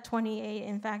present at 28.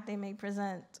 In fact, they may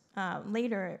present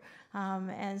later.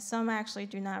 And some actually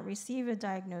do not receive a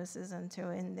diagnosis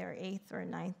until in their 8th or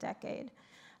 9th decade.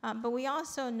 But we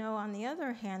also know, on the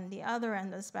other hand, the other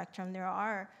end of the spectrum, there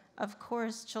are, of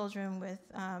course, children with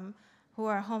who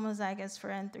are homozygous for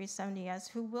N370S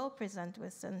who will present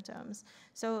with symptoms.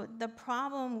 So the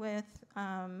problem with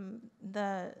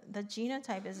the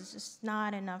genotype is just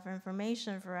not enough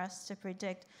information for us to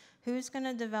predict who's going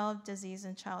to develop disease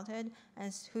in childhood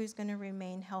and who's going to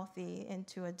remain healthy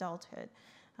into adulthood.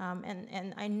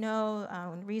 And I know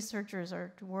researchers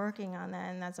are working on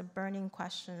that, and that's a burning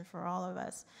question for all of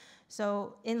us.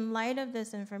 So in light of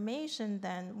this information,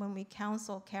 then, when we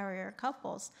counsel carrier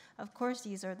couples, of course,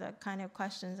 these are the kind of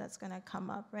questions that's going to come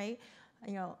up, right?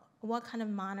 You know, what kind of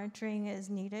monitoring is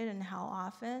needed and how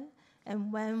often,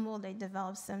 and when will they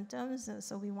develop symptoms? And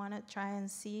so we want to try and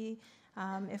see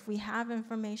if we have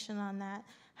information on that,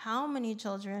 how many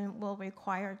children will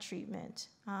require treatment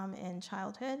in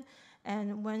childhood,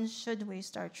 and when should we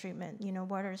start treatment? You know,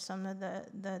 what are some of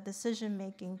the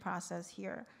decision-making process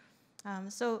here?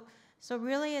 So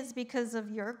really it's because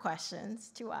of your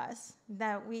questions to us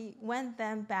that we went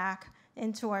then back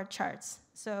into our charts.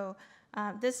 So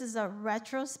this is a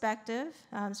retrospective.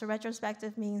 So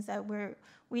retrospective means that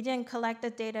we didn't collect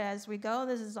the data as we go.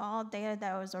 This is all data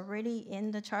that was already in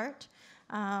the chart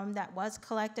that was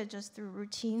collected just through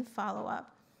routine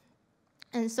follow-up.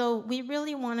 And so we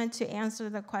really wanted to answer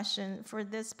the question for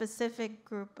this specific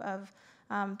group of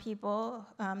people,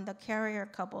 the carrier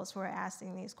couples who are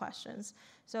asking these questions.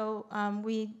 So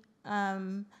we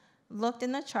looked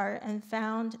in the chart and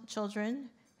found children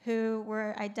who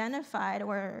were identified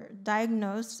or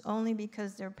diagnosed only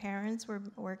because their parents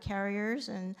were carriers,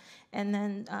 and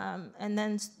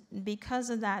then because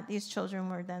of that, these children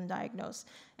were then diagnosed.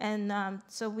 And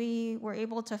so we were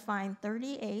able to find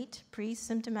 38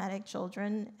 pre-symptomatic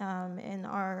children in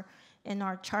our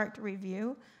chart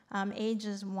review,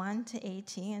 ages 1 to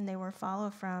 18, and they were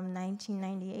followed from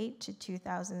 1998 to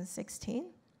 2016.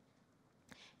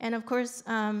 And of course,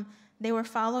 they were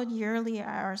followed yearly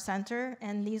at our center,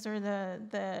 and these are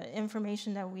the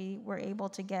information that we were able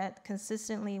to get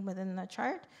consistently within the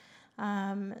chart.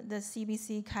 The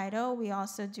CBC Kaido, we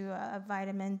also do a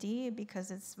vitamin D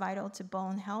because it's vital to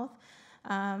bone health.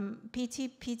 PTT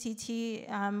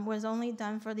was only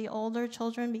done for the older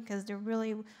children because they're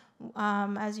really,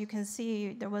 as you can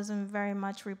see, there wasn't very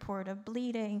much report of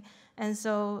bleeding. And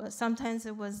so sometimes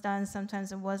it was done,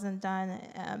 sometimes it wasn't done,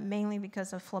 mainly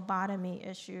because of phlebotomy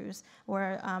issues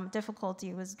where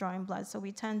difficulty was drawing blood. So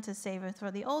we tend to save it for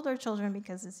the older children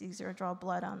because it's easier to draw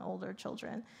blood on older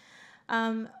children.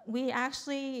 We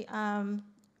actually don't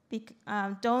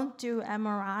do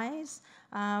MRIs.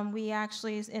 We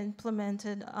actually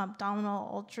implemented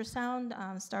abdominal ultrasound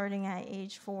starting at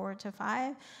age 4 to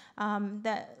 5.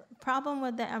 The problem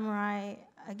with the MRI,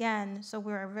 again, so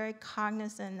we're very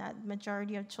cognizant that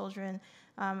majority of children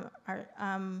are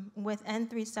with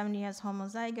N370S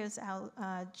homozygous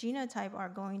genotype are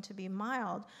going to be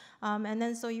mild. And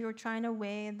then so you're trying to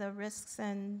weigh the risks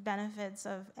and benefits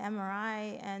of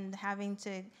MRI and having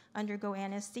to undergo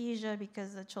anesthesia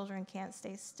because the children can't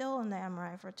stay still in the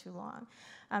MRI for too long.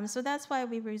 So that's why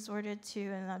we resorted to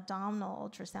an abdominal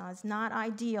ultrasound. It's not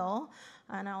ideal,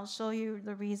 and I'll show you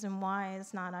the reason why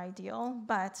it's not ideal,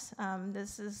 but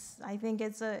this is, I think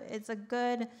it's a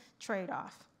good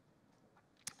trade-off.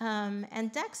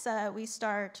 And DEXA, we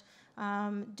start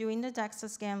doing the DEXA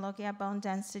scan, looking at bone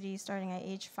density starting at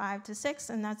age 5 to 6,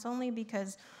 and that's only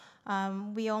because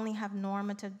we only have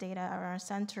normative data at our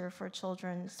center for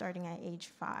children starting at age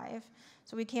 5.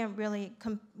 So we can't really,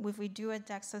 if we do a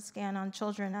DEXA scan on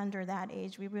children under that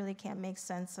age, we really can't make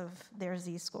sense of their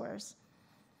Z-scores.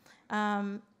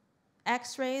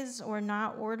 X-rays were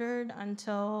not ordered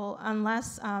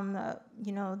unless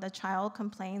the child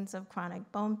complains of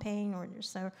chronic bone pain or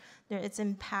so it's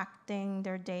impacting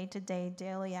their day-to-day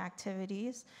daily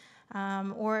activities,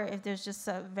 or if there's just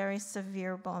a very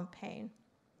severe bone pain.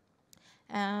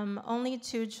 Only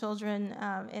 2 children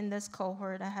in this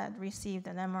cohort had received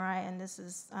an MRI, and this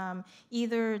is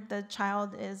either the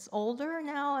child is older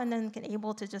now and then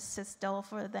able to just sit still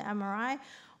for the MRI,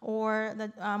 or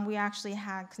we actually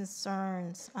had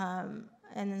concerns, and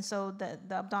then so the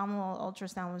abdominal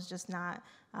ultrasound was just not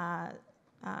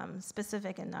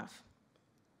specific enough.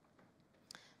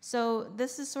 So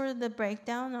this is sort of the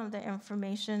breakdown of the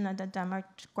information and the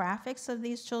demographics of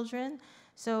these children.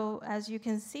 So as you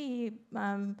can see,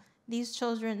 these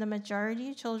children, the majority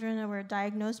of children were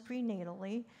diagnosed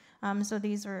prenatally. So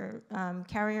these were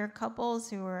carrier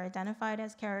couples who were identified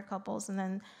as carrier couples, and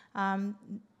then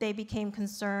they became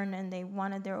concerned and they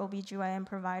wanted their OBGYN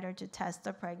provider to test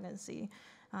the pregnancy.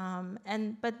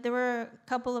 But there were a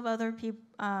couple of other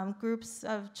groups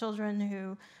of children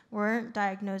who weren't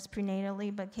diagnosed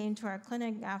prenatally but came to our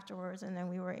clinic afterwards, and then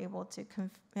we were able to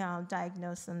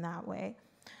diagnose them that way.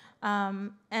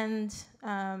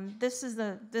 This is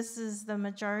the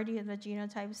majority of the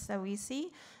genotypes that we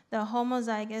see. The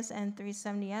homozygous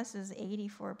N370S is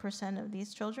 84% of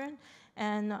these children,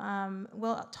 and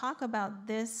we'll talk about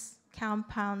this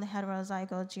compound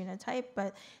heterozygote genotype,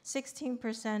 but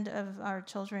 16% of our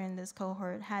children in this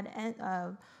cohort had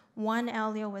one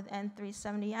allele with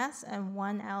N370S and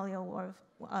one allele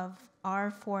of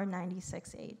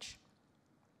R496H.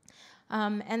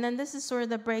 And then this is sort of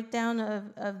the breakdown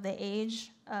of the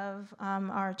age of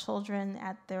our children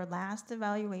at their last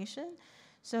evaluation.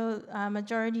 So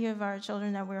majority of our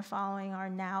children that we're following are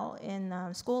now in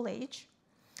school age,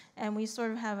 and we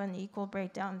sort of have an equal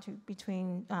breakdown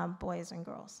between boys and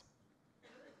girls.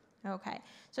 Okay,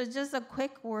 so just a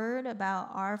quick word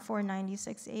about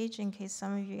R496H in case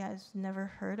some of you guys never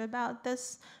heard about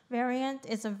this variant.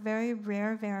 It's a very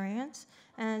rare variant,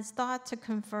 and it's thought to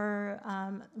confer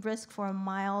risk for a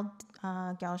mild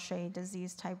Gaucher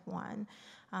disease type 1.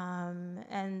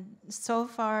 And so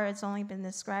far, it's only been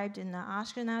described in the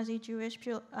Ashkenazi Jewish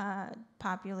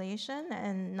population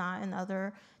and not in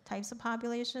other types of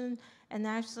population. And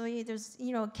actually, there's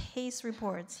case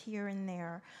reports here and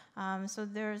there. So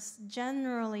there's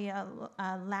generally a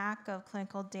lack of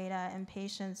clinical data in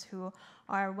patients who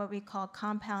are what we call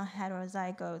compound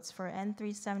heterozygotes for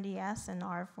N370S and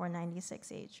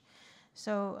R496H.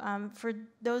 So for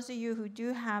those of you who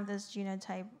do have this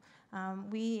genotype,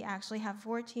 we actually have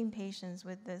 14 patients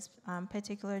with this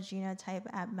particular genotype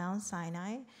at Mount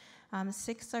Sinai.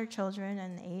 6 are children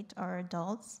and 8 are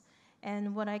adults.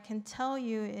 And what I can tell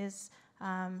you is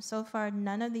so far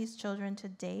none of these children to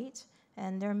date,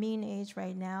 and their mean age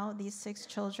right now, these 6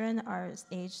 children are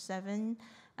age 7,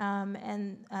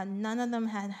 and none of them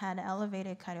had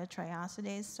elevated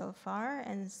chitotriosidase so far,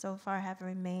 and so far have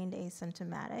remained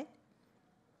asymptomatic.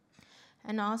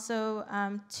 And also,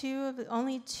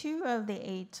 only 2 of the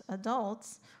 8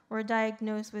 adults were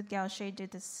diagnosed with Gaucher due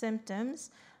to symptoms.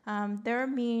 Their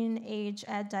mean age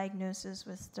at diagnosis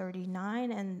was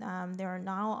 39, and they are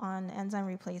now on enzyme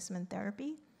replacement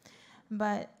therapy.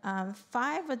 But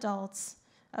 5 adults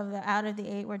out of the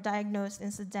 8 were diagnosed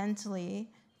incidentally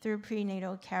through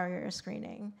prenatal carrier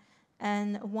screening.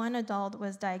 And 1 adult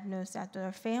was diagnosed after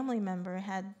a family member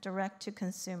had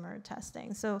direct-to-consumer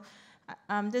testing. So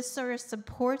this sort of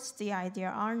supports the idea,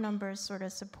 our numbers sort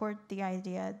of support the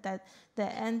idea that the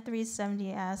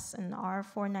N370S and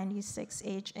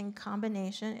R496H in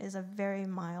combination is a very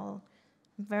mild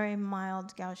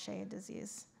Gaucher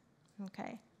disease.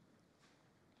 Okay.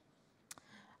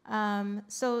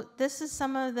 So this is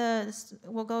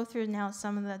we'll go through now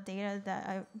some of the data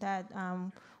that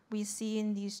we see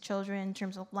in these children in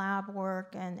terms of lab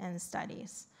work and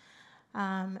studies.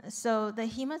 So the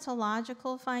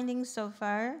hematological findings so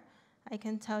far, I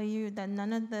can tell you that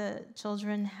none of the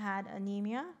children had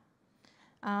anemia,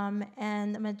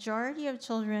 and the majority of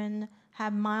children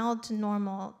have mild to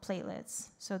normal platelets.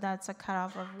 So that's a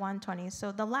cutoff of 120.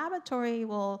 So the laboratory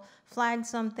will flag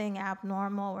something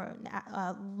abnormal or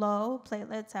low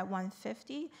platelets at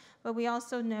 150, but we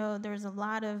also know there's a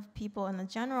lot of people in the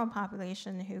general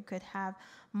population who could have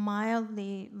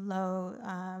mildly low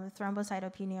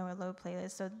thrombocytopenia or low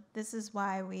platelets. So this is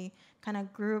why we kind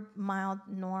of group mild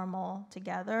normal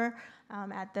together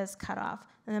at this cutoff.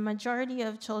 And the majority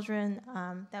of children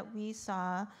that we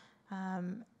saw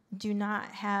do not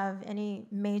have any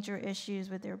major issues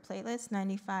with their platelets.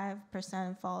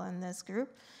 95% fall in this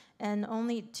group. And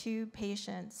only 2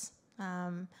 patients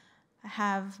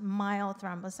have mild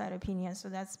thrombocytopenia, so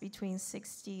that's between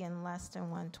 60 and less than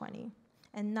 120.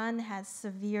 And none has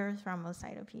severe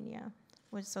thrombocytopenia.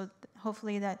 So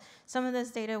hopefully that some of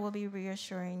this data will be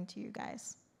reassuring to you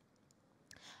guys.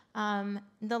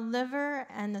 The liver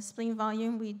and the spleen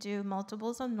volume, we do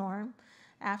multiples of norm.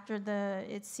 after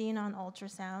it's seen on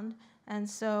ultrasound. And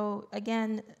so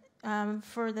again,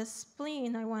 for the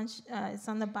spleen, it's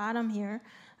on the bottom here.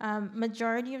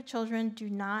 Majority of children do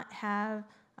not have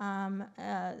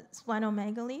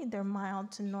splenomegaly. They're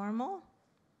mild to normal.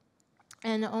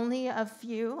 And only a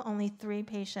few, only 3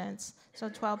 patients, so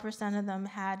 12% of them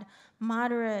had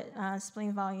moderate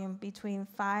spleen volume between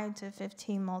 5 to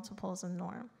 15 multiples of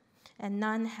norm. And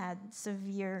none had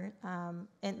severe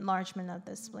enlargement of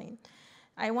the spleen.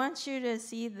 I want you to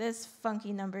see this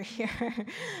funky number here.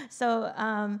 So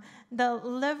the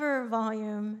liver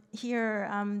volume here,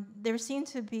 there seemed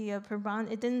to be a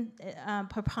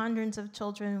preponderance of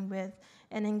children with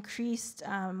an increased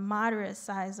moderate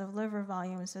size of liver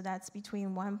volume, so that's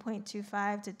between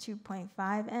 1.25 to 2.5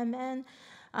 mN.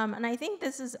 And I think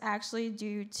this is actually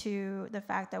due to the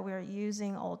fact that we're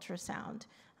using ultrasound.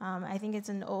 I think it's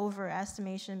an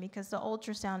overestimation because the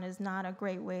ultrasound is not a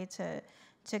great way to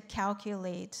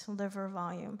calculate liver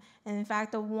volume. And in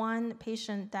fact, the one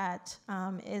patient that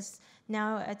is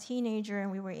now a teenager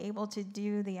and we were able to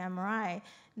do the MRI,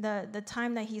 the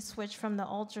time that he switched from the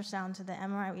ultrasound to the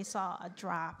MRI, we saw a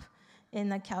drop in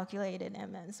the calculated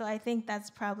MN. So I think that's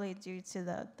probably due to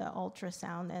the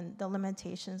ultrasound and the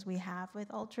limitations we have with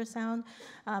ultrasound,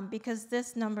 because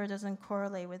this number doesn't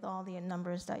correlate with all the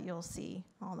numbers that you'll see,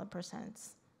 all the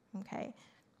percents, okay?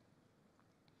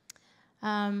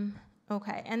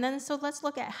 Okay, and then so let's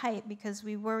look at height because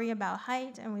we worry about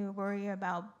height and we worry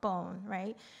about bone,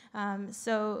 right?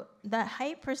 So the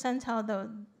height percentile, though,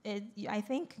 I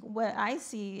think what I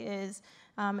see is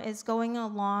going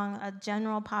along a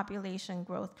general population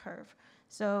growth curve.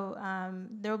 So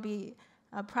there'll be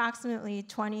approximately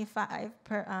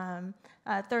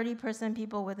 30%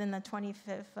 people within the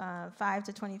 5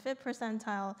 to 25th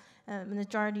percentile. The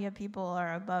majority of people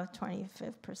are above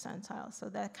 25th percentile. So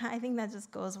that I think that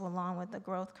just goes along with the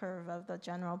growth curve of the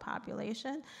general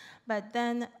population. But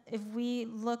then if we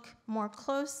look more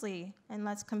closely, and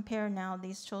let's compare now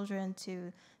these children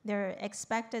to their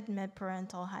expected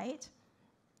mid-parental height,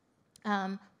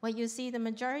 what you see, the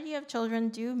majority of children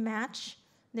do match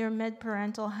their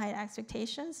mid-parental height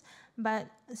expectations, but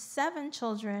 7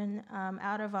 children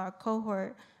out of our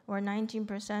cohort, or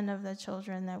 19% of the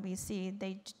children that we see,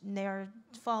 they are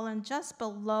fallen just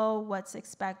below what's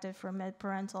expected for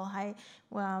mid-parental height.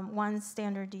 1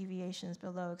 standard deviation is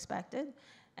below expected.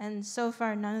 And so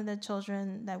far, none of the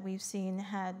children that we've seen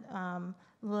had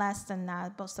less than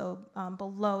that, so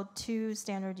below 2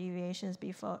 standard deviations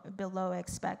below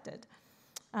expected.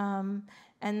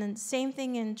 And then same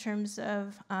thing in terms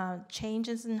of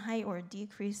changes in height or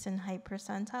decrease in height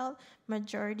percentile.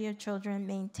 Majority of children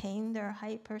maintain their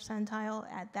height percentile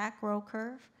at that growth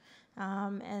curve.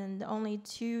 And only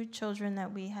 2 children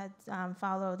that we had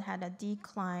followed had a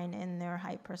decline in their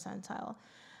height percentile.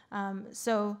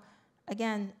 So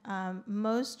again,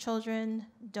 most children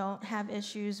don't have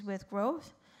issues with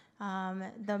growth.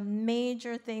 The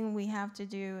major thing we have to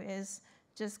do is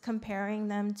just comparing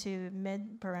them to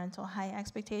mid-parental height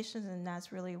expectations, and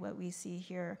that's really what we see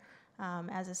here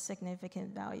as a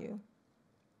significant value.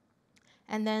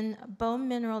 And then bone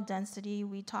mineral density,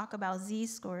 we talk about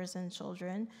Z-scores in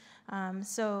children.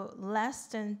 So less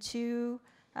than 2,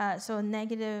 less than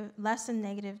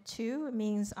 -2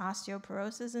 means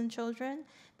osteoporosis in children.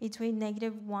 Between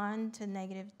 -1 to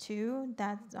 -2,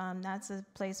 that's a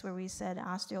place where we said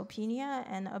osteopenia,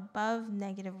 and above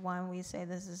 -1, we say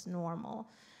this is normal.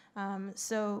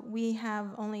 So we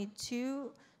have only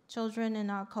 2 children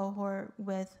in our cohort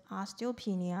with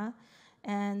osteopenia,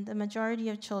 and the majority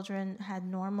of children had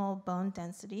normal bone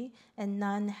density, and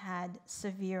none had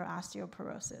severe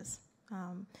osteoporosis.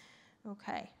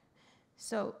 Okay,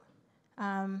 so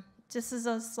this is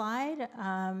a slide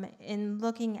in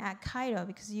looking at Kaido,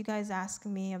 because you guys ask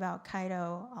me about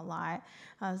Kaido a lot.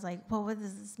 I was like, well, what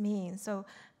does this mean? So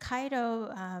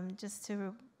Kaido, just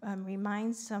to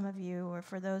remind some of you, or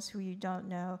for those who you don't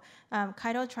know,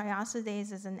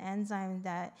 chitotriosidase is an enzyme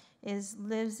that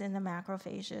lives in the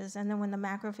macrophages, and then when the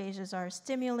macrophages are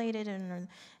stimulated and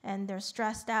they're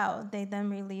stressed out, they then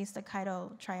release the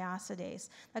chitotriosidase.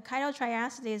 The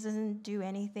chitotriosidase doesn't do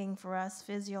anything for us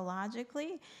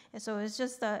physiologically, and so it's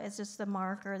just a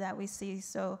marker that we see.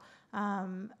 So,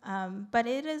 but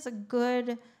it is a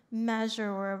good measure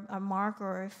or a marker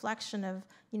or reflection of,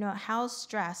 how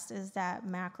stressed is that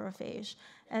macrophage.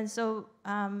 And so,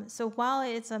 while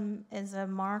it's a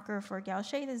marker for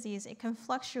Gaucher disease, it can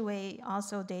fluctuate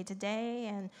also day to day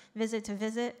and visit to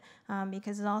visit,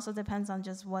 because it also depends on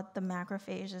just what the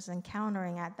macrophage is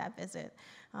encountering at that visit.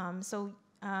 So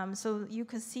you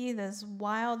could see this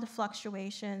wild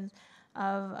fluctuation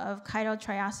of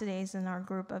chitotriosidase in our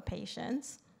group of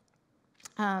patients.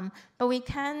 But we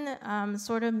can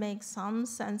sort of make some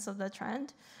sense of the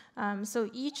trend. So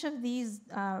each of these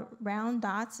round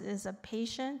dots is a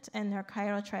patient and their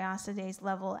chitotriosidase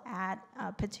level at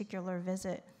a particular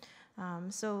visit.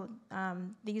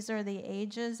 These are the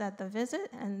ages at the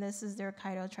visit, and this is their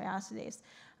chitotriosidase.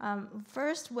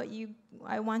 First,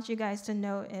 I want you guys to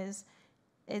know is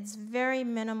it's very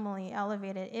minimally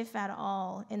elevated, if at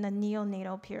all, in the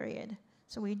neonatal period.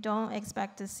 So we don't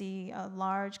expect to see a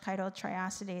large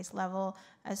chitotriosidase level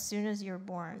as soon as you're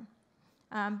born.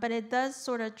 But it does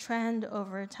sort of trend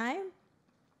over time.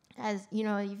 As you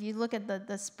know, if you look at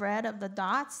the spread of the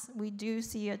dots, we do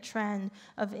see a trend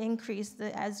of increase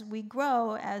as we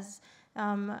grow,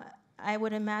 I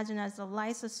would imagine as the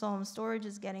lysosome storage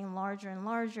is getting larger and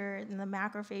larger, and the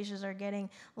macrophages are getting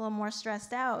a little more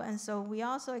stressed out. And so we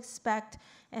also expect,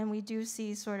 and we do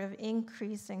see sort of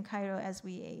increase in chito as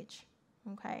we age,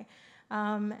 okay?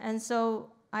 And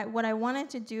so what I wanted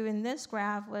to do in this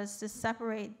graph was to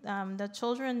separate the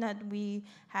children that we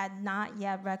had not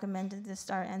yet recommended to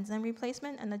start enzyme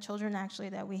replacement and the children actually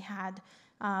that we had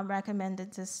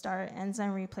recommended to start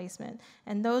enzyme replacement.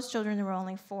 And those children, there were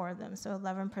only 4 of them, so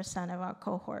 11% of our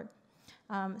cohort.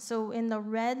 So in the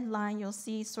red line, you'll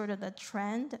see sort of the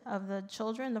trend of the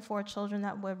children, the 4 children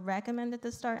that were recommended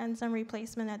to start enzyme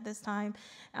replacement at this time,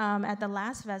 at the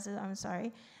last visit,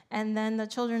 and then the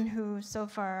children who so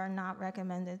far are not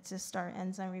recommended to start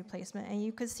enzyme replacement. And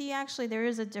you could see actually there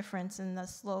is a difference in the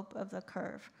slope of the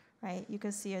curve, right? You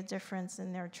could see a difference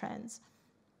in their trends.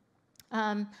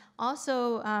 We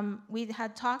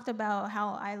had talked about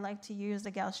how I like to use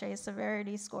the Gaucher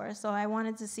severity score, so I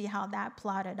wanted to see how that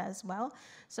plotted as well.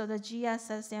 So the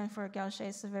GSS stands for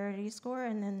Gaucher severity score,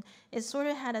 and then it sort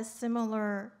of had a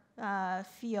similar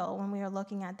feel when we were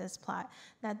looking at this plot,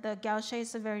 that the Gaucher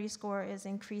severity score is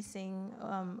increasing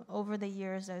over the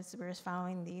years as we're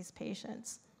following these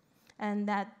patients. And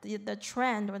that the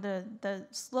trend or the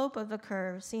slope of the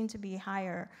curve seemed to be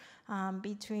higher in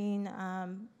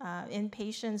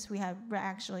patients we had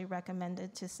actually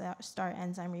recommended to start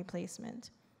enzyme replacement.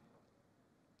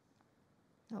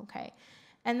 Okay,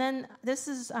 and then this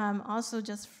is also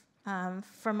just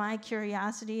for my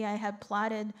curiosity, I had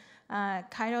plotted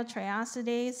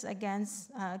chitotriosidase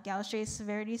against Gaucher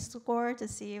severity score to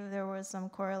see if there was some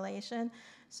correlation.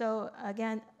 So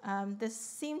again, this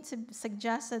seemed to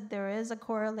suggest that there is a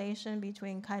correlation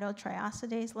between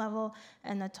chitotriosidase level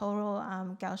and the total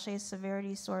Gaucher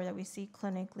severity score that we see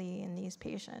clinically in these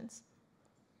patients.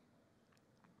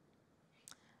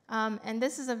 And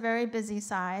this is a very busy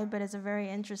slide, but it's a very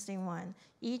interesting one.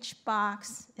 Each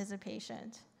box is a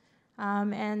patient. I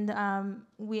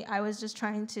was just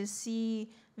trying to see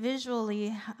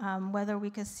visually whether we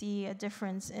could see a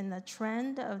difference in the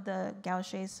trend of the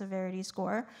Gaucher severity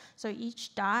score. So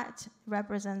each dot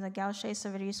represents a Gaucher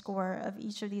severity score of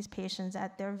each of these patients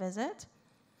at their visit.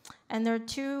 And there are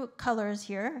 2 colors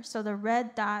here. So the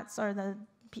red dots are the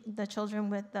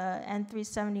children with the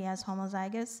N370S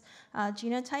homozygous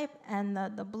genotype, and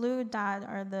the blue dot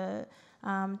are the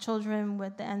children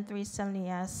with the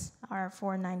N370S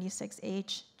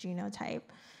R496H genotype.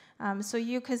 So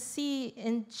you could see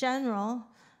in general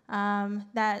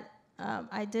that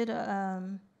I did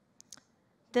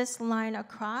this line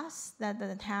across, that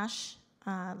the hash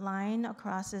line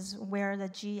across is where the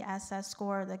GSS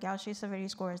score, the Gaucher severity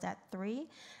score, is at 3.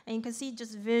 And you can see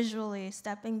just visually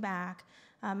stepping back,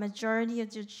 majority of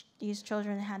these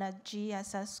children had a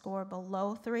GSS score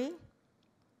below 3.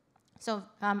 So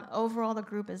overall, the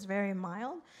group is very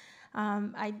mild.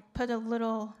 I put a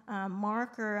little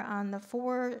marker on the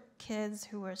 4 kids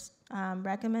who were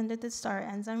recommended to start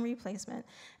enzyme replacement.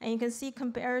 And you can see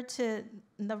compared to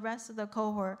the rest of the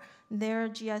cohort, their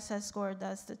GSS score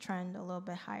does the trend a little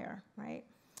bit higher, right?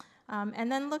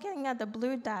 And then looking at the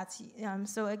blue dots,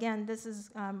 so again, this is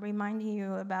reminding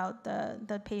you about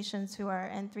the patients who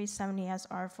are N370S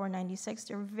R496.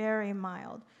 They're very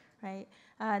mild, right?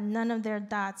 None of their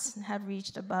dots have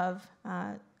reached above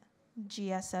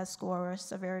GSS score or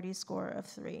severity score of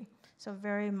 3. So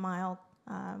very mild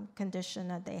condition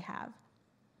that they have.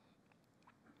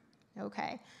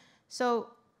 Okay,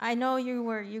 so I know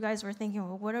you guys were thinking,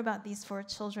 well, what about these 4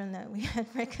 children that we had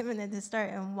recommended to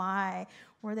start, and why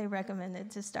were they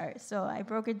recommended to start? So I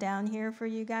broke it down here for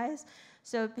you guys.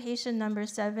 So patient number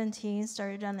 17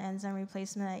 started on enzyme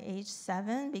replacement at age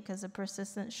 7 because of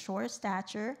persistent short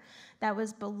stature that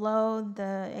was below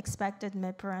the expected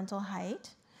mid-parental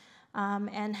height,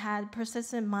 and had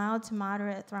persistent mild to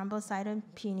moderate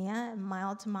thrombocytopenia,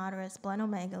 mild to moderate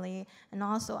splenomegaly, and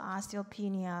also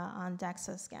osteopenia on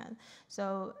DEXA scan.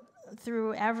 So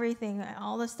through everything,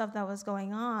 all the stuff that was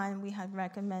going on, we had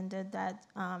recommended that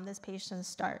this patient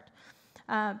start.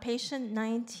 Patient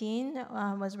 19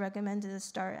 was recommended to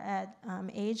start at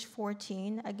age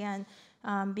 14. Again,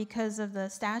 because of the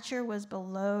stature was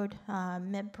below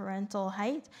mid-parental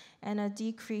height and a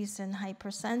decrease in height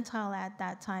percentile at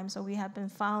that time. So we have been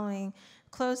following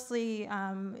closely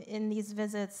in these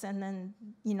visits, and then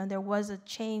there was a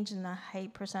change in the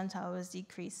height percentile, was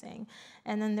decreasing,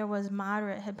 and then there was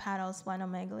moderate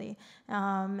hepatosplenomegaly,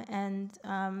 and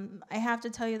I have to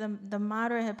tell you the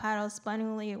moderate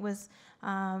hepatosplenomegaly was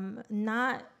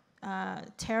not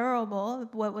terrible.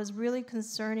 What was really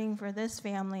concerning for this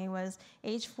family was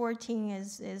age 14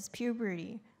 is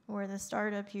puberty, or the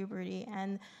start of puberty,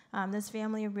 and this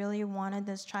family really wanted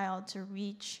this child to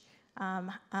reach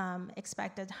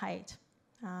expected height.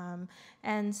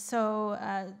 And so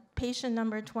patient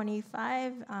number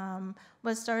 25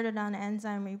 was started on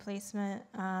enzyme replacement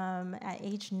at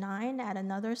age 9 at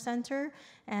another center.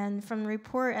 And from the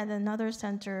report at another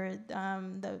center,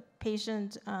 the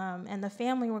patient and the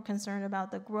family were concerned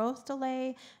about the growth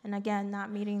delay, and again,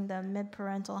 not meeting the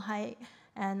mid-parental height,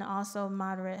 and also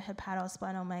moderate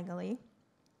hepatosplenomegaly.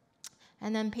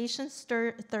 And then patient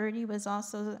 30 was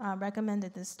also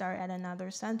recommended to start at another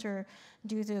center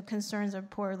due to concerns of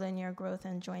poor linear growth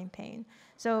and joint pain.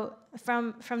 So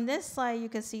from this slide, you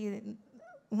can see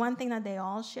one thing that they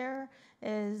all share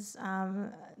is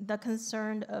the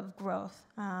concern of growth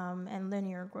and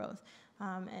linear growth.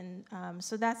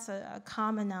 So that's a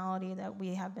commonality that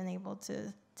we have been able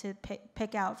to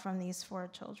pick out from these 4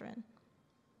 children.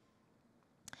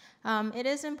 It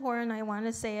is important, I want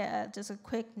to say just a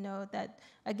quick note that,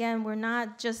 again, we're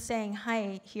not just saying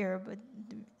height here, but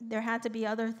there had to be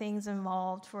other things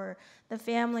involved for the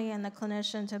family and the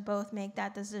clinician to both make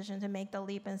that decision, to make the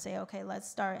leap and say, okay, let's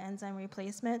start enzyme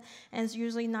replacement. And it's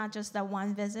usually not just that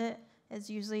one visit, it's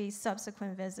usually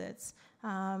subsequent visits.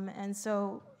 And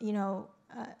so,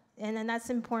 and then that's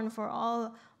important for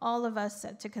all of us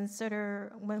to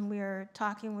consider when we're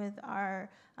talking with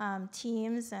our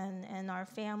teams and our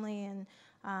family. And,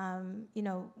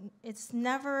 it's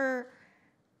never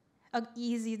an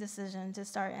easy decision to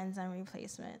start enzyme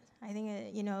replacement. I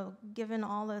think, given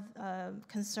all of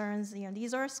concerns,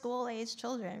 these are school-age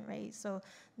children, right? So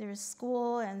there's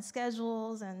school and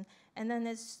schedules, and then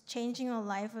it's changing the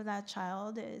life of that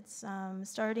child. It's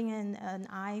starting in an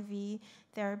IV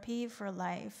therapy for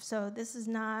life. So this is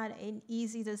not an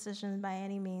easy decision by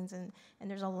any means, and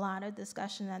there's a lot of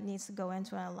discussion that needs to go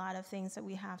into it, a lot of things that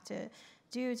we have to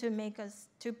do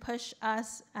to push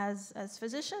us as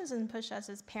physicians and push us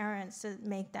as parents to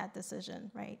make that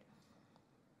decision, right?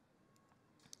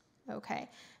 Okay,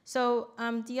 so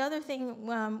the other thing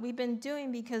we've been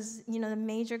doing, because the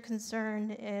major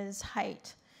concern is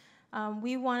height.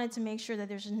 We wanted to make sure that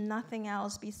there's nothing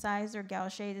else besides their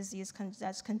Gaucher disease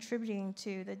that's contributing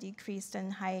to the decrease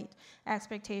in height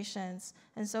expectations.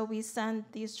 And so we sent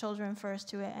these children first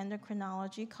to an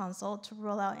endocrinology consult to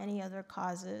rule out any other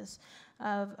causes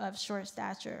of short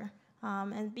stature.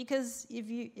 And because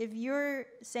if you're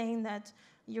saying that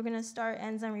you're going to start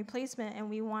enzyme replacement and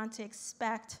we want to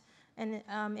expect an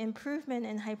improvement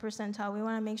in height percentile, we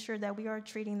want to make sure that we are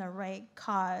treating the right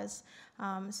cause.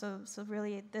 So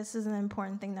really, this is an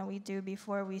important thing that we do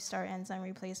before we start enzyme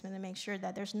replacement, to make sure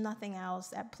that there's nothing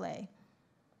else at play.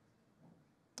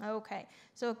 Okay,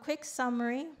 so a quick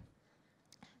summary.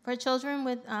 For children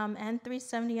with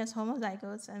N370S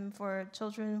homozygotes and for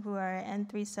children who are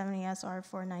N370S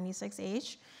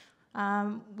R496H,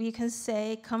 we can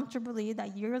say comfortably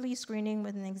that yearly screening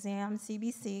with an exam,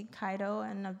 CBC, Chido,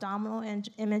 and abdominal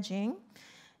imaging,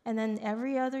 and then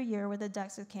every other year with a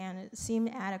DEXA scan seemed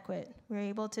adequate. We're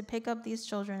able to pick up these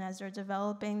children as they're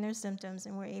developing their symptoms,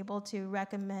 and we're able to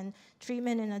recommend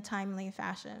treatment in a timely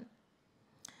fashion.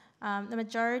 The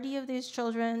majority of these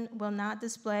children will not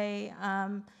display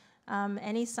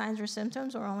any signs or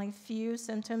symptoms, or only few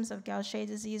symptoms of Gaucher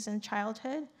disease in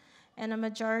childhood, and a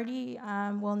majority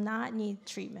will not need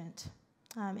treatment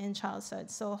in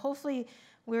childhood. So hopefully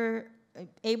we're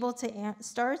able to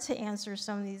start to answer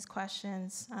some of these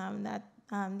questions that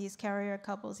these carrier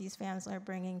couples, these families are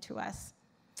bringing to us.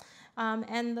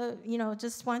 And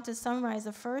just want to summarize,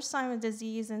 the first sign of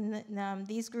disease in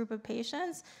these group of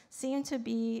patients seem to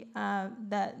be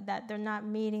that they're not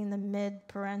meeting the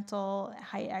mid-parental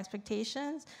height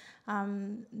expectations.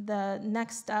 The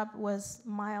next step was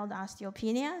mild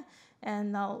osteopenia,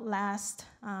 and the last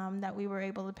that we were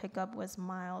able to pick up was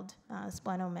mild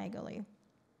splenomegaly.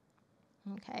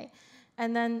 Okay,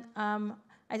 and then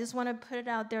I just want to put it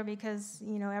out there because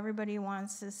everybody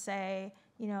wants to say,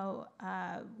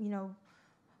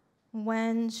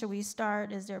 when should we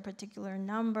start? Is there a particular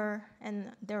number?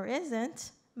 And there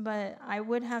isn't, but I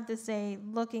would have to say,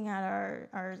 looking at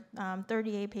our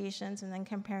 38 patients and then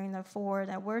comparing the 4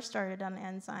 that were started on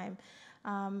enzyme,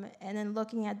 and then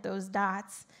looking at those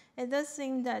dots, it does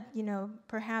seem that,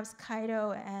 perhaps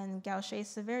Kaido and Gaucher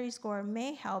severity score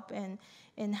may help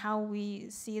in how we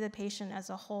see the patient as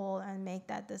a whole and make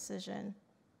that decision.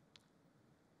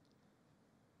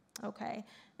 Okay,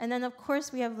 and then of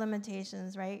course we have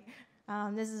limitations, right?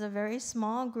 This is a very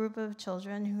small group of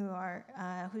children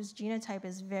whose genotype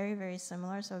is very, very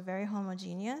similar, so very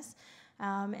homogeneous.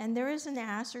 And there is an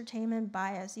ascertainment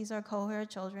bias. These are cohort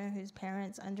children whose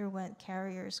parents underwent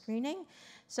carrier screening.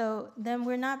 So then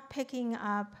we're not picking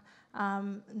up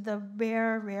the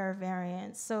rare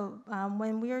variants. So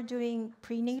when we are doing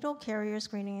prenatal carrier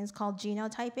screening, it's called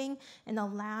genotyping, and the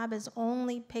lab is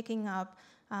only picking up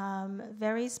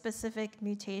very specific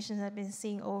mutations that have been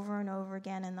seen over and over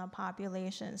again in the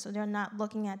population. So they're not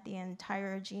looking at the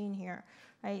entire gene here,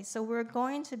 right? So we're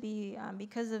going to be,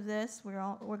 because of this,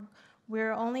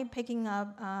 we're only picking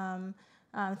up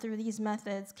through these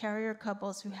methods carrier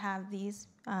couples who have these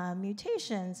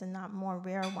mutations and not more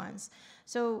rare ones.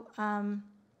 So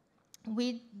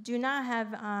we do not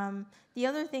have, the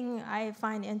other thing I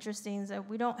find interesting is that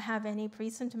we don't have any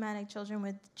pre-symptomatic children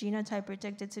with genotype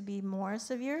predicted to be more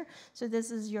severe. So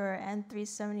this is your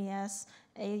N370S,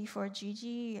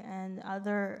 84GG, and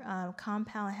other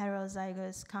compound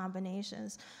heterozygous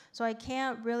combinations. So I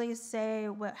can't really say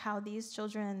how these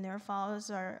children and their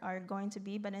followers are going to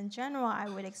be, but in general, I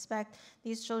would expect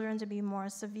these children to be more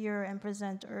severe and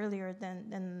present earlier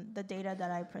than the data that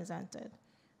I presented.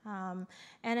 And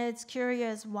it's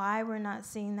curious why we're not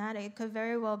seeing that. It could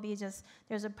very well be just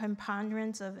there's a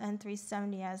preponderance of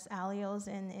N370S alleles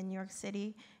in New York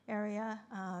City area.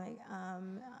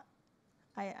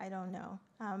 I don't know.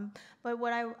 But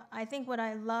I think what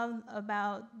I love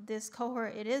about this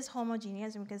cohort, it is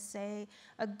homogeneous, and we could say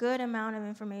a good amount of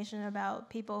information about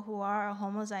people who are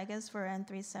homozygous for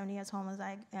N370S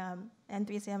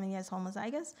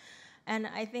homozygous. And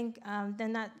I think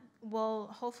then that will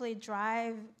hopefully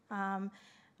drive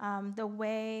the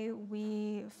way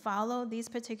we follow these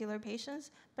particular patients,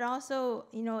 but also,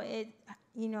 it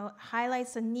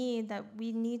highlights a need that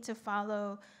we need to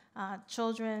follow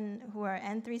children who are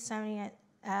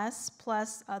N370S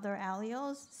plus other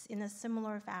alleles in a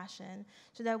similar fashion,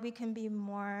 so that we can be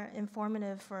more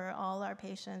informative for all our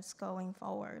patients going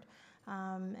forward.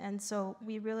 And so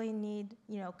we really need,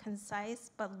 concise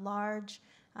but large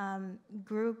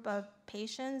group of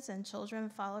patients and children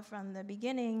followed from the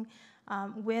beginning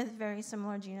with very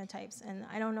similar genotypes. And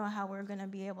I don't know how we're going to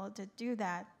be able to do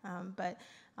that, but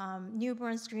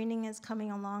newborn screening is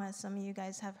coming along, as some of you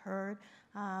guys have heard,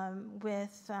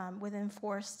 within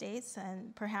 4 states,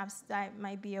 and perhaps that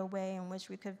might be a way in which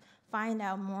we could find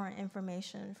out more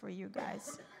information for you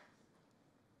guys.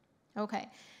 Okay.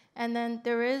 And then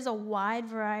there is a wide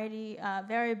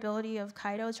variability of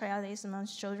Kaido triadase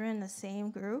amongst children in the same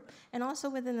group and also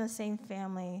within the same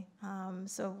family.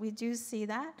 So we do see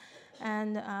that.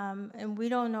 And we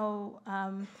don't know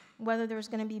whether there's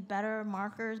going to be better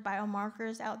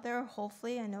biomarkers out there.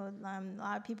 Hopefully, I know a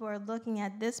lot of people are looking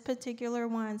at this particular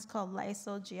one. It's called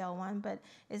lyso-GL1, but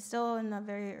it's still in the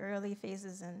very early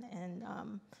phases, and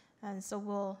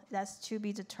so that's to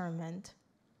be determined.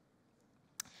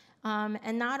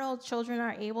 And not all children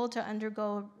are able to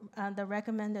undergo the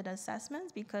recommended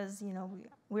assessments because,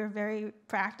 we're very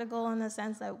practical in the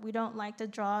sense that we don't like to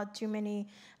draw too many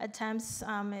attempts.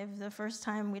 If the first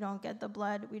time we don't get the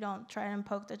blood, we don't try and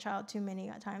poke the child too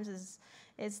many times.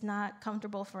 It's not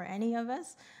comfortable for any of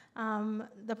us.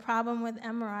 The problem with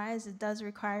MRIs, it does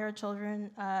require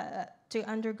children to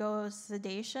undergo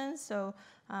sedation, so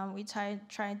we try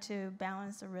to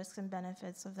balance the risks and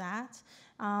benefits of that.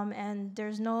 And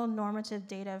there's no normative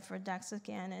data for DEXA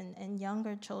scan in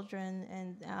younger children,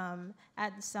 and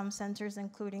at some centers,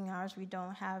 including ours, we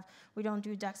don't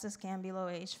do DEXA scan below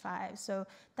age 5. So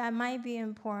that might be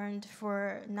important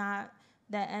for not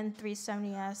the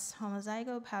N370S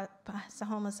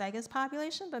homozygous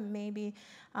population, but maybe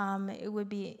it would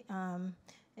be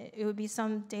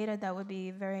some data that would be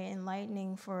very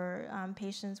enlightening for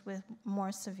patients with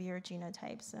more severe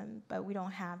genotypes, but we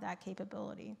don't have that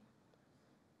capability.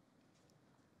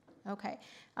 Okay.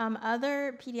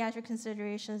 Other pediatric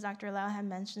considerations, Dr. Lau had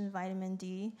mentioned vitamin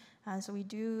D. So we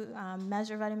do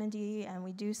measure vitamin D, and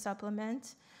we do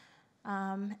supplement.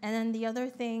 And then the other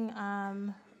thing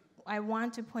I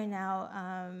want to point out,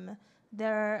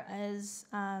 there is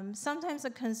sometimes a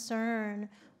concern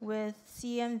with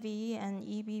CMV and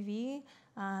EBV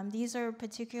These are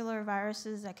particular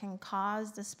viruses that can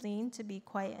cause the spleen to be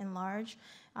quite enlarged.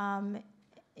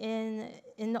 In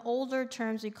the older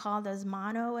terms, we call this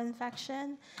mono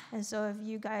infection. And so if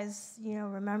you guys,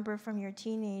 remember from your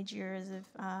teenage years, if,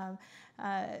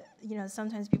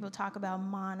 sometimes people talk about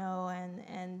mono,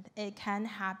 and it can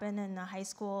happen in the high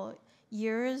school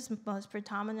years, most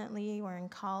predominantly, or in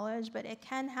college, but it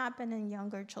can happen in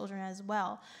younger children as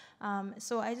well.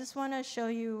 So I just want to show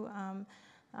you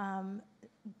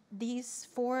these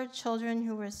 4 children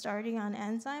who were starting on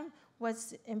enzyme.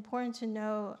 What's important to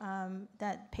know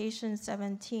that patient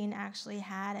 17 actually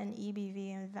had an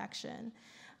EBV infection.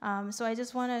 So I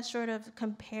just want to sort of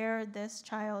compare this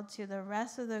child to the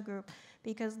rest of the group,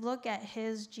 because look at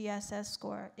his GSS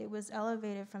score. It was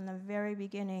elevated from the very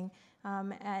beginning.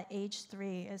 At age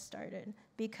 3 it started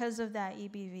because of that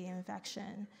EBV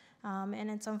infection. And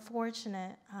it's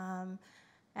unfortunate.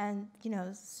 And,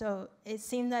 so it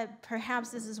seemed that perhaps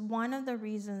this is one of the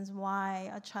reasons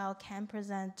why a child can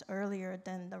present earlier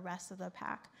than the rest of the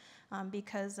pack,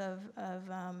 because of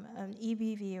an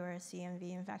EBV or a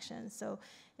CMV infection. So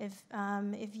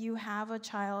if you have a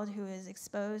child who is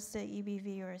exposed to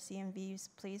EBV or CMV,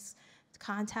 please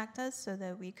contact us so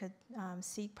that we could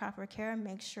seek proper care and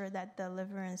make sure that the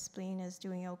liver and spleen is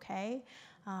doing okay,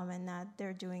 and that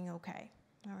they're doing okay,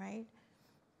 all right?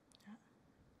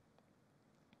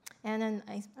 And then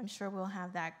I'm sure we'll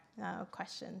have that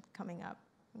question coming up,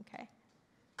 okay?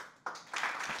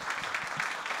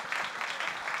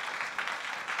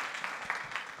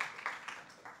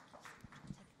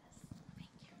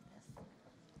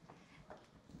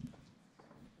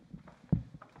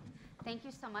 Thank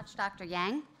you so much, Dr.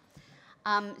 Yang.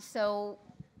 So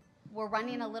we're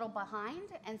running a little behind,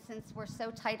 and since we're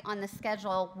so tight on the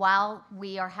schedule, while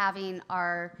we are having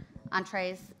our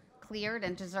entrees cleared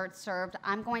and desserts served,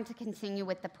 I'm going to continue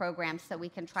with the program so we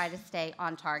can try to stay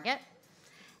on target.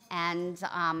 And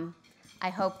I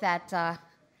hope that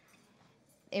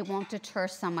it won't deter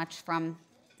so much from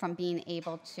being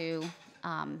able to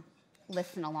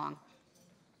listen along.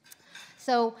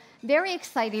 So very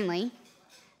excitingly,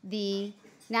 the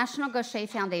National Gaucher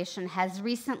Foundation has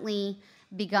recently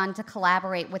begun to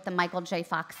collaborate with the Michael J.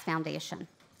 Fox Foundation.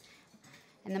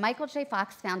 And the Michael J.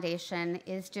 Fox Foundation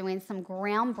is doing some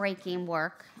groundbreaking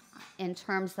work in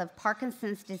terms of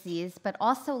Parkinson's disease, but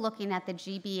also looking at the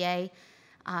GBA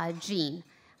gene.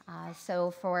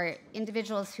 So for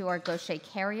individuals who are Gaucher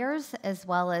carriers, as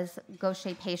well as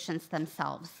Gaucher patients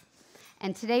themselves.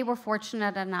 And today we're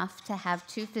fortunate enough to have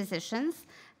 2 physicians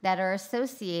that are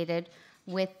associated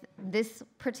with this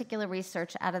particular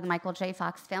research out of the Michael J.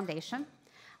 Fox Foundation.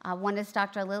 One is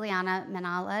Dr. Liliana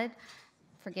Menaled.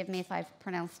 Forgive me if I've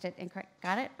pronounced it incorrect.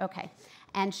 Got it? Okay.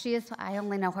 And she is, I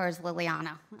only know her as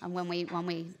Liliana when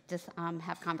we just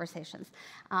have conversations.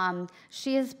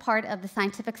 She is part of the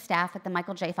scientific staff at the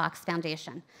Michael J. Fox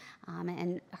Foundation.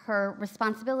 And her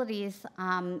responsibilities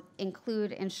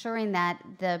include ensuring that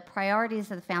the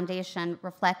priorities of the foundation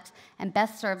reflect and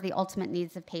best serve the ultimate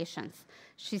needs of patients.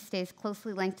 She stays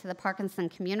closely linked to the Parkinson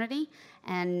community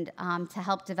and to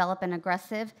help develop an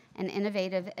aggressive and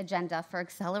innovative agenda for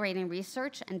accelerating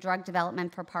research and drug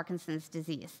development for Parkinson's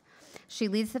disease. She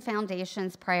leads the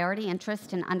foundation's priority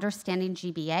interest in understanding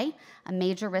GBA, a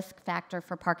major risk factor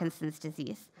for Parkinson's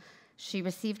disease. She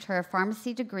received her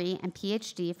pharmacy degree and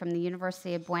PhD from the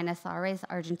University of Buenos Aires,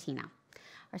 Argentina.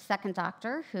 Our second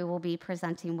doctor who will be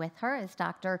presenting with her is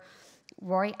Dr.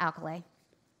 Rory Alcalay.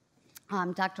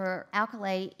 Dr.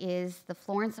 Alcalay is the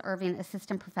Florence Irving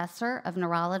Assistant Professor of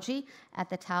Neurology at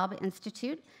the Taub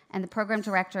Institute and the Program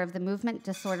Director of the Movement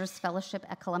Disorders Fellowship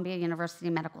at Columbia University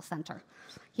Medical Center.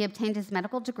 He obtained his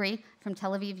medical degree from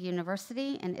Tel Aviv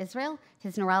University in Israel,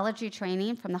 his neurology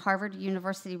training from the Harvard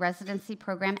University Residency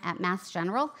Program at Mass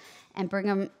General and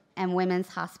Brigham and Women's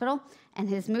Hospital, and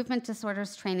his movement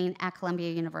disorders training at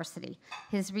Columbia University.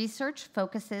 His research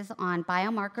focuses on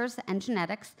biomarkers and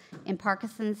genetics in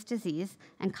Parkinson's disease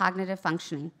and cognitive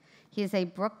functioning. He is a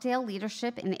Brookdale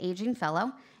Leadership in Aging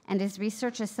Fellow, and his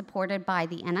research is supported by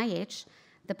the NIH,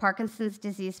 the Parkinson's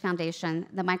Disease Foundation,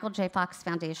 the Michael J. Fox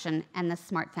Foundation, and the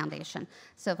SMART Foundation.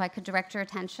 So if I could direct your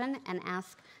attention and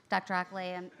ask Dr.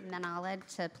 Alcalay and Menaled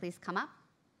to please come up.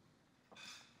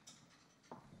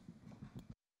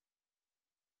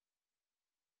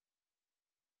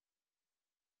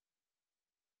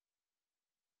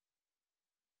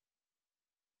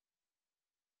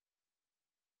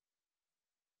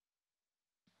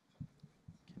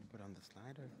 On the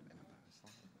slide or?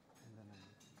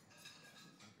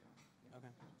 Okay,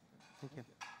 thank you.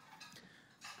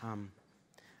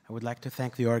 I would like to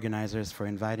thank the organizers for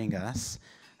inviting us.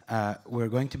 We're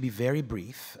going to be very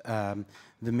brief. The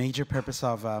major purpose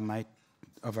of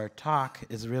our talk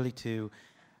is really to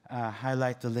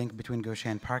highlight the link between Gaucher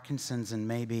and Parkinson's and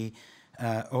maybe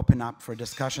open up for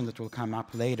discussion that will come up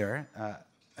later.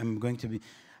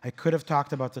 I could have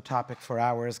talked about the topic for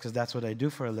hours because that's what I do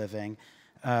for a living,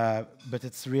 but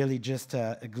it's really just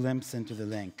a glimpse into the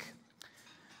link.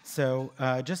 So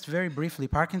just very briefly,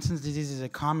 Parkinson's disease is a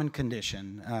common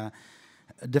condition,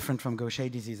 different from Gaucher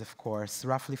disease, of course.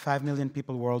 Roughly 5 million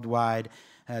people worldwide.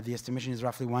 The estimation is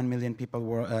roughly 1 million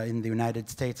people in the United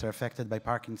States are affected by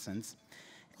Parkinson's.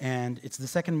 And it's the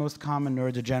second most common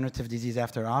neurodegenerative disease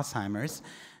after Alzheimer's.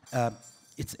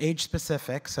 It's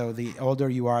age-specific, so the older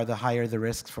you are, the higher the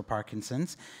risks for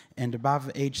Parkinson's. And above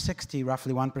age 60,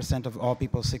 roughly 1% of all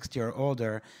people 60 or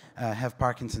older have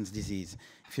Parkinson's disease.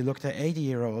 If you looked at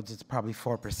 80-year-olds, it's probably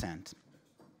 4%.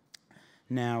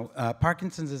 Now,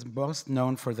 Parkinson's is most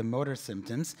known for the motor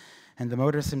symptoms, and the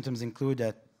motor symptoms include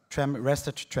a tremor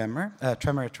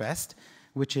at rest,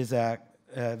 which is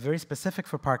very specific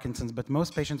for Parkinson's, but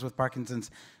most patients with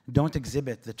Parkinson's don't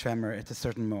exhibit the tremor at a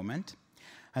certain moment.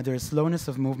 There is slowness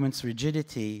of movements,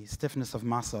 rigidity, stiffness of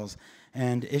muscles,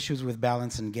 and issues with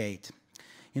balance and gait.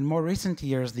 In more recent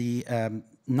years, the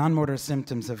non-motor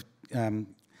symptoms have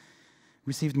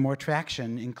received more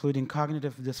traction, including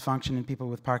cognitive dysfunction in people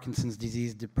with Parkinson's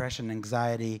disease, depression,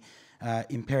 anxiety,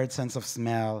 impaired sense of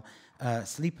smell,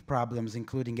 sleep problems,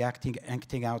 including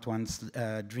acting out one's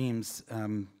dreams.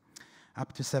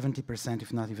 Up to 70%,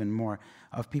 if not even more,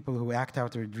 of people who act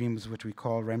out their dreams, which we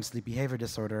call REM sleep behavior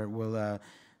disorder, will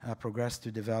progress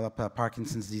to develop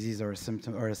Parkinson's disease or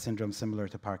a syndrome similar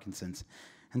to Parkinson's.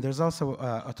 And there's also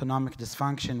autonomic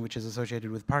dysfunction, which is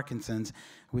associated with Parkinson's,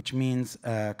 which means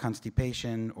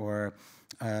constipation or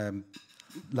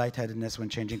lightheadedness when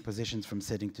changing positions from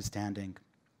sitting to standing.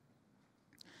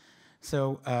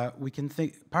 So we can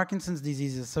think Parkinson's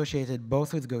disease is associated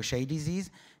both with Gaucher disease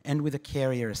and with a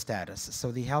carrier status.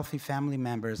 So the healthy family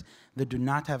members that do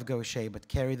not have Gaucher but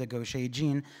carry the Gaucher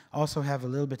gene also have a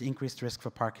little bit increased risk for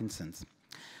Parkinson's.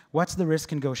 What's the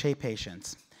risk in Gaucher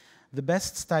patients? The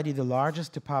best study, the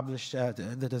largest to publish,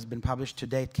 that has been published to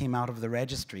date, came out of the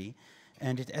registry,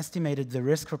 and it estimated the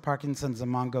risk for Parkinson's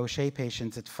among Gaucher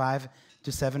patients at 5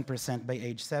 to 7% by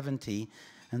age 70,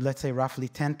 and let's say roughly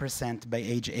 10% by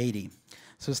age 80.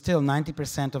 So still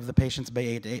 90% of the patients by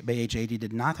age 80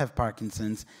 did not have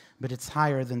Parkinson's, but it's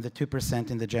higher than the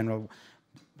 2% in the general,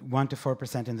 1 to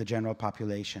 4% in the general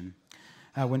population.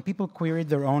 When people queried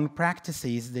their own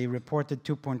practices, they reported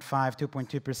 2.5,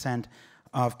 2.2%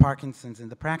 of Parkinson's in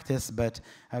the practice, but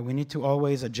we need to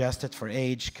always adjust it for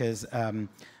age because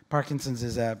Parkinson's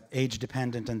is age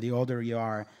dependent, and the older you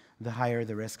are, the higher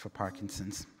the risk for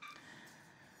Parkinson's.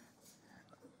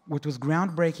 What was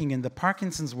groundbreaking in the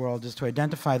Parkinson's world is to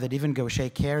identify that even Gaucher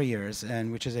carriers, and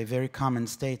which is a very common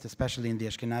state, especially in the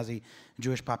Ashkenazi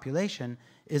Jewish population,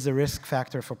 is a risk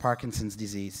factor for Parkinson's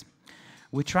disease.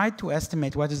 We tried to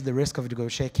estimate what is the risk of the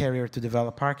Gaucher carrier to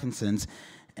develop Parkinson's,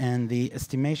 and the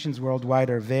estimations worldwide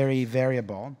are very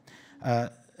variable.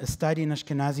 A study in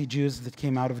Ashkenazi Jews that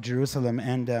came out of Jerusalem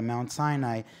and Mount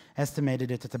Sinai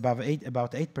estimated it at about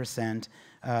 8%.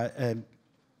 A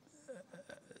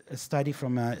study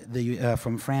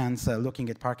from France looking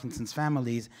at Parkinson's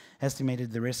families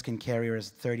estimated the risk in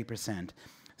carriers 30%.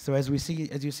 So as you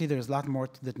see, there's a lot more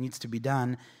that needs to be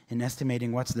done in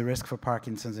estimating what's the risk for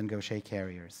Parkinson's and Gaucher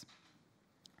carriers.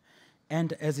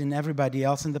 And as in everybody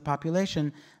else in the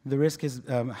population, the risk is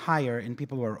higher in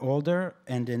people who are older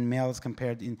and in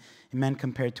men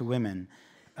compared to women.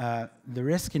 The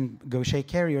risk in Gaucher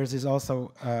carriers is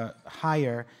also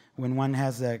higher when one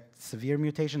has a severe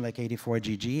mutation like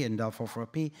 84GG and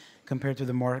Del44P compared to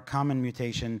the more common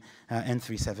mutation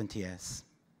N370S.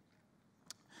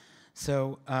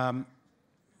 So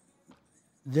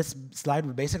this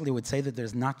slide basically would say that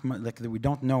there's not that we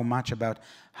don't know much about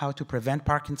how to prevent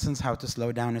Parkinson's, how to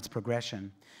slow down its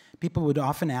progression. People would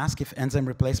often ask if enzyme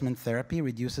replacement therapy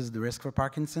reduces the risk for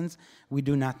Parkinson's. We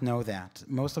do not know that.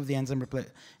 Most of the enzyme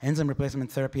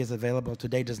replacement therapy is available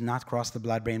today does not cross the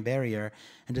blood-brain barrier,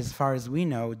 and as far as we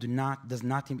know, does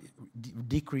not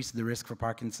decrease the risk for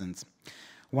Parkinson's.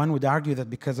 One would argue that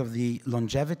because of the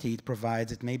longevity it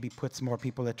provides, it maybe puts more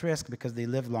people at risk because they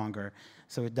live longer,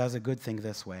 so it does a good thing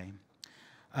this way.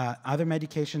 Other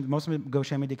medications, most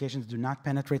Gaucher medications do not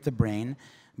penetrate the brain,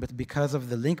 but because of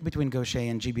the link between Gaucher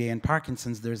and GBA and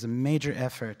Parkinson's, there's a major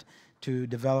effort to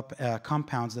develop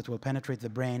compounds that will penetrate the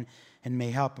brain and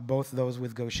may help both those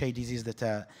with Gaucher disease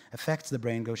that affects the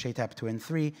brain, Gaucher type 2 and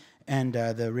 3, and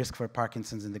the risk for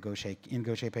Parkinson's in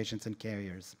Gaucher patients and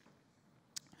carriers.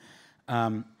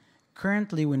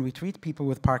 Currently, when we treat people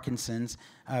with Parkinson's,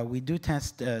 we do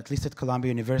test, at least at Columbia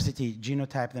University,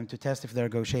 genotype them to test if they're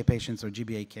Gaucher patients or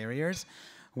GBA carriers.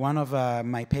 One of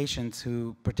my patients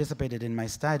who participated in my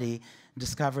study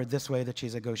discovered this way that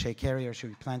she's a Gaucher carrier. She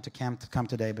planned to come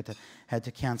today, but had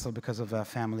to cancel because of a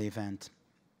family event.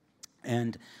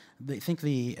 And I think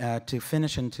to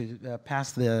finish and to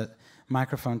pass the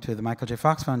microphone to the Michael J.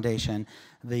 Fox Foundation,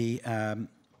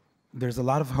 there's a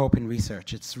lot of hope in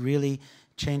research. It's really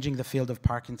changing the field of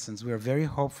Parkinson's. We are very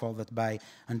hopeful that by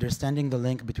understanding the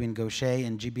link between Gaucher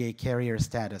and GBA carrier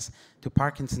status to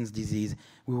Parkinson's disease,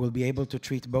 we will be able to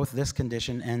treat both this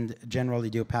condition and general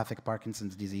idiopathic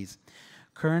Parkinson's disease.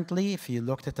 Currently, if you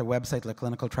looked at the website like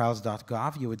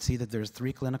clinicaltrials.gov, you would see that there's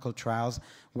 3 clinical trials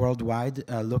worldwide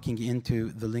looking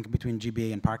into the link between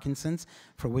GBA and Parkinson's,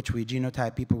 for which we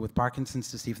genotype people with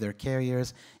Parkinson's to see if they're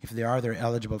carriers. If they are, they're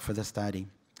eligible for the study.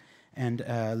 And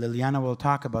Liliana will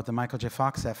talk about the Michael J.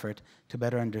 Fox effort to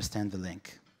better understand the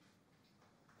link.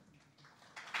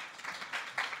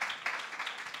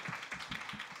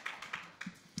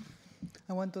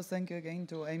 I want to thank you again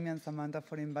to Amy and Samantha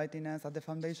for inviting us. At the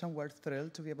Foundation, we're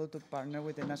thrilled to be able to partner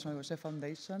with the National Gaucher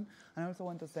Foundation. And I also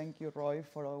want to thank you, Roy,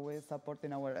 for always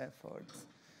supporting our efforts.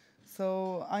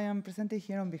 So I am presenting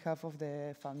here on behalf of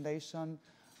the Foundation.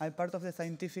 I'm part of the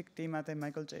scientific team at the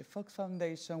Michael J. Fox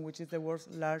Foundation, which is the world's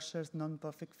largest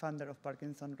non-profit funder of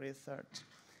Parkinson's research.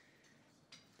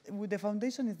 The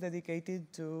foundation is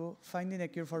dedicated to finding a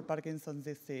cure for Parkinson's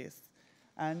disease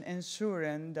and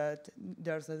ensuring that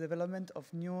there's a development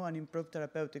of new and improved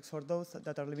therapeutics for those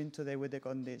that are living today with the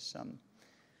condition.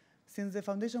 Since the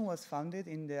foundation was founded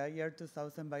in the year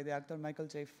 2000 by the actor Michael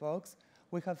J. Fox,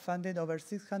 we have funded over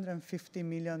 $650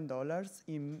 million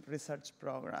in research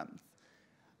programs.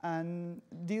 And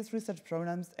these research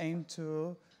programs aim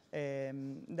to,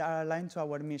 they are aligned to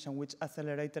our mission, which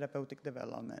accelerate therapeutic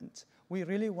development. We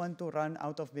really want to run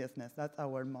out of business. That's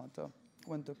our motto.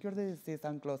 We want to cure the disease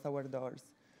and close our doors.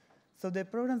 So the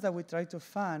programs that we try to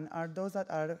fund are those that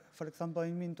are, for example,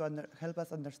 aiming to help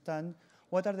us understand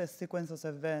what are the sequence of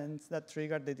events that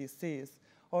trigger the disease,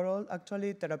 or all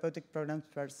actually therapeutic programs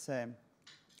per se.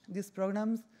 These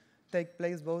programs take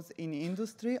place both in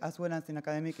industry as well as in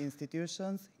academic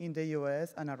institutions in the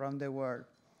US and around the world.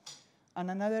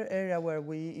 And another area where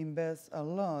we invest a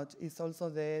lot is also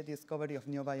the discovery of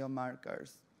new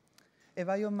biomarkers. A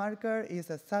biomarker is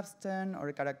a substance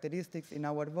or characteristics in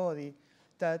our body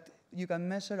that you can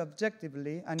measure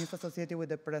objectively and is associated with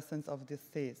the presence of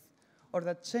disease, or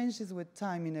that changes with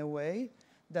time in a way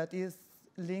that is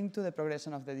linked to the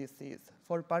progression of the disease.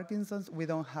 For Parkinson's, we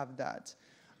don't have that.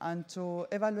 And to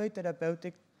evaluate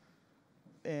therapeutic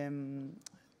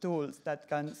tools that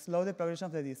can slow the progression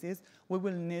of the disease, we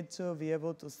will need to be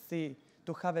able to see,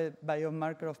 to have a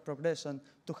biomarker of progression,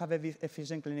 to have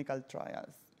efficient clinical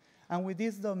trials. And with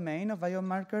this domain of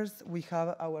biomarkers, we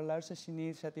have our largest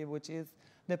initiative, which is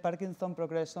the Parkinson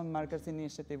Progression Markers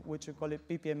Initiative, which we call it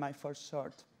PPMI for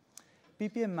short.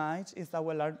 PPMI is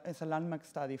a landmark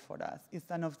study for us. It's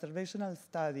an observational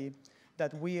study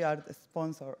that we are the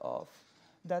sponsor of,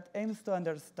 that aims to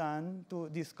understand, to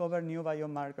discover new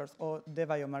biomarkers or the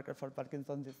biomarker for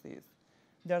Parkinson's disease.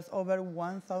 There's over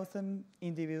 1,000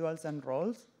 individuals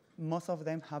enrolled. Most of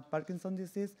them have Parkinson's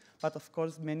disease, but of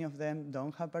course, many of them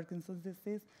don't have Parkinson's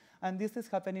disease. And this is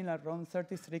happening around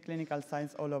 33 clinical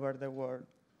sites all over the world.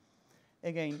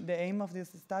 Again, the aim of this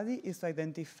study is to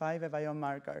identify the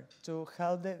biomarker, to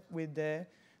help with the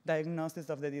diagnosis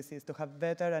of the disease, to have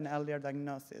better and earlier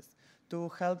diagnosis, to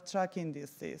help tracking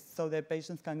disease so the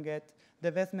patients can get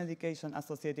the best medication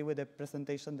associated with the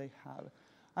presentation they have.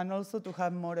 And also to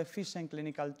have more efficient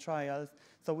clinical trials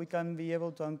so we can be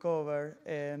able to uncover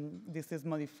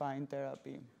disease-modifying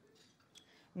therapy.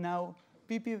 Now,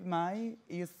 PPMI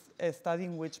is a study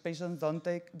in which patients don't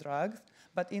take drugs,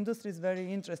 but industry is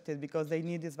very interested because they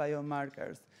need these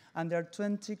biomarkers. And there are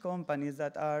 20 companies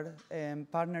that are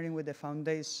partnering with the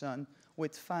foundation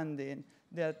with funding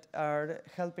that are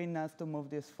helping us to move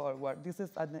this forward. This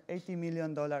is an $80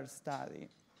 million study.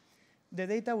 The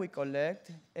data we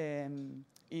collect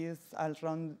is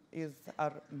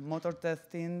our motor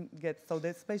testing. So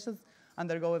these patients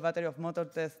undergo a battery of motor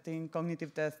testing,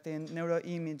 cognitive testing,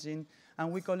 neuroimaging,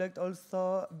 and we collect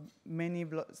also many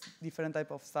different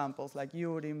types of samples like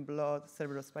urine, blood,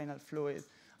 cerebrospinal fluid.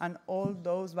 And all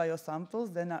those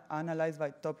biosamples then are analyzed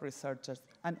by top researchers.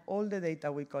 And all the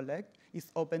data we collect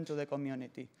is open to the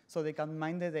community, so they can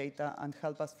mine the data and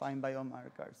help us find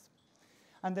biomarkers.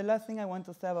 And the last thing I want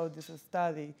to say about this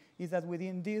study is that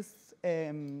within this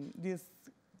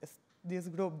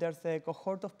group, there's a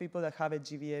cohort of people that have the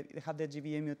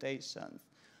GBA mutations.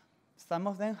 Some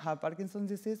of them have Parkinson's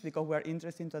disease because we're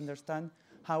interested to understand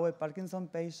how a Parkinson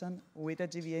patient with a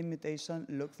GBA mutation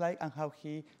looks like and how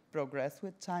he progresses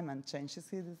with time and changes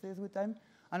his disease with time.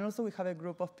 And also we have a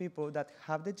group of people that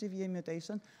have the GBA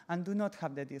mutation and do not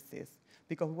have the disease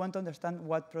because we want to understand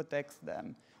what protects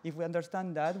them. If we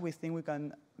understand that, we think we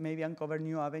can maybe uncover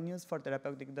new avenues for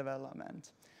therapeutic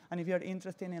development. And if you're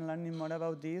interested in learning more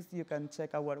about this, you can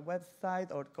check our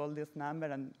website or call this number,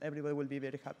 and everybody will be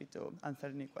very happy to answer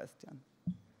any question.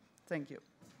 Thank you.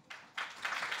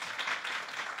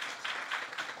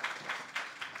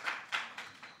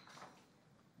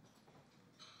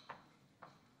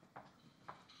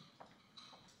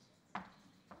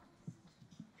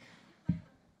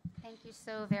 Thank you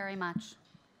so very much.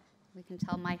 We can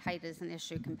tell my height is an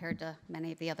issue compared to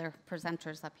many of the other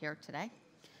presenters up here today.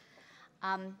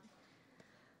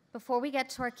 Before we get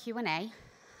to our Q&A,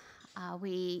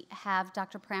 we have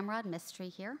Dr. Pramrod Mistry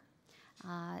here,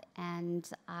 and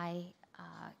I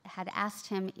had asked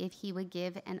him if he would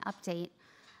give an update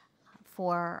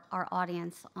for our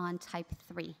audience on type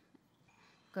 3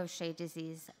 Gaucher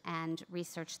disease and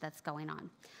research that's going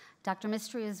on. Dr.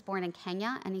 Mistry was born in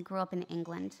Kenya, and he grew up in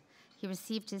England. He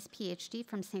received his PhD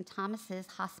from St. Thomas's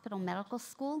Hospital Medical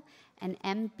School and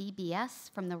MBBS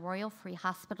from the Royal Free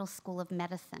Hospital School of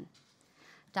Medicine.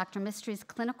 Dr. Mistry's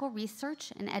clinical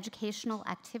research and educational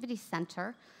activity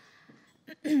center,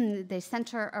 they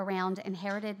center around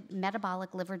inherited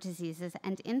metabolic liver diseases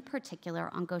and in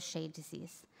particular on Gaucher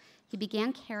disease. He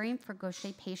began caring for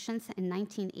Gaucher patients in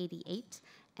 1988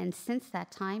 and since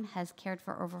that time has cared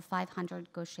for over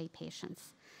 500 Gaucher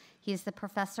patients. He is the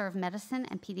professor of medicine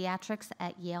and pediatrics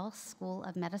at Yale School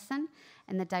of Medicine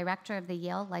and the director of the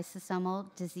Yale Lysosomal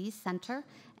Disease Center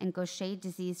and Gaucher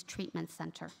Disease Treatment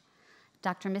Center.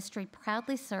 Dr. Mistry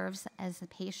proudly serves as the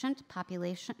patient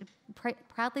population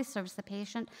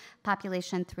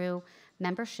through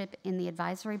membership in the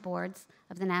advisory boards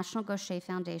of the National Gaucher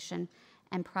Foundation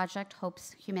and Project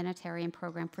Hope's humanitarian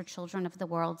program for children of the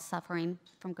world suffering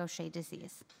from Gaucher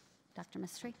disease. Dr.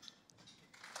 Mistry.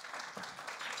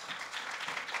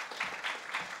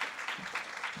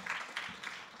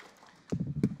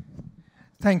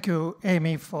 Thank you,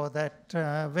 Amy, for that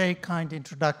very kind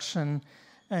introduction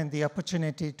and the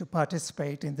opportunity to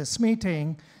participate in this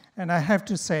meeting. And I have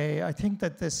to say, I think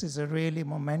that this is a really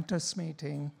momentous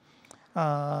meeting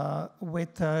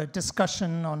with a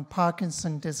discussion on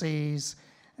Parkinson's disease,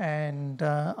 and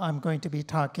I'm going to be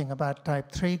talking about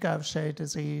type 3 Gaucher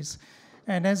disease.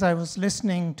 And as I was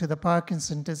listening to the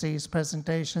Parkinson's disease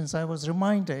presentations, I was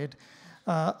reminded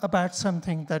about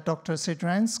something that Dr.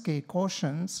 Sidransky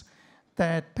cautions,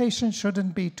 that patients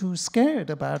shouldn't be too scared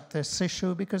about this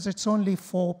issue because it's only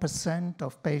 4%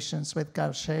 of patients with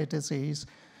Gaucher disease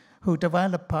who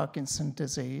develop Parkinson's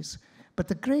disease. But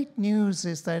the great news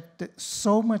is that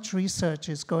so much research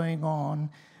is going on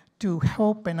to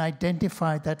help and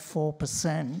identify that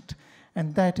 4%,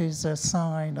 and that is a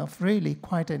sign of really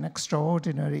quite an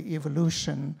extraordinary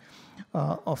evolution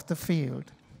of the field.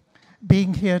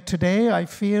 Being here today, I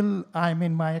feel I'm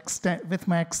in with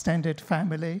my extended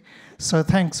family, so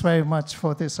thanks very much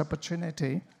for this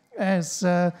opportunity. As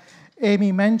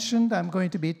Amy mentioned, I'm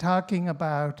going to be talking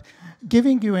about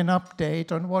giving you an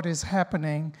update on what is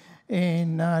happening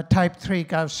in type 3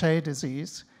 Gaucher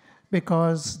disease,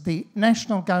 because the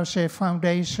National Gaucher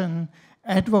Foundation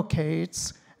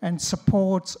advocates and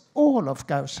supports all of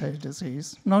Gaucher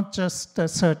disease, not just a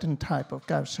certain type of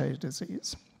Gaucher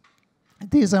disease.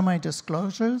 These are my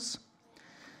disclosures.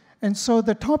 And so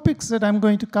the topics that I'm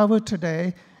going to cover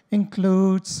today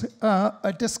includes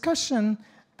a discussion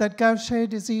that Gaucher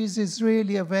disease is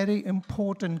really a very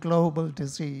important global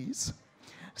disease.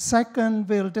 Second,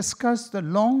 we'll discuss the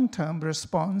long-term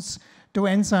response to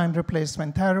enzyme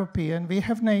replacement therapy, and we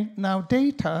have now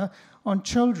data on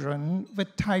children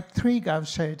with type 3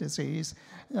 Gaucher disease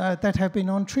that have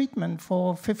been on treatment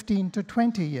for 15 to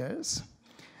 20 years.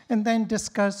 And then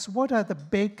discuss what are the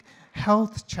big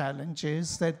health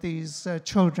challenges that these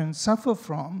children suffer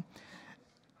from.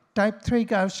 Type 3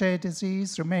 Gaucher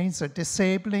disease remains a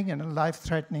disabling and a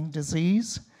life-threatening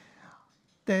disease.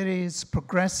 There is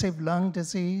progressive lung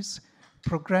disease,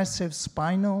 progressive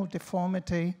spinal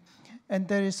deformity, and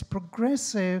there is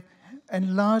progressive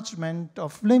enlargement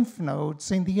of lymph nodes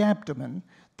in the abdomen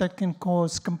that can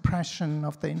cause compression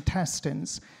of the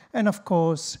intestines, and of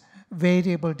course,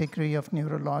 variable degree of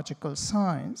neurological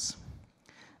signs.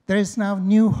 There is now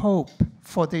new hope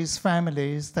for these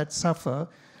families that suffer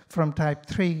from type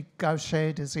 3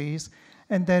 Gaucher disease,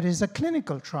 and there is a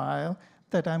clinical trial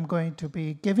that I'm going to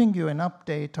be giving you an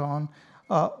update on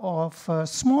of a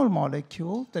small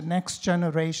molecule, the next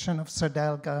generation of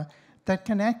Sodalga, that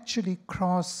can actually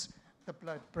cross the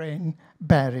blood-brain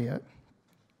barrier.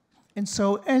 And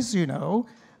so, as you know,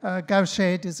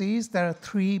 Gaucher disease, there are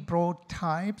 3 broad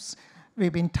types.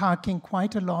 We've been talking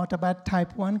quite a lot about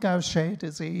type 1 Gaucher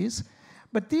disease,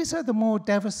 but these are the more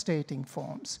devastating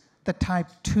forms. The type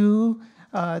 2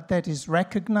 that is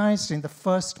recognized in the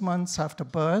first months after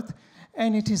birth,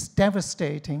 and it is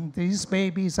devastating. These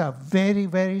babies are very,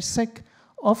 very sick,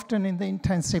 often in the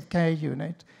intensive care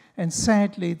unit. And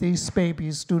sadly, these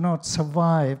babies do not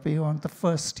survive beyond the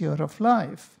first year of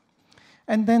life.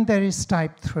 And then there is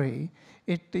type 3.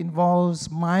 It involves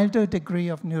milder degree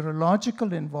of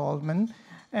neurological involvement,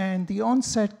 and the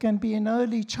onset can be in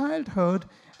early childhood,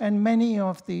 and many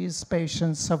of these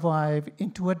patients survive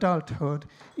into adulthood,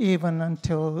 even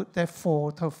until their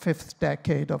 4th or 5th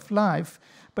decade of life.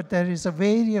 But there is a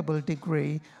variable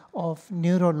degree of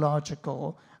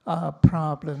neurological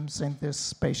problems in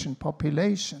this patient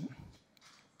population.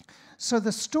 So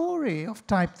the story of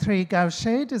type 3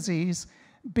 Gaucher disease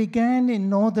began in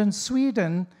northern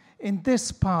Sweden, in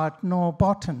this part,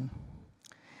 Norrbotten.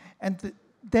 And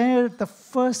there, the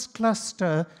first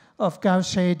cluster of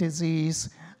Gaucher disease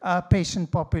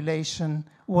patient population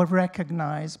were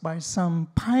recognized by some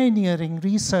pioneering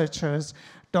researchers,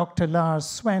 Dr. Lars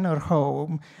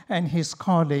Svennerholm and his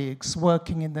colleagues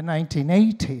working in the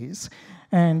 1980s.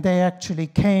 And they actually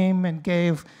came and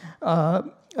gave a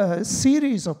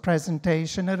series of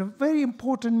presentations at a very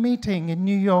important meeting in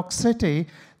New York City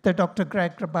that Dr.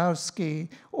 Greg Grabowski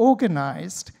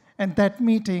organized. And that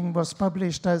meeting was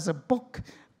published as a book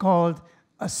called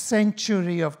A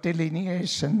Century of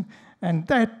Delineation. And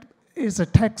that is a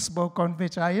textbook on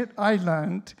which I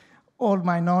learned all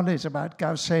my knowledge about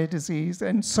Gaucher disease,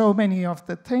 and so many of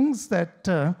the things that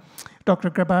Dr.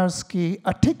 Grabowski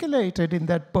articulated in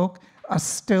that book are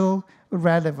still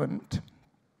relevant.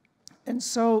 And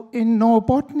so in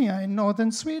Norrbotten, in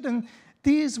northern Sweden,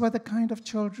 these were the kind of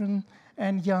children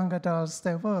and young adults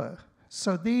there were.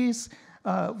 So these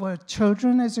were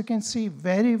children, as you can see,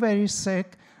 very, very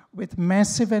sick, with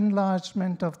massive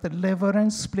enlargement of the liver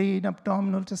and spleen,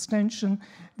 abdominal distension.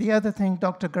 The other thing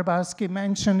Dr. Grabowski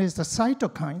mentioned is the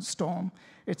cytokine storm.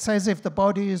 It's as if the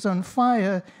body is on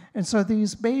fire, and so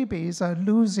these babies are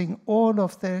losing all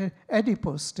of their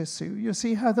adipose tissue. You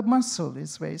see how the muscle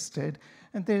is wasted,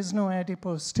 and there's no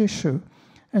adipose tissue.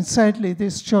 And sadly,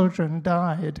 these children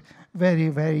died very,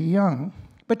 very young.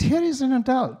 But here is an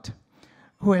adult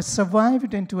who has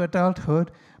survived into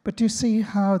adulthood, but you see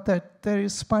how that there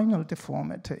is spinal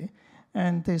deformity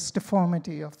and this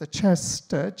deformity of the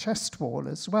chest wall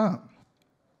as well.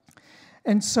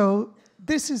 And so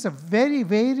this is a very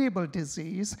variable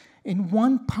disease in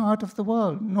one part of the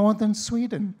world, northern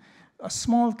Sweden, a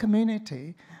small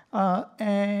community,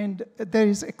 and there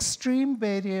is extreme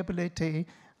variability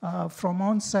from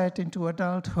onset into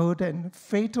adulthood and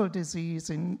fatal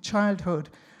disease in childhood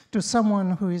to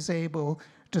someone who is able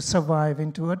to survive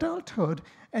into adulthood.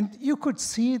 And you could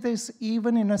see this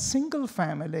even in a single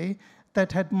family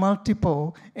that had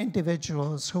multiple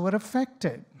individuals who were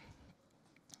affected.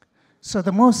 So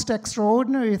the most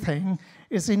extraordinary thing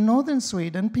is in northern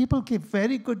Sweden, people give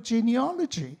very good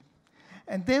genealogy.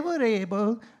 And they were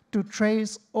able to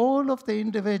trace all of the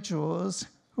individuals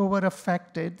who were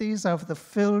affected. These are the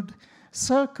filled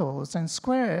circles and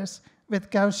squares with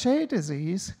Gaucher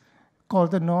disease,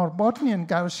 called the Norrbottnian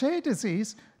Gaucher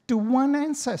disease, to one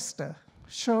ancestor,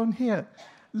 shown here,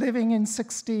 living in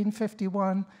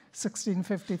 1651,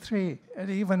 1653, and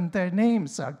even their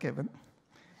names are given.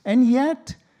 And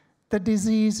yet, the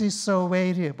disease is so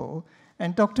variable.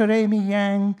 And Dr. Amy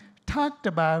Yang talked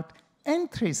about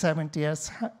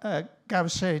N370S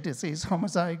Gaucher disease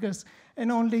homozygous,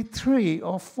 and only 3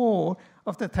 or 4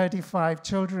 of the 35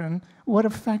 children were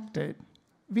affected.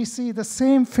 We see the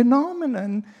same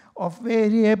phenomenon of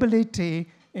variability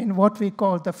in what we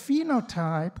call the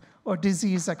phenotype or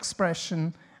disease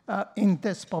expression in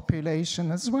this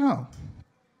population as well.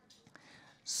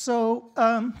 So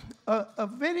a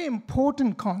very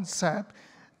important concept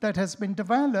that has been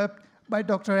developed by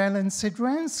Dr. Alan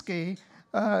Sidransky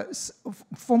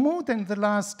for more than the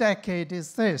last decade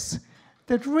is this,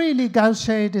 that really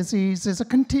Gaucher disease is a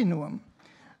continuum.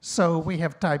 So we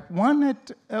have type 1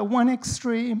 at one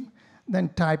extreme, then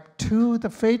type 2, the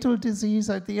fatal disease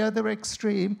at the other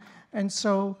extreme, and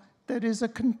so there is a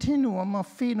continuum of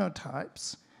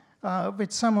phenotypes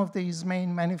with some of these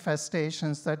main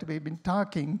manifestations that we've been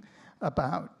talking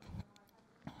about.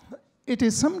 It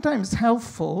is sometimes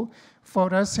helpful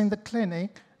for us in the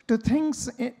clinic to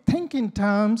think in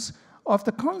terms of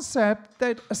the concept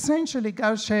that essentially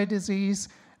Gaucher disease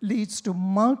leads to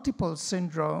multiple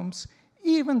syndromes,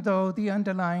 even though the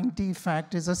underlying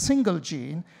defect is a single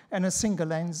gene and a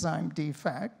single enzyme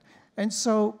defect. And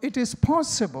so it is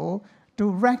possible to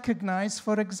recognize,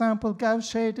 for example,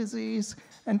 Gaucher disease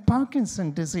and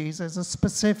Parkinson's disease as a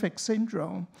specific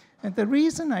syndrome. And the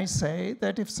reason I say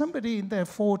that if somebody in their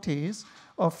 40s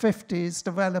or 50s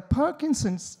develop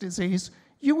Parkinson's disease,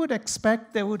 you would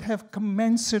expect they would have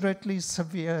commensurately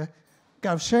severe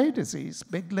Gaucher disease,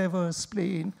 big liver,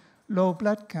 spleen, low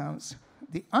blood counts.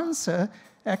 The answer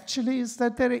actually is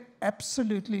that there is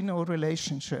absolutely no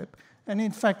relationship. And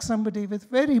in fact, somebody with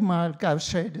very mild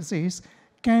Gaucher disease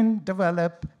can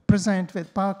present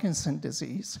with Parkinson's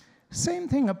disease. Same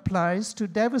thing applies to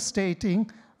devastating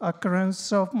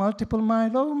occurrence of multiple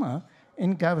myeloma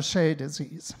in Gaucher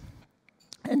disease,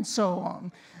 and so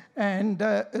on. And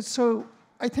so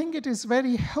I think it is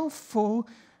very helpful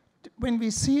when we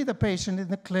see the patient in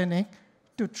the clinic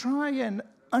to try and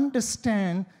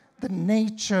understand the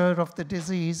nature of the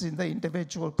disease in the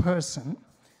individual person.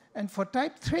 And for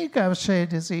type 3 Gaucher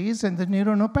disease and the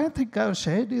neuronopathic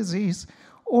Gaucher disease,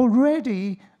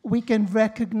 already we can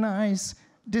recognize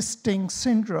distinct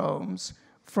syndromes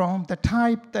from the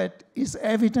type that is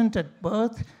evident at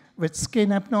birth with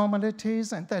skin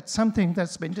abnormalities, and that's something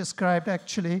that's been described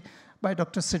actually by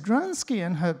Dr. Sidransky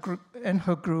and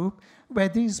her group, where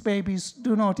these babies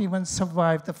do not even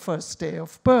survive the first day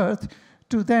of birth,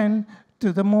 to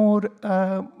the more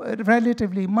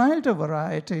relatively milder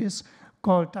varieties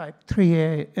called type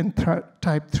 3A and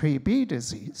type 3B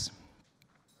disease.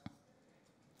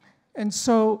 And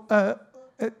so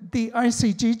the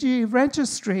ICGG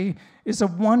registry is a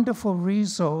wonderful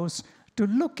resource to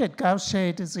look at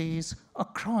Gaucher disease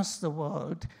across the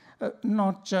world,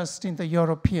 not just in the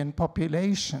European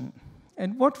population.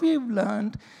 And what we've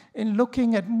learned in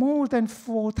looking at more than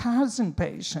 4,000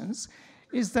 patients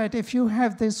is that if you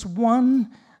have this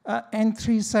one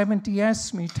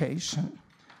N370S mutation,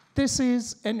 this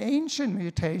is an ancient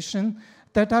mutation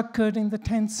that occurred in the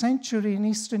 10th century in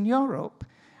Eastern Europe,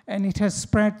 and it has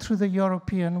spread through the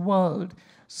European world.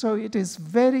 So it is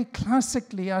very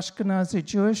classically Ashkenazi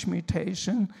Jewish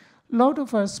mutation. A lot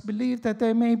of us believe that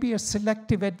there may be a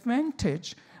selective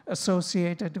advantage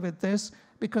associated with this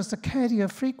because the carrier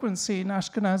frequency in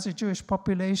Ashkenazi Jewish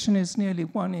population is nearly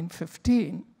 1 in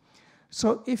 15.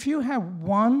 So if you have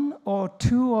 1 or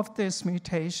 2 of this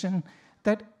mutation,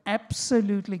 that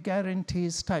absolutely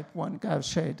guarantees type 1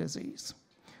 Gaucher disease.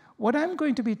 What I'm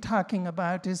going to be talking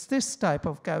about is this type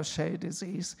of Gaucher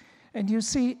disease. And you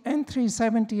see,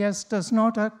 N370S does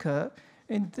not occur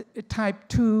in type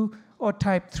 2 or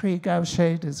type 3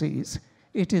 Gaucher disease.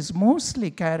 It is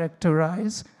mostly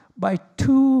characterized by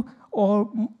 1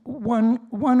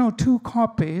 or 2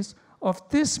 copies of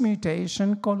this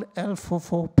mutation called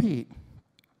L44P.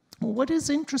 What is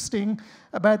interesting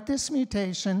about this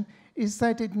mutation is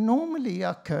that it normally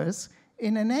occurs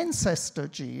in an ancestor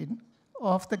gene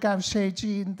of the Gaucher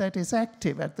gene that is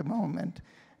active at the moment.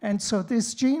 And so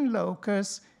this gene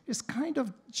locus is kind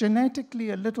of genetically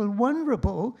a little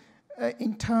vulnerable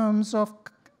in terms of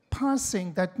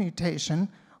passing that mutation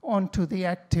onto the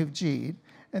active gene.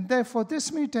 And therefore,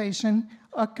 this mutation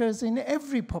occurs in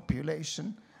every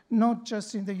population, not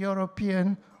just in the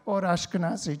European or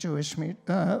Ashkenazi Jewish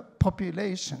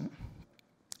population.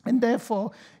 And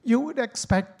therefore, you would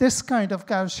expect this kind of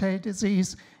Gaucher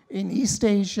disease in East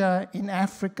Asia, in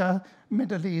Africa,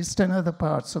 Middle East, and other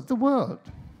parts of the world.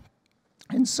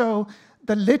 And so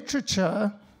the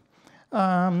literature,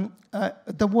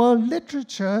 the world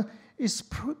literature is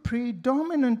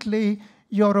predominantly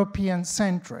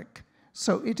European-centric.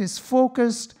 So it is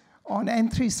focused on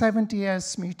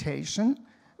N370S mutation,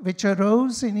 which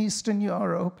arose in Eastern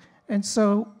Europe. And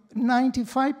so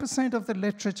 95% of the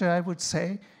literature, I would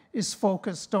say, is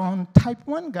focused on type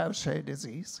 1 Gaucher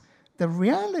disease. The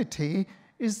reality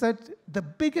is that the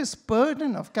biggest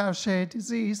burden of Gaucher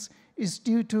disease is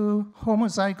due to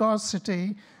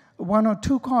homozygosity, 1 or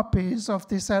 2 copies of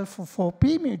this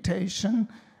L44P mutation,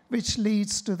 which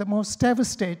leads to the most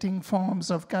devastating forms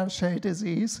of Gaucher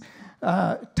disease,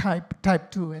 type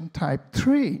 2 and type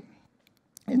 3.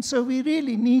 And so we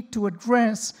really need to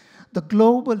address the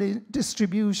global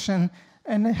distribution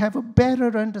and have a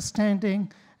better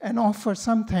understanding and offer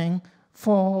something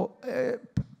for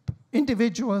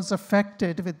individuals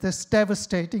affected with this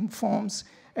devastating forms.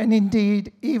 And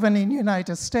indeed, even in the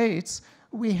United States,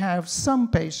 we have some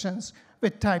patients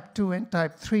with type 2 and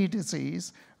type 3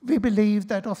 disease. We believe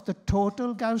that of the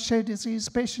total Gaucher disease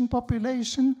patient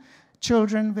population,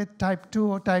 children with type 2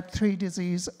 or type 3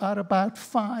 disease are about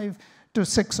 5 to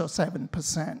 6 or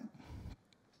 7%.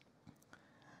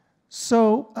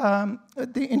 So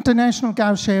the International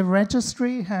Gaucher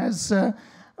Registry has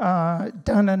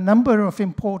done a number of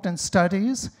important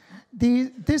studies.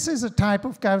 This is a type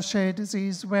of Gaucher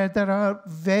disease where there are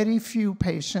very few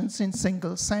patients in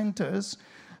single centers.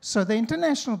 So the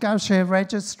International Gaucher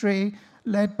Registry,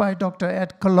 led by Dr.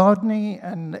 Ed Kolodny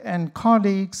and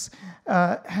colleagues,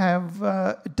 have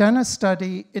done a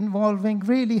study involving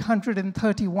really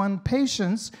 131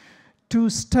 patients to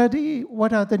study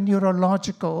what are the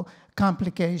neurological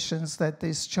complications that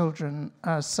these children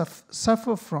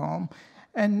suffer from.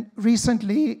 And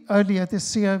recently, earlier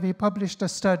this year, we published a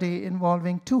study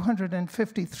involving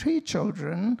 253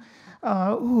 children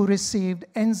who received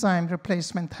enzyme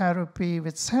replacement therapy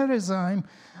with Cerezyme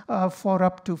for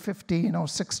up to 15 or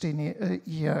 16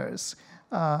 years.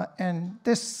 And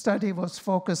this study was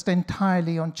focused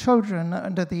entirely on children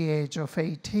under the age of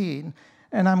 18.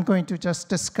 And I'm going to just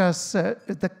discuss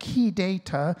the key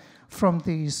data from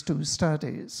these two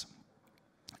studies.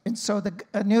 And so the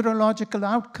neurological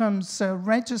outcomes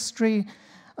registry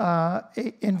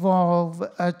involve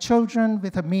children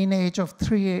with a mean age of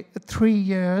 3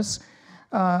 years,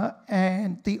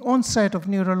 and the onset of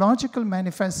neurological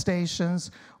manifestations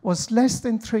was less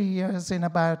than 3 years in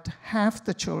about half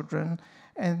the children,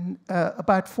 and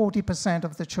about 40%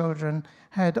 of the children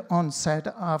had onset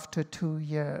after 2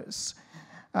 years.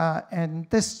 And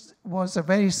this was a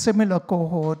very similar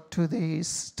cohort to the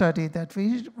study that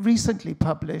we recently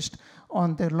published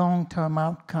on the long-term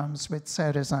outcomes with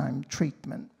Cerezyme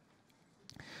treatment.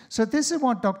 So this is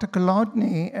what Dr.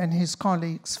 Kolodny and his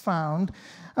colleagues found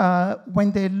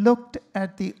when they looked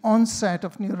at the onset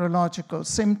of neurological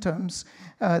symptoms,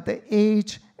 the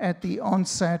age at the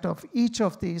onset of each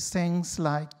of these things,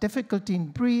 like difficulty in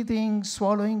breathing,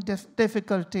 swallowing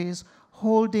difficulties,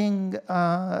 holding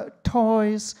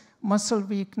toys, muscle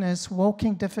weakness,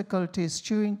 walking difficulties,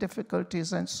 chewing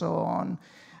difficulties, and so on,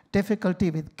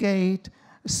 difficulty with gait,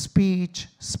 speech,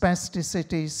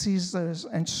 spasticity, seizures,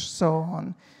 and so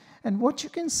on. And what you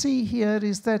can see here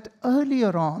is that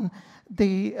earlier on,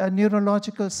 the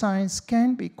neurological signs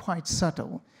can be quite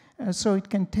subtle. So it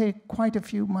can take quite a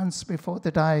few months before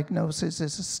the diagnosis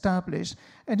is established,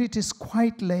 and it is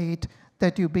quite late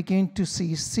that you begin to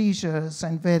see seizures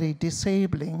and very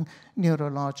disabling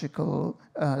neurological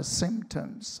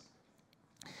symptoms.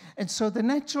 And so the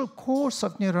natural course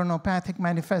of neuronopathic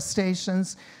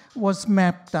manifestations was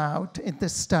mapped out in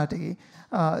this study.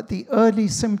 The early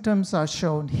symptoms are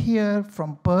shown here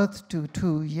from birth to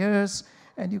 2 years,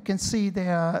 and you can see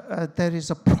there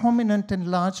is a prominent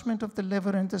enlargement of the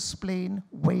liver and the spleen,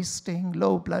 wasting,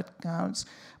 low blood counts.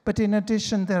 But in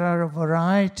addition, there are a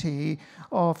variety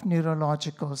of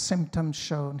neurological symptoms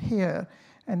shown here.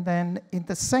 And then in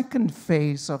the second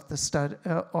phase of the study,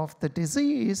 of the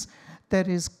disease, there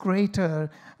is greater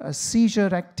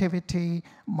seizure activity,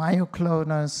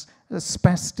 myoclonus,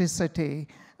 spasticity,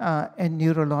 and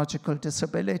neurological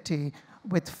disability,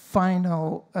 with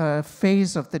final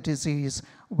phase of the disease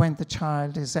when the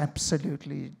child is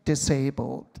absolutely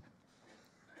disabled.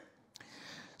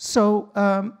 So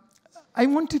I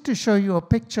wanted to show you a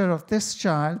picture of this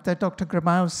child that Dr.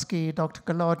 Grabowski, Dr.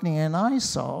 Kolodny, and I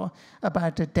saw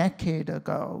about a decade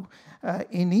ago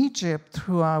in Egypt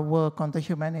through our work on the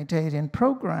humanitarian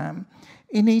program.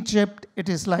 In Egypt, it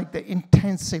is like the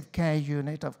intensive care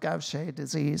unit of Gaucher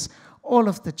disease. All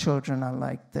of the children are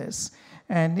like this.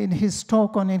 And in his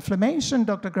talk on inflammation,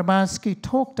 Dr. Grabowski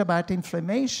talked about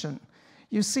inflammation.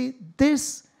 You see,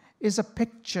 this is a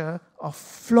picture of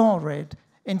florid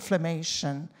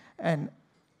inflammation and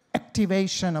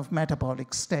activation of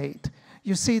metabolic state.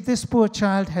 You see, this poor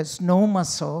child has no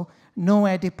muscle, no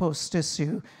adipose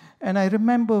tissue. And I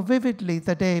remember vividly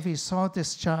the day we saw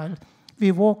this child,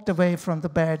 we walked away from the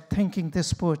bed thinking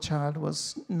this poor child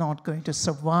was not going to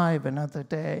survive another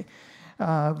day.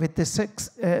 With this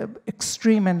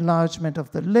extreme enlargement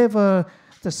of the liver,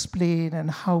 the spleen,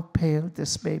 and how pale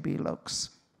this baby looks.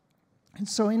 And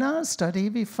so in our study,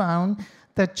 we found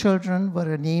that children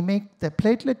were anemic. Their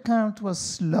platelet count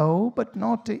was low, but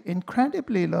not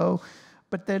incredibly low,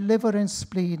 but their liver and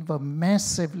spleen were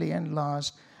massively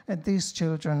enlarged, and these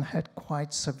children had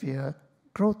quite severe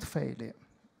growth failure.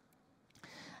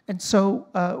 And so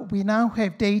we now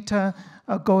have data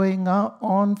going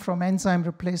on from enzyme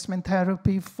replacement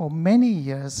therapy for many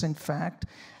years, in fact,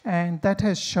 and that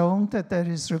has shown that there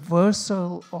is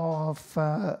reversal of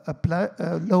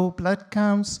low blood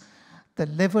counts. The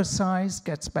liver size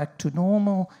gets back to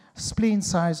normal. Spleen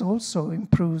size also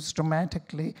improves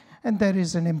dramatically, and there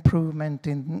is an improvement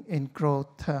in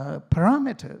growth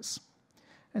parameters.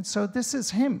 And so this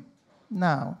is him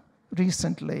now,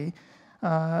 recently,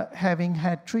 having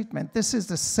had treatment. This is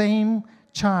the same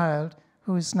child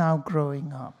who is now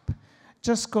growing up.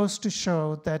 just goes to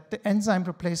show that the enzyme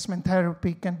replacement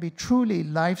therapy can be truly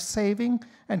life-saving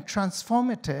and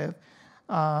transformative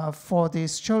for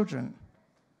these children.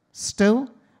 Still,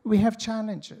 we have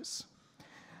challenges.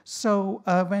 So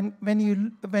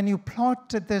when you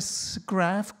plot this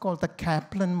graph called the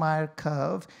Kaplan-Meier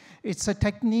curve, it's a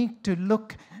technique to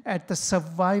look at the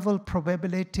survival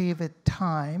probability with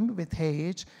time, with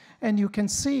age, and you can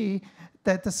see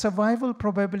that the survival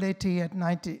probability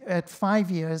at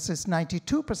 5 years is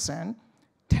 92%,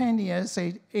 10 years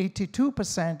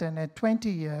 82%, and at 20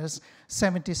 years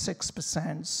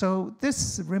 76%. So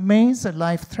this remains a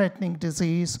life-threatening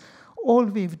disease. All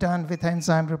we've done with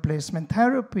enzyme replacement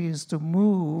therapy is to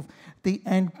move the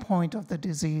end point of the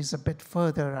disease a bit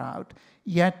further out.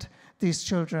 Yet these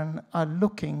children are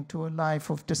looking to a life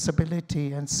of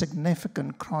disability and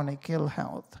significant chronic ill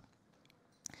health.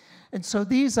 And so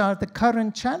these are the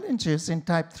current challenges in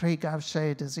type 3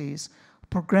 Gaucher disease: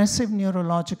 progressive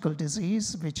neurological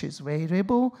disease, which is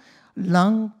variable,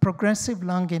 progressive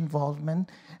lung involvement,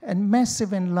 and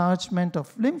massive enlargement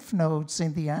of lymph nodes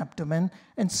in the abdomen,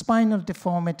 and spinal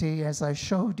deformity, as I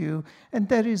showed you. And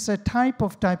there is a type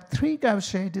of type 3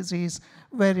 Gaucher disease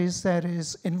where there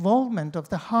is involvement of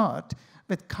the heart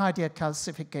with cardiac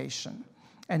calcification,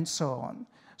 and so on.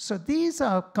 So these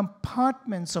are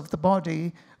compartments of the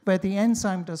body where the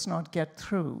enzyme does not get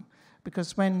through.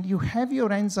 Because when you have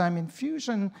your enzyme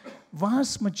infusion,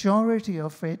 vast majority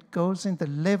of it goes in the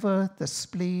liver, the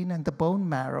spleen, and the bone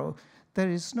marrow.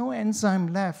 There is no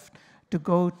enzyme left to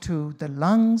go to the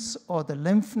lungs or the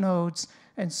lymph nodes.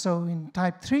 And so in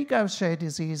type 3 Gaucher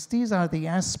disease, these are the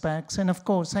aspects. And of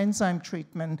course, enzyme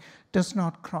treatment does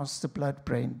not cross the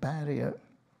blood-brain barrier.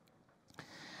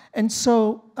 And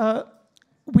so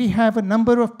we have a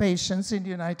number of patients in the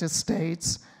United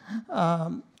States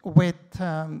with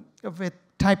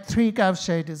type 3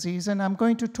 Gaucher disease, and I'm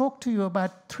going to talk to you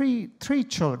about three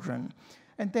children,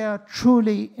 and they are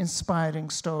truly inspiring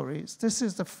stories. This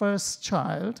is the first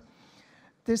child.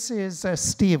 This is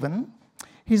Stephen.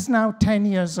 He's now 10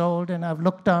 years old, and I've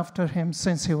looked after him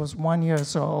since he was 1 year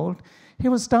old. He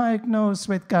was diagnosed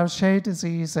with Gaucher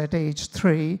disease at age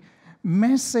 3,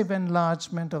 massive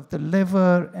enlargement of the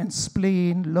liver and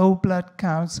spleen, low blood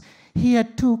counts. He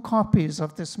had 2 copies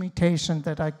of this mutation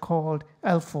that I called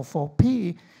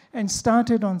L44P and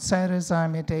started on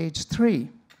Cerezyme at age 3.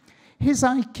 His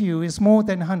IQ is more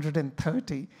than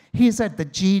 130. He's at the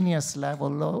genius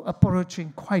level,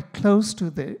 approaching quite close to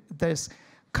this.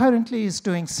 Currently, he's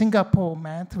doing Singapore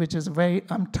math, which is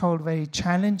I'm told, very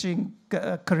challenging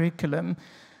curriculum.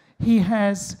 He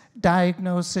has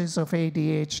diagnosis of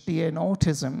ADHD and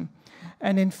autism.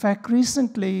 And in fact,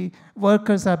 recently,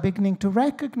 workers are beginning to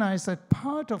recognize that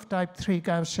part of type 3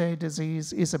 Gaucher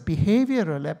disease is a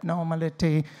behavioral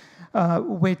abnormality,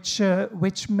 which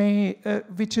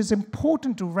is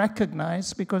important to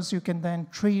recognize because you can then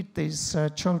treat these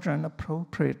children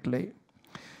appropriately.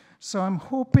 So I'm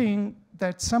hoping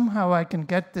that somehow I can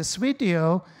get this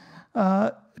video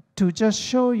to just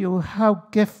show you how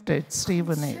gifted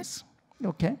Stephen is.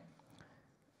 Okay?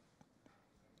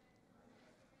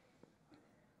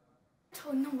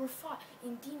 Number 5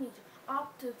 in D major,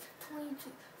 octave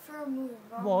 22, fair moving.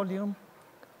 Volume.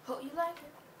 Oh, you like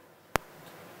it?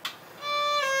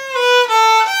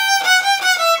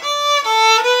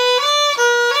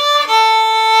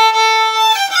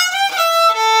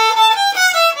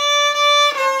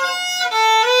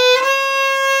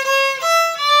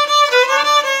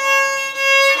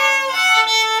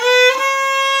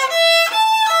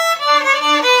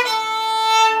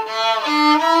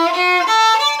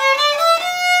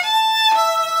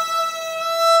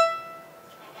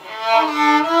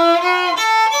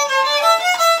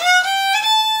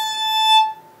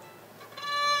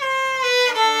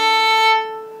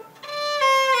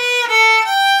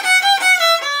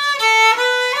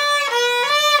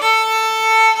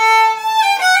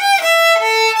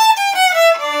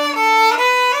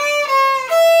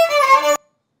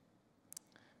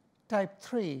 Type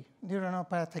 3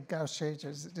 neuronopathic Gaucher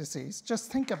disease. Just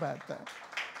think about that.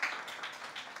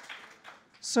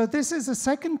 So this is a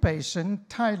second patient,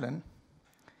 Tylen.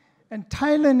 And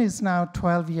Tylen is now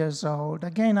 12 years old.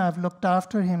 Again, I've looked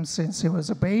after him since he was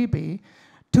a baby.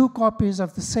 2 copies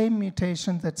of the same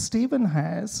mutation that Stephen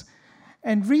has.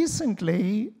 And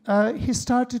recently, he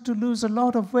started to lose a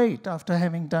lot of weight after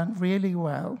having done really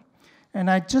well. And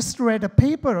I just read a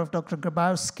paper of Dr.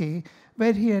 Grabowski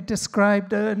where he had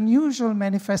described an unusual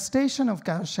manifestation of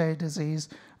Gaucher disease,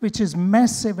 which is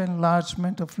massive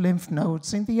enlargement of lymph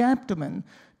nodes in the abdomen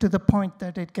to the point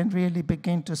that it can really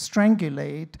begin to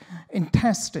strangulate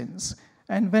intestines.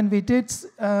 And when we did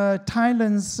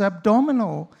Tylen's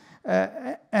abdominal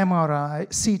MRI,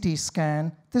 CT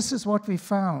scan, this is what we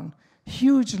found.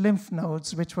 Huge lymph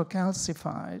nodes which were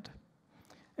calcified.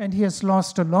 And he has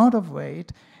lost a lot of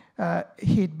weight.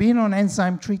 He'd been on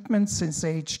enzyme treatment since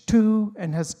age 2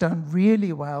 and has done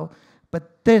really well,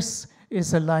 but this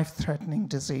is a life-threatening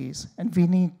disease, and we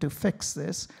need to fix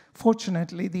this.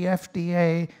 Fortunately, the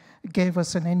FDA gave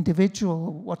us an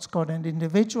individual, what's called an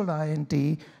individual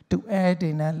IND, to add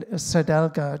in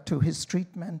Sadelga to his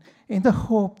treatment in the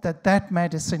hope that that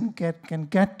medicine can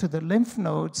get to the lymph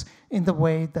nodes in the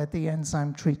way that the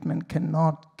enzyme treatment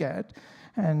cannot get.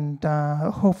 And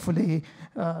hopefully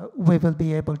we will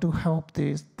be able to help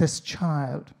this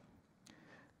child.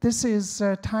 This is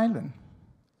Thailand.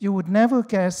 You would never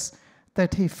guess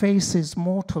that he faces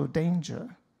mortal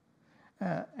danger.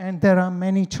 And there are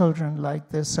many children like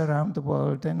this around the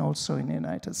world and also in the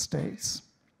United States.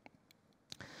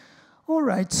 All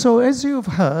right, so as you've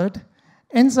heard,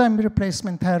 enzyme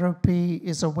replacement therapy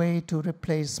is a way to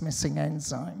replace missing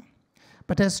enzyme.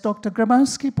 But as Dr.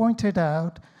 Grabowski pointed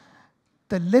out,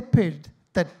 the lipid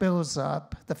that builds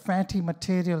up, the fatty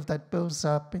material that builds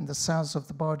up in the cells of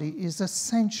the body is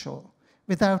essential.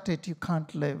 Without it, you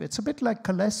can't live. It's a bit like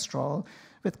cholesterol.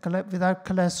 Without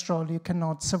cholesterol, you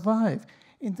cannot survive.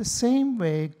 In the same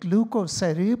way,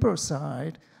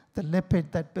 glucocerebroside, the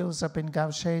lipid that builds up in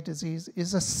Gaucher disease,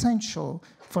 is essential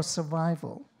for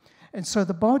survival. And so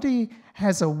the body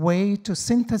has a way to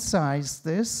synthesize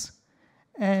this,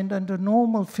 and under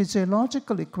normal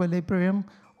physiological equilibrium,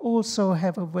 also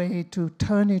have a way to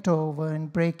turn it over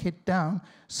and break it down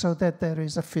so that there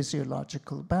is a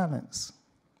physiological balance.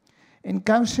 In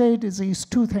Gaucher disease,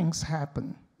 2 things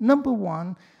happen. Number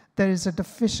 1, there is a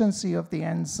deficiency of the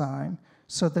enzyme,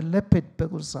 so the lipid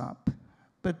builds up.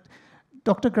 But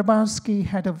Dr. Grabowski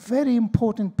had a very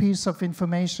important piece of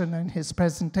information in his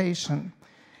presentation.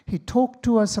 He talked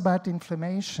to us about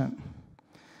inflammation.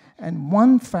 And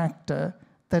one factor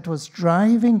that was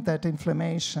driving that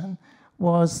inflammation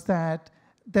was that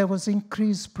there was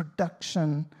increased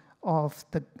production of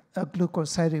the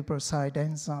glucocerebroside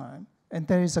enzyme. And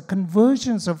there is a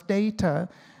convergence of data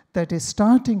that is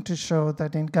starting to show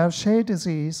that in Gaucher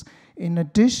disease, in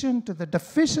addition to the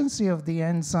deficiency of the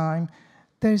enzyme,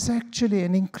 there is actually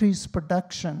an increased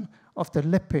production of the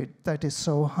lipid that is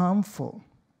so harmful.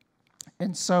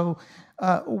 And so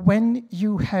when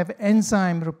you have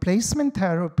enzyme replacement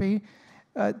therapy,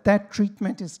 that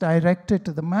treatment is directed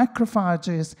to the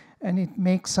macrophages, and it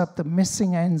makes up the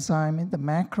missing enzyme in the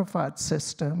macrophage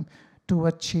system to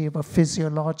achieve a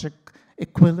physiologic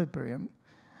equilibrium.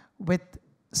 With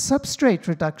substrate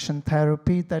reduction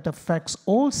therapy that affects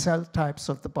all cell types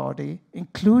of the body,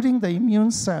 including the immune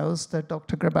cells that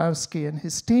Dr. Grabowski and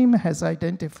his team has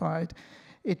identified,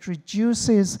 it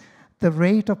reduces the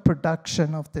rate of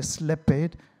production of this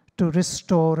lipid to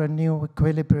restore a new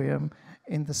equilibrium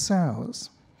in the cells.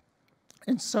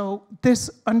 And so this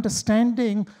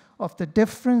understanding of the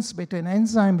difference between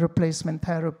enzyme replacement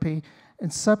therapy and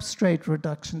substrate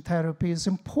reduction therapy is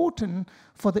important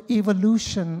for the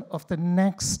evolution of the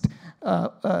next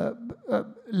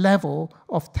level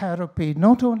of therapy,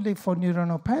 not only for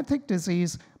neuronopathic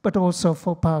disease, but also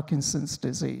for Parkinson's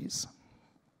disease.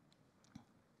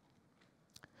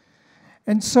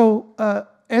 And so,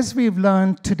 as we've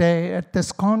learned today at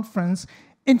this conference,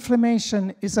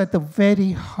 inflammation is at the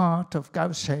very heart of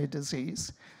Gaucher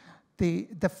disease.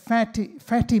 The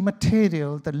fatty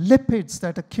material, the lipids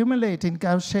that accumulate in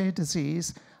Gaucher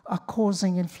disease are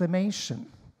causing inflammation.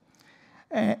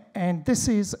 And this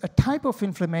is a type of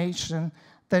inflammation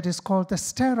that is called the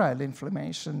sterile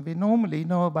inflammation. We normally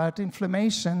know about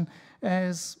inflammation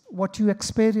as what you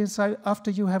experience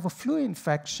after you have a flu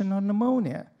infection or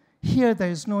pneumonia. Here there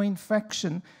is no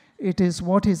infection. It is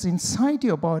what is inside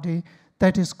your body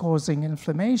that is causing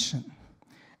inflammation.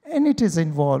 And it is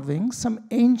involving some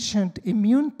ancient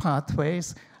immune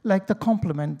pathways like the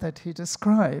complement that he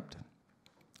described.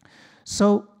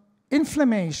 So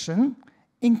inflammation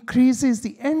increases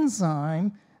the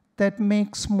enzyme that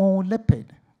makes more lipid,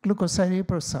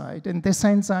 glucocerebroside, and this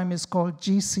enzyme is called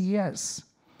GCS.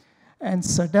 And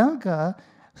Sadelga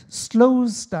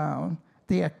slows down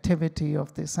the activity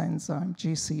of this enzyme,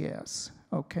 GCS,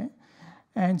 okay?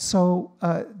 And so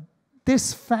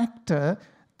this factor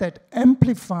that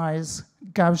amplifies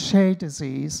Gaucher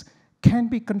disease can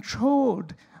be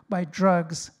controlled by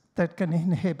drugs that can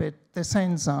inhibit this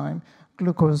enzyme,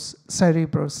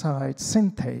 glucocerebroside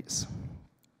synthase.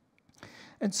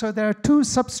 And so there are 2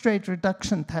 substrate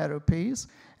reduction therapies,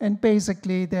 and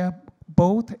basically they're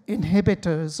both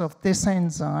inhibitors of this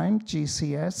enzyme,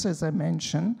 GCS, as I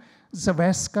mentioned,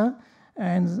 Zavesca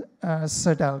and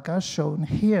Sadelga, shown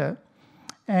here.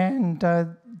 And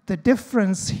the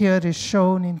difference here is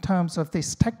shown in terms of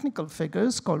these technical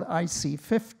figures called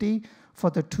IC50 for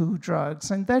the two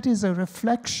drugs. And that is a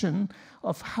reflection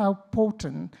of how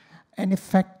potent and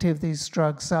effective these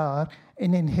drugs are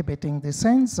in inhibiting this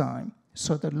enzyme.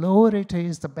 So the lower it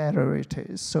is, the better it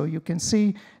is. So you can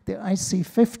see the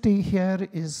IC50 here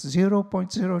is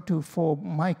 0.024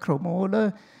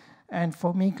 micromolar, and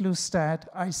for miglustat,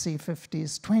 IC50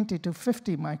 is 20 to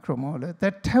 50 micromolar.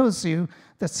 That tells you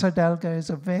that Xarelto is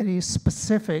a very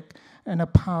specific and a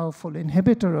powerful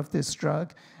inhibitor of this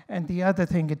drug. And the other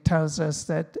thing it tells us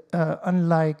that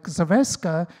unlike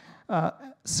Zavesca,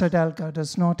 Xarelto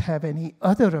does not have any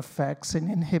other effects in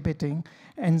inhibiting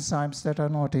enzymes that are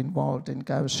not involved in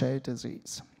Gaucher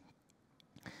disease.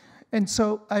 And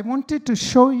so I wanted to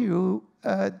show you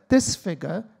this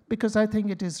figure because I think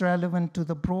it is relevant to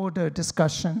the broader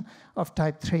discussion of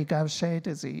type 3 Gaucher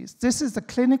disease. This is the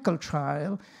clinical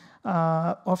trial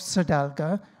of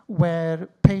Xarelto, where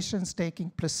patients taking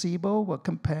placebo were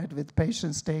compared with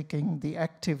patients taking the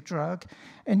active drug.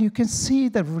 And you can see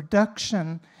the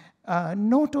reduction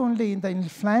not only in the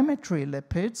inflammatory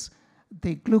lipids,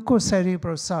 the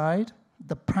glucocerebroside,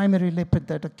 the primary lipid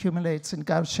that accumulates in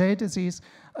Gaucher disease,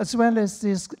 as well as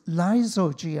this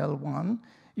lyso-GL1.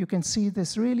 You can see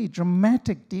this really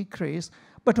dramatic decrease,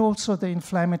 but also the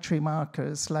inflammatory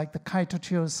markers like the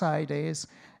chitotriosidase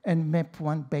and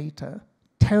MIP-1 beta.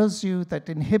 Tells you that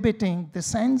inhibiting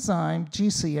this enzyme,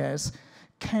 GCS,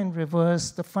 can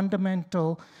reverse the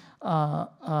fundamental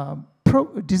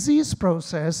disease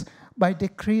process by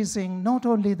decreasing not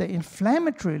only the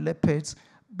inflammatory lipids,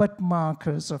 but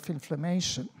markers of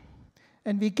inflammation.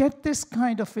 And we get this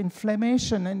kind of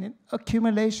inflammation and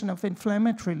accumulation of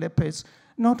inflammatory lipids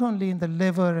not only in the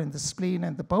liver and the spleen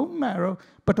and the bone marrow,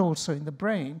 but also in the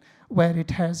brain, where it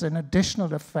has an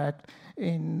additional effect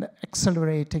in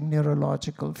accelerating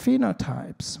neurological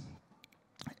phenotypes.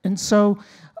 And so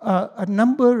a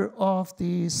number of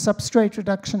the substrate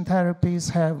reduction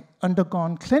therapies have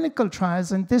undergone clinical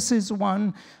trials, and this is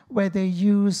one where they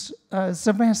use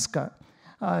Zavesca,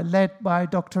 led by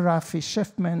Dr. Rafi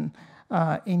Schiffman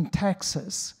in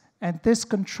Texas. And this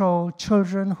controlled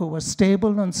children who were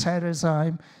stable on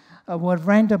Cerezyme were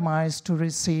randomized to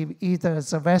receive either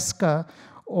Zavesca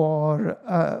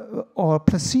or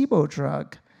placebo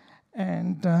drug.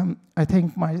 And I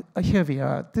think here we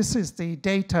are. This is the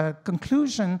data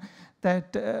conclusion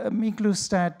that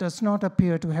miglustat does not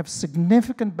appear to have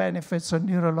significant benefits on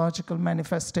neurological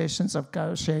manifestations of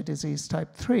Gaucher disease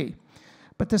type 3.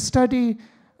 But the study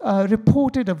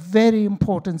reported a very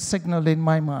important signal in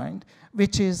my mind,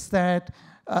 which is that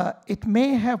it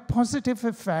may have positive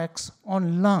effects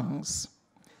on lungs,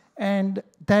 and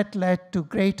that led to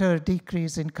greater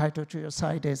decrease in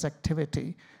chitotriosidase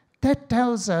activity. That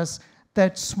tells us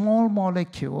that small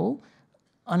molecule,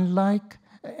 unlike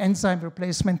enzyme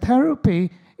replacement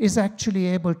therapy, is actually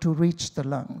able to reach the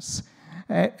lungs.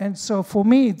 And so for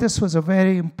me, this was a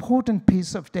very important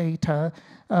piece of data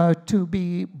to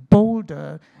be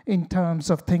bolder in terms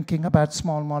of thinking about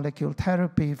small molecule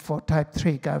therapy for type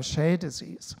 3 Gaucher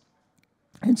disease.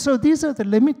 And so these are the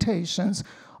limitations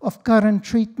of current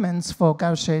treatments for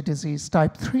Gaucher disease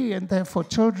type 3, and therefore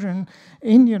children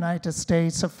in the United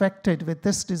States affected with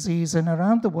this disease and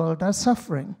around the world are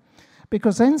suffering.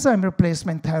 Because enzyme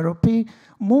replacement therapy,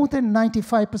 more than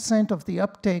 95% of the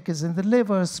uptake is in the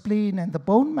liver, spleen, and the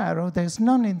bone marrow. There's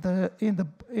none in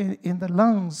the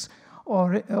lungs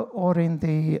or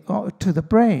to the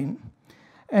brain.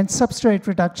 And substrate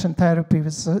reduction therapy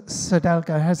with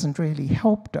Xarelto hasn't really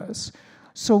helped us.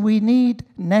 So we need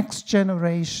next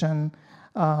generation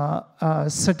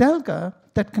Xarelto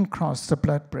that can cross the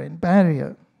blood-brain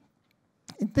barrier.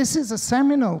 This is a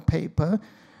seminal paper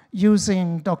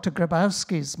using Dr.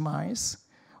 Grabowski's mice,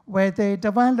 where they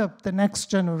developed the next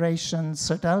generation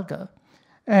Xarelto.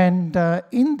 And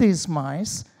in these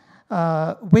mice,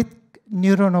 with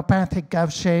neuronopathic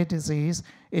Gaucher disease,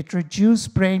 it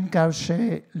reduced brain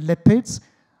Gaucher lipids,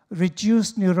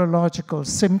 reduced neurological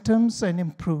symptoms, and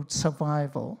improved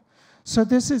survival. So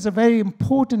this is a very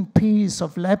important piece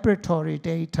of laboratory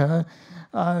data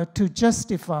to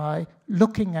justify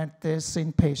looking at this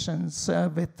in patients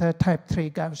with type 3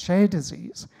 Gaucher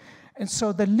disease. And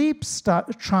so the LEAP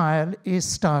trial is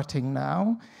starting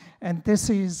now, and this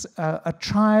is a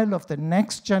trial of the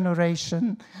next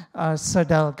generation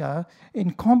Xarelto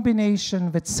in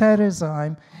combination with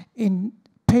Cerezyme in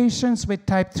patients with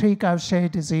type 3 Gaucher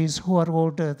disease who are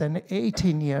older than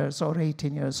 18 years or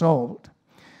 18 years old.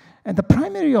 And the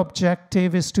primary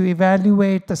objective is to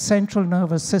evaluate the central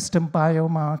nervous system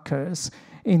biomarkers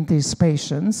in these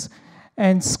patients.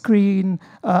 and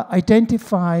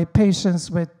identify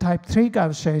patients with type 3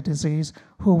 Gaucher disease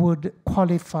who would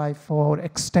qualify for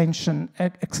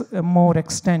a more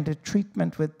extended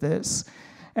treatment with this.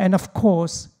 And of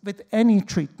course, with any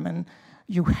treatment,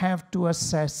 you have to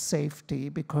assess safety,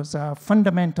 because our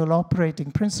fundamental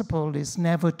operating principle is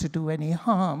never to do any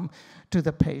harm to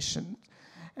the patient.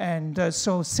 And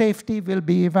so safety will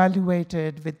be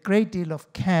evaluated with great deal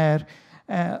of care.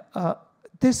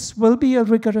 This will be a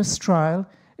rigorous trial.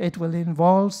 It will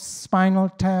involve spinal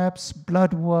taps,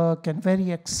 blood work, and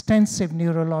very extensive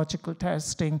neurological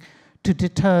testing to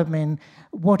determine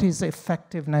what is the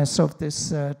effectiveness of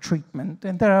this treatment.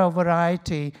 And there are a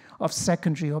variety of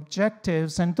secondary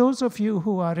objectives. And those of you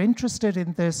who are interested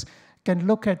in this can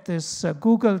look at this,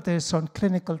 Google this on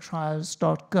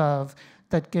clinicaltrials.gov.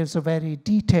 That gives a very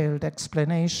detailed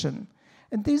explanation.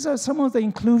 And these are some of the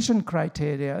inclusion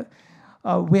criteria.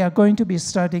 We are going to be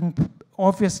studying,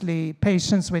 obviously,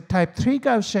 patients with type 3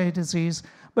 Gaucher disease,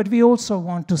 but we also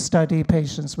want to study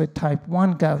patients with type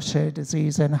 1 Gaucher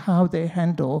disease and how they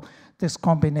handle this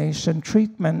combination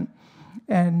treatment.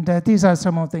 And these are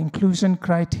some of the inclusion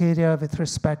criteria with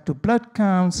respect to blood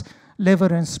counts,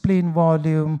 liver and spleen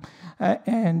volume,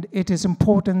 and it is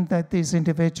important that these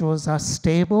individuals are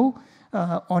stable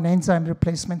on enzyme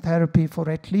replacement therapy for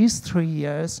at least 3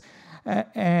 years,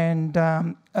 and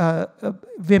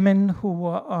women who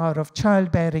are of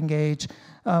childbearing age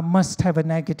must have a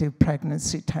negative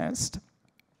pregnancy test.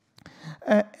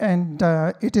 And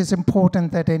it is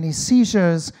important that any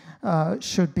seizures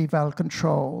should be well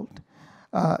controlled.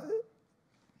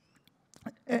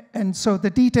 And so the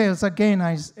details, again,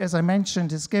 as I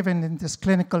mentioned, is given in this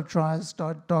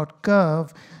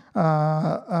clinicaltrials.gov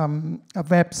a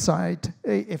website,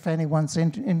 if anyone's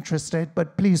interested,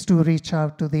 but please do reach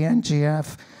out to the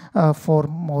NGF for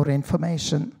more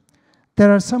information.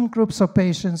 There are some groups of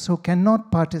patients who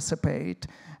cannot participate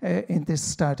in this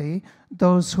study,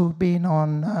 those who've been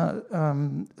on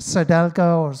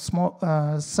Sadelga or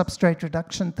substrate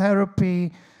reduction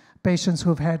therapy, patients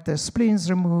who've had their spleens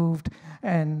removed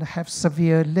and have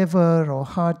severe liver or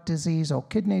heart disease or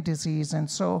kidney disease and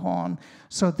so on.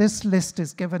 So this list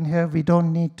is given here. We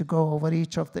don't need to go over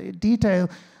each of the detail.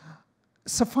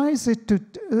 Suffice it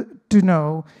to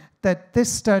know that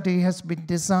this study has been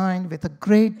designed with a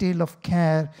great deal of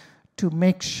care to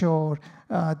make sure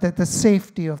that the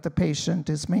safety of the patient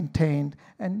is maintained.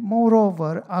 And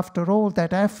moreover, after all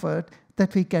that effort,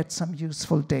 that we get some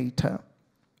useful data.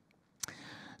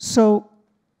 So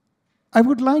I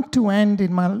would like to end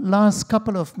in my last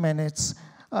couple of minutes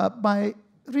by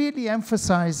really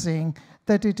emphasizing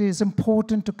that it is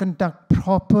important to conduct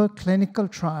proper clinical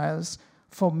trials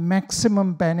for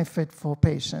maximum benefit for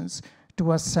patients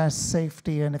to assess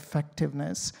safety and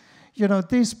effectiveness. You know,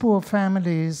 these poor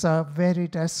families are very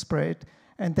desperate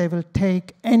and they will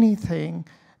take anything.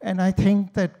 And I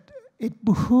think that it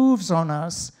behooves on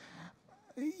us,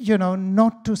 you know,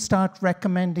 not to start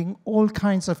recommending all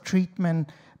kinds of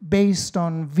treatment based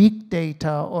on weak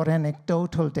data or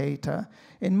anecdotal data.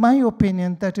 In my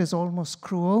opinion, that is almost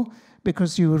cruel,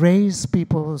 because you raise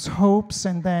people's hopes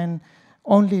and then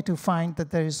only to find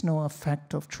that there is no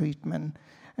effect of treatment.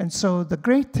 And so the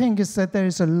great thing is that there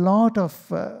is a lot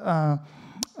of a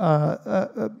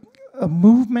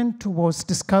movement towards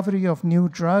discovery of new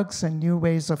drugs and new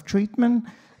ways of treatment,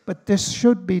 but this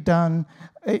should be done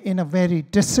in a very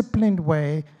disciplined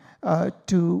way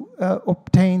to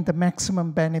obtain the maximum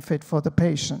benefit for the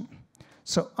patient.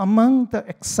 So among the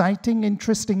exciting,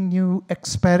 interesting new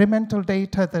experimental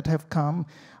data that have come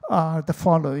are the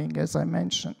following, as I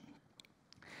mentioned.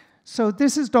 So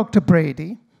this is Dr.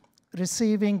 Brady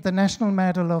receiving the National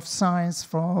Medal of Science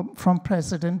from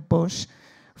President Bush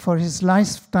for his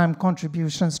lifetime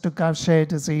contributions to Gaucher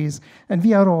disease. And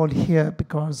we are all here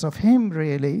because of him,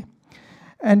 really.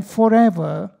 And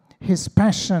forever, his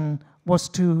passion was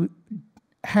to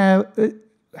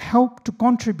help to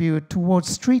contribute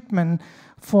towards treatment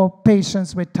for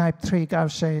patients with type 3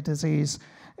 Gaucher disease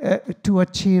to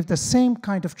achieve the same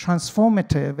kind of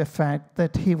transformative effect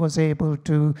that he was able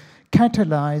to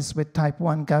catalyze with type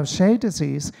 1 Gaucher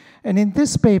disease. And in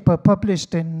this paper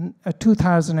published in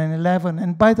 2011,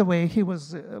 and by the way, he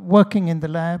was working in the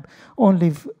lab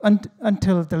only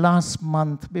until the last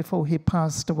month before he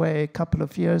passed away a couple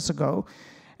of years ago.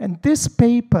 And this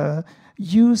paper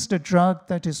used a drug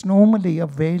that is normally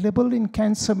available in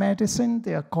cancer medicine.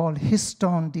 They are called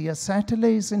histone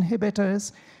deacetylase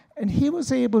inhibitors. And he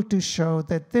was able to show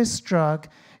that this drug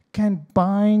can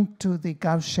bind to the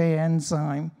Gaucher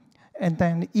enzyme, and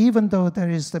then even though there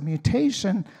is the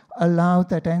mutation, allow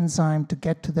that enzyme to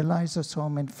get to the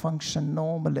lysosome and function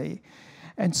normally.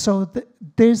 And so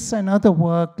this and other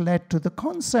work led to the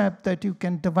concept that you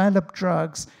can develop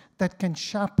drugs that can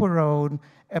chaperone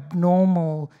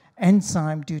abnormal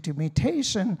enzyme due to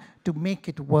mutation to make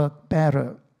it work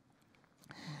better.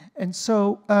 And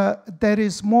so there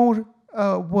is more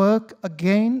work.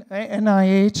 Again,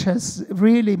 NIH has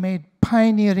really made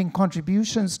pioneering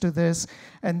contributions to this,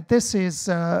 and this is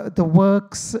the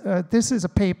works. This is a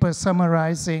paper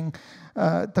summarizing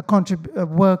the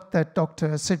work that Dr.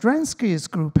 Sidransky's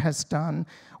group has done,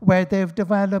 where they've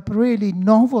developed really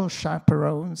novel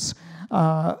chaperones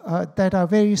that are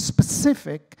very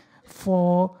specific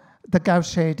for the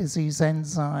Gaucher disease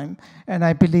enzyme. And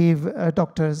I believe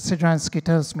Dr. Sidransky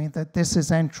tells me that this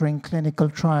is entering clinical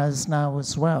trials now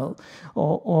as well,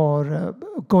 or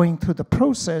going through the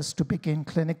process to begin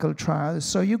clinical trials.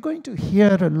 So you're going to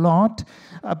hear a lot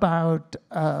about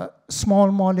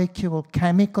small molecule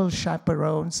chemical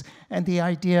chaperones, and the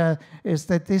idea is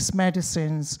that these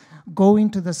medicines go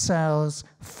into the cells,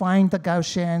 find the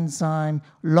Gaucher enzyme,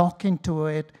 lock into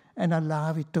it, and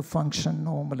allow it to function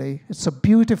normally. It's a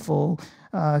beautiful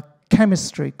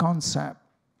chemistry concept.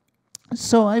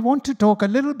 So I want to talk a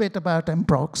little bit about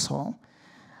Ambroxol.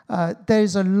 There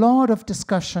is a lot of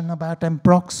discussion about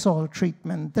Ambroxol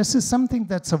treatment. This is something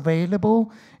that's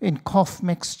available in cough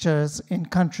mixtures in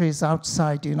countries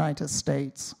outside the United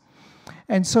States.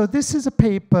 And so this is a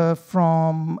paper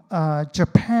from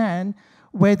Japan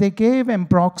where they gave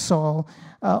Ambroxol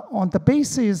on the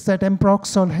basis that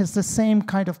Ambroxol has the same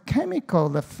kind of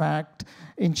chemical effect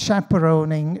in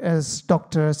chaperoning as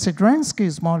Dr.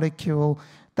 Sidransky's molecule,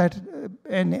 that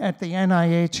and at the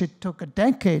NIH it took a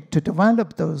decade to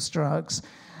develop those drugs.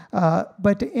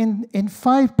 But in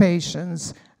 5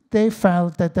 patients, they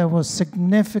felt that there was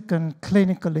significant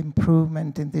clinical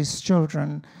improvement in these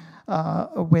children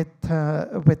with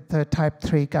type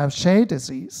 3 Gaucher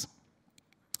disease.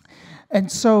 And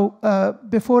so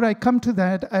before I come to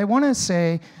that, I want to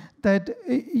say that,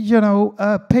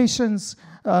 patients,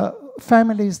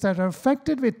 families that are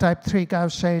affected with type 3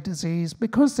 Gaucher disease,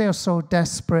 because they are so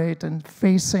desperate and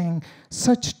facing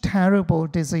such terrible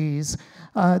disease,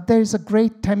 there is a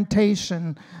great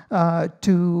temptation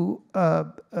to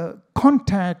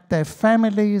contact their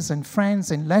families and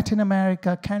friends in Latin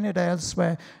America, Canada,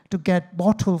 elsewhere, to get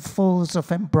bottlefuls of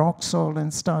Ambroxol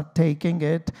and start taking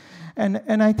it.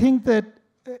 And I think that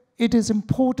it is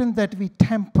important that we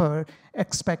temper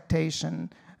expectation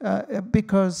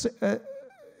because,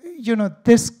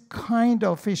 this kind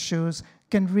of issues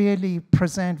can really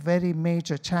present very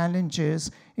major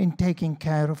challenges in taking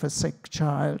care of a sick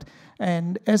child.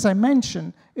 And as I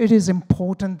mentioned, it is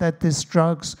important that these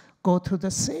drugs go through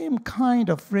the same kind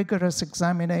of rigorous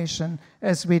examination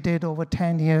as we did over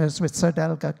 10 years with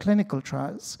Sardelga clinical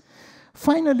trials.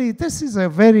 Finally, this is a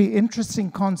very interesting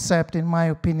concept, in my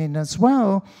opinion, as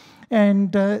well.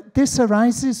 And this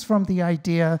arises from the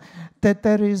idea that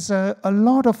there is a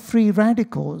lot of free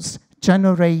radicals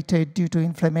generated due to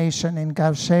inflammation in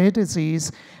Gaucher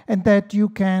disease, and that you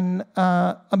can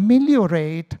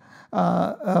ameliorate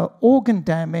organ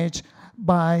damage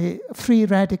by free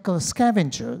radical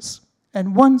scavengers.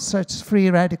 And one such free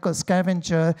radical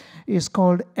scavenger is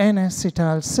called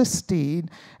N-acetylcysteine.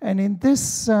 And in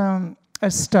this a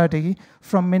study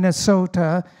from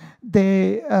Minnesota,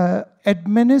 they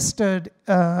administered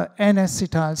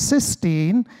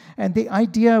N-acetylcysteine, and the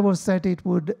idea was that it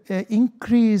would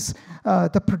increase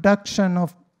the production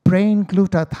of brain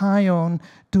glutathione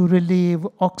to relieve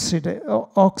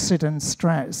oxidant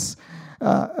stress.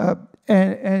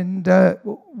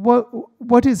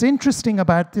 What is interesting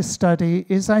about this study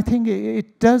is I think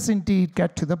it does indeed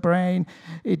get to the brain.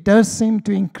 It does seem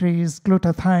to increase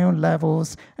glutathione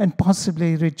levels and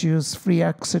possibly reduce free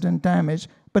oxidant damage.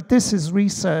 But this is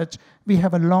research. We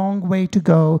have a long way to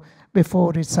go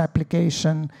before its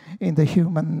application in the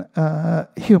human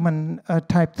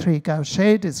type 3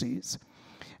 Gaucher disease.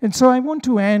 And so I want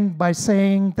to end by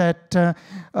saying that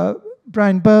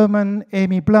Brian Berman,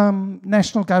 Amy Blum,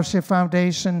 National Gaucher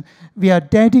Foundation, we are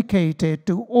dedicated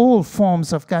to all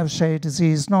forms of Gaucher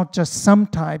disease, not just some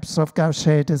types of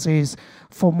Gaucher disease,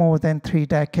 for more than 3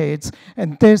 decades.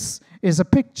 And this is a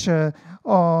picture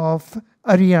of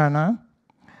Ariana.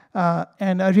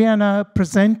 And Ariana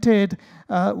presented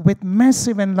with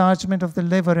massive enlargement of the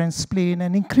liver and spleen.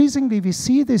 And increasingly, we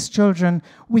see these children,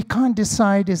 we can't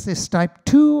decide, is this type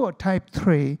 2 or type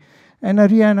 3? And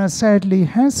Ariana sadly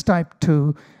has type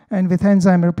 2, and with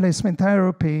enzyme replacement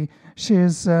therapy, she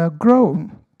has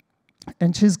grown.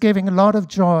 And she's giving a lot of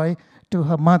joy to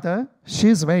her mother.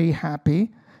 She's very happy,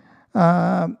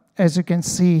 as you can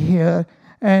see here.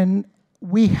 And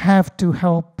we have to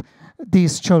help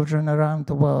these children around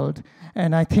the world.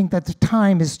 And I think that the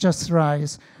time is just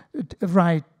right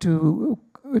to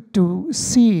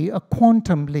see a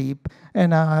quantum leap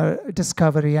in our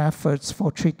discovery efforts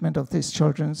for treatment of these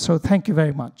children. So thank you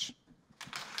very much.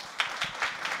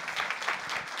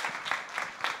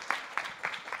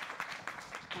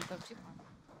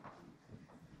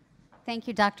 Thank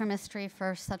you, Dr. Mistry,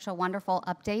 for such a wonderful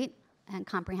update and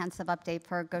comprehensive update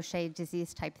for Gaucher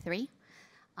disease type 3.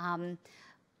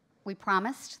 We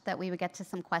promised that we would get to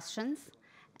some questions.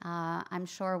 I'm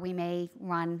sure we may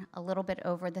run a little bit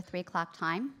over the 3 o'clock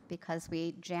time because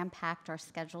we jam-packed our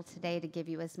schedule today to give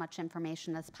you as much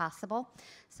information as possible.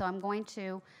 So I'm going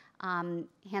to hand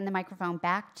the microphone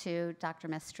back to Dr.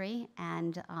 Mistry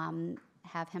and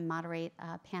have him moderate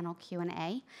a panel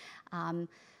Q&A.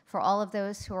 For all of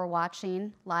those who are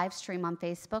watching live stream on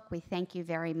Facebook, we thank you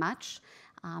very much.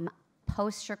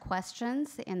 Post your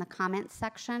questions in the comments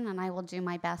section, and I will do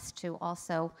my best to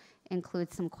also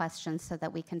include some questions so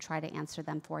that we can try to answer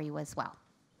them for you as well.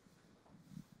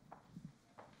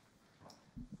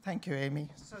 Thank you, Amy.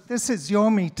 So this is your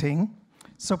meeting,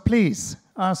 so please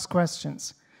ask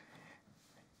questions.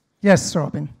 Yes,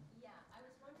 Robin. Yeah, I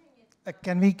was wondering if...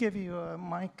 Can we give you a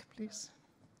mic, please?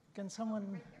 Can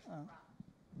someone...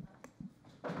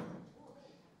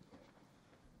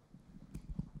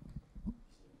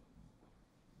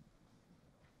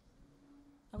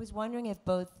 I was wondering if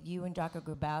both you and Dr.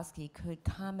 Grabowski could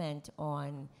comment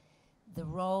on the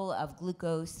role of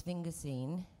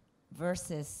glucosphingosine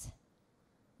versus,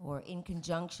 or in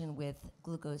conjunction with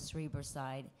glucose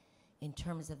cerebroside in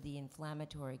terms of the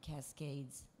inflammatory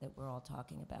cascades that we're all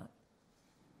talking about.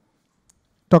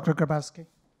 Dr. Grabowski.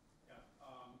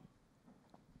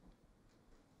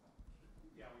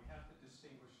 Yeah, we have to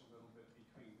distinguish a little bit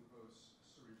between glucose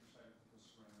cerebroside,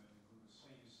 glucosylceramide, and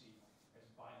glucosphingosine as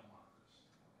biomarkers.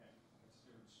 Okay, that's a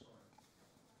different story.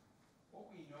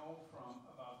 What we know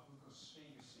about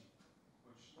glucosphingosine,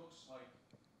 which looks like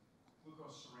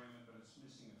glucosylceramide, but it's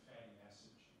missing a fatty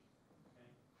acid chain,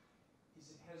 okay, is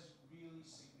it has really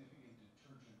significant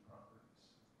detergent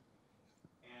properties.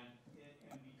 And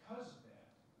because of that,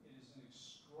 it is an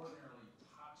extraordinarily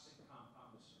toxic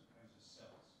compound to certain kinds of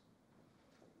cells.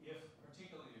 If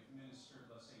particularly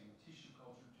administered, let's say, in tissue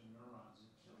culture to neurons,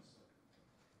 it kills them.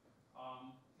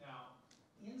 Now,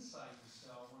 inside the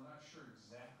cell, we're not sure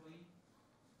exactly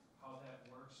how that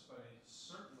works, but it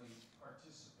certainly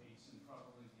participates in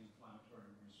probably the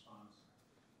inflammatory response.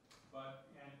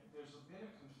 And there's a bit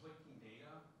of conflicting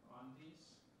data on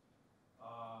these.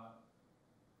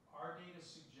 Our data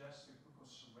suggests that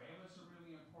glucosylceramide is a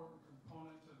really important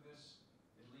component of this,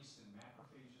 at least in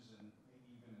macrophages and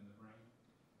maybe even in the brain.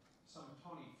 Some of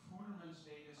Tony Fuderman's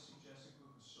data suggests that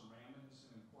glucosylceramide is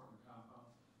an important compound,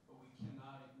 but we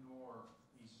cannot ignore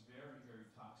these very, very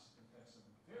toxic effects of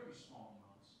very small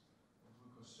amounts of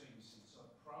glucosphingosine. So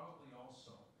it probably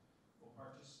also will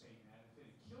participate in that. If it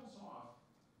kills off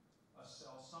a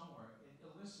cell somewhere, it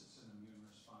elicits an immune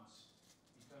response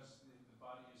because the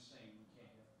body is saying we can't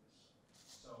have this.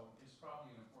 So it's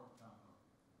probably an important compound.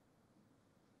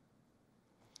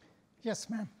 Yes,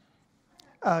 ma'am.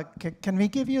 Can we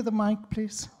give you the mic,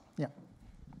 please? Yeah.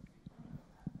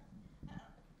 All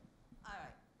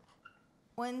right.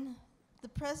 When the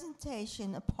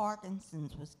presentation of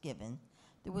Parkinson's was given,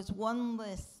 there was one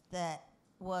list that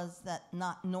was that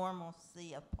not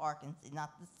normalcy of Parkinson's,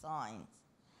 not the signs.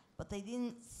 But they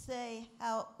didn't say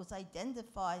how it was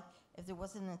identified if there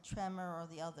wasn't a tremor or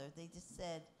the other. They just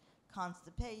said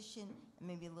constipation, and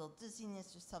maybe a little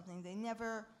dizziness or something. They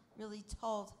never really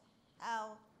told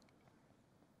how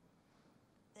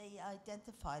they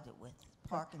identified it with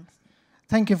Parkinson's.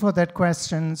 Thank you for that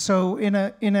question. So in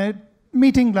a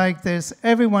meeting like this,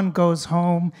 everyone goes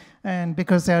home, and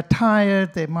because they're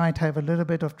tired, they might have a little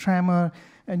bit of tremor,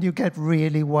 and you get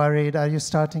really worried. Are you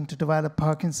starting to develop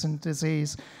Parkinson's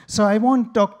disease? So I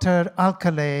want Dr.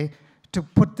 Alcalay to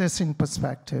put this in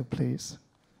perspective, please.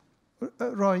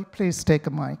 Roy, please take a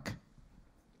mic.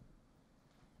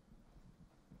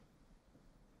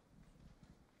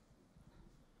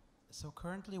 So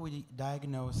currently we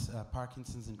diagnose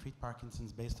Parkinson's and treat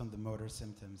Parkinson's based on the motor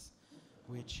symptoms,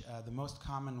 which the most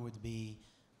common would be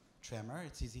tremor.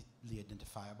 It's easily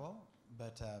identifiable,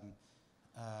 but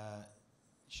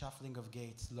shuffling of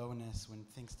gait, slowness when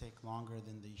things take longer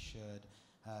than they should,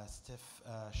 stiff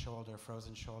shoulder,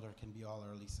 frozen shoulder can be all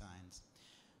early signs.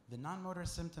 The non-motor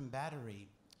symptom battery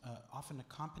often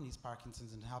accompanies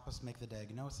Parkinson's and help us make the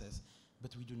diagnosis,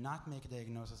 but we do not make a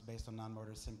diagnosis based on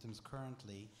non-motor symptoms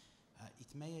currently.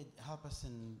 It may help us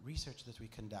in research that we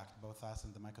conduct, both us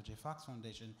and the Michael J. Fox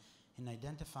Foundation, in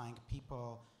identifying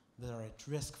people that are at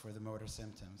risk for the motor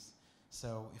symptoms.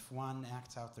 So if one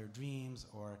acts out their dreams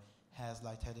or has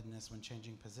lightheadedness when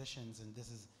changing positions, and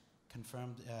this is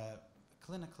confirmed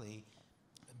clinically,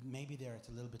 maybe they're at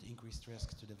a little bit increased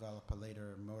risk to develop a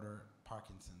later motor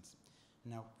Parkinson's.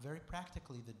 Now, very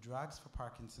practically, the drugs for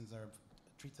Parkinson's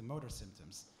treat the motor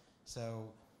symptoms.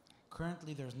 So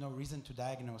currently, there's no reason to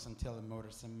diagnose until the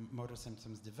motor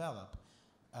symptoms develop.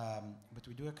 But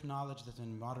we do acknowledge that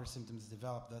when motor symptoms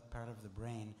develop, that part of the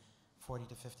brain, 40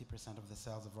 to 50% of the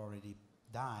cells have already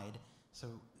died. So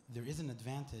there is an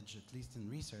advantage, at least in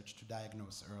research, to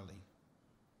diagnose early.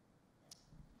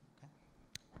 Okay.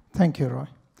 Thank you, Roy.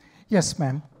 Yes,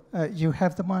 ma'am. You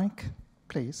have the mic,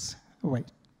 please. Wait.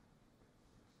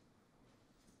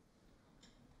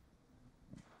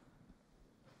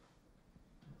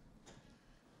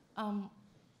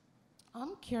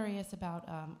 I'm curious about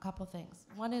a couple things.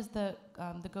 One is the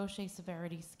Gaucher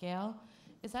severity scale.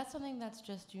 Is that something that's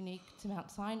just unique to Mount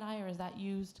Sinai, or is that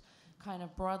used kind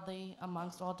of broadly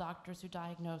amongst all doctors who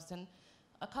diagnose? And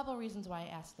a couple reasons why I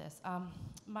ask this.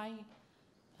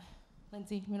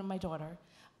 Lindsay, my daughter,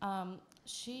 I'm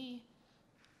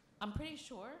pretty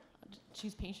sure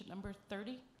she's patient number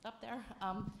 30 up there.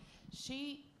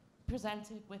 She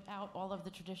presented without all of the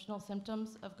traditional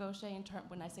symptoms of Gaucher.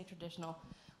 When I say traditional,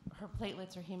 her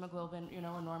platelets or hemoglobin,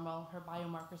 are normal. Her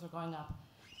biomarkers are going up.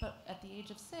 But at the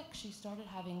age of 6, she started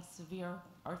having severe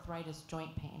arthritis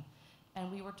joint pain.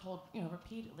 And we were told,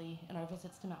 repeatedly in our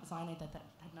visits to Mount Sinai that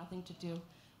had nothing to do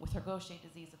with her Gaucher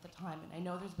disease at the time. And I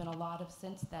know there's been a lot of,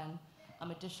 since then,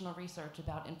 additional research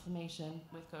about inflammation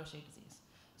with Gaucher disease.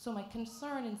 So my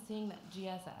concern in seeing that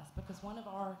GSS, because one of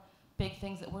our big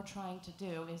things that we're trying to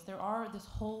do is there are this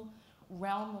whole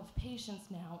realm of patients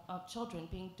now, of children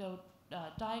being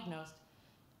diagnosed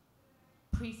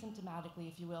pre-symptomatically,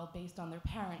 if you will, based on their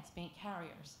parents being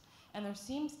carriers. And there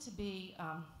seems to be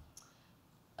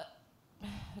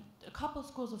a couple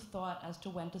schools of thought as to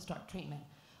when to start treatment.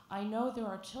 I know there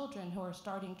are children who are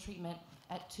starting treatment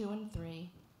at 2 and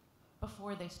 3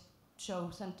 before they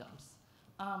show symptoms.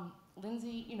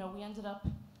 Lindsay, we ended up,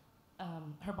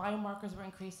 her biomarkers were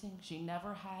increasing. She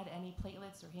never had any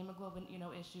platelets or hemoglobin,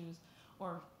 issues,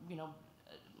 or,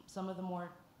 some of the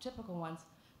more typical ones.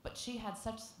 But she had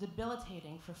such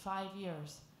debilitating, for 5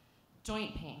 years,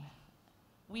 joint pain.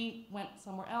 We went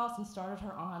somewhere else and started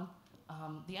her on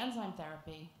the enzyme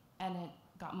therapy, and it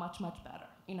got much, much better,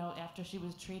 after she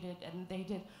was treated. And they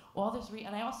did all this,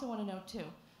 and I also want to know, too,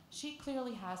 she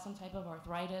clearly has some type of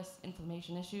arthritis,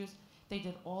 inflammation issues. They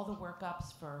did all the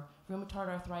workups for rheumatoid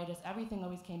arthritis. Everything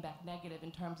always came back negative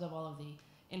in terms of all of the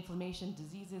inflammation,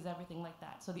 diseases, everything like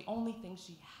that. So the only thing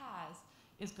she has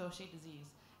is Gaucher disease.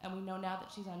 And we know now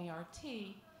that she's on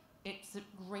ERT, it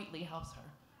greatly helps her.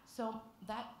 So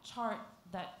that chart,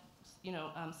 that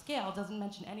scale doesn't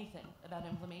mention anything about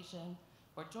inflammation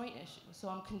or joint issues. So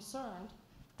I'm concerned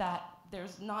that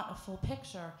there's not a full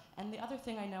picture. And the other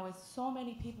thing I know is so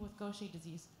many people with Gaucher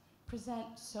disease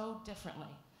present so differently.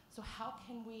 So how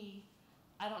can we,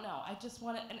 I don't know, I just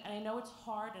want to, and I know it's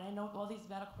hard, and I know all these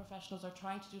medical professionals are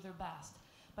trying to do their best,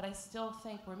 but I still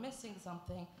think we're missing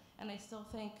something, and I still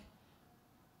think,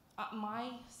 my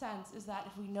sense is that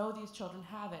if we know these children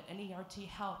have it and ERT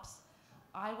helps,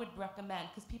 I would recommend,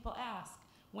 because people ask,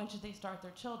 when should they start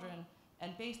their children?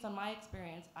 And based on my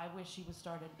experience, I wish she was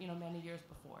started, many years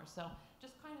before. So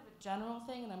just kind of a general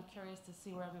thing, and I'm curious to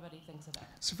see where everybody thinks of it.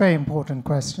 It's a very important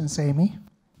question, Amy.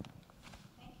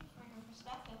 Thank you for your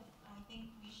perspective. I think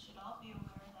we should all be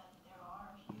aware that there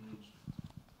are huge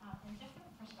and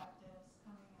different perspectives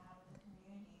coming out of the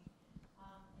community.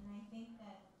 And I think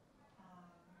that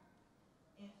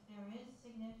if there is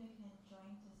significant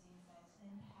joint disease that's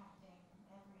impacting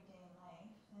everyday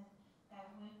life, then that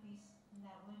would be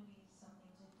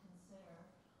something to consider.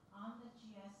 On the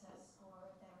GSS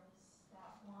score, there is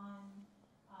that one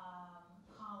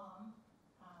column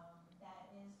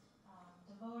that is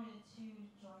devoted to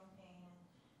joint pain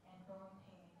and bone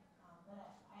pain.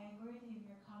 But I agree with you.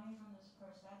 You're coming from this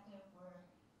perspective where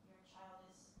your child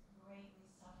is greatly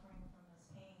suffering from this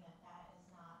pain, that is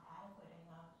not adequate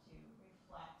enough to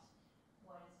reflect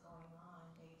what is going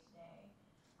on day to day.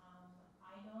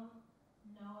 I don't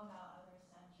know about other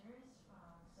centers,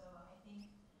 so I think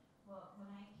when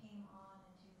I came on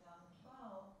in 2012,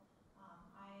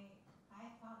 I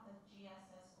thought the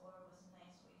GSS score was a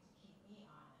nice way to keep me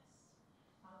honest,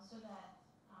 so that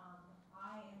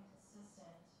I am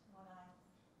consistent when I'm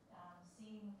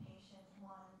seeing patient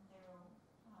 1 through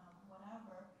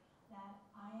whatever, that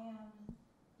I am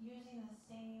using the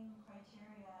same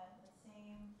criteria, the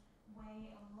same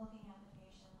way of looking at the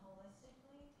patient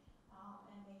holistically,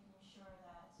 and making sure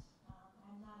that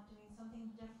I'm not doing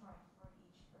something different for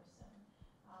each person.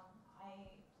 I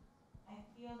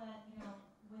feel that,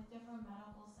 with different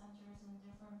medical centers and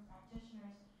different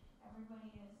practitioners,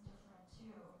 everybody is different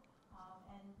too.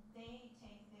 And they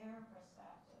take their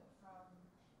perspective from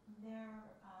their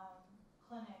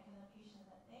clinic and the patient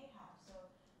that they have. So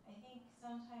I think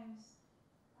sometimes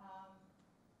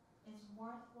it's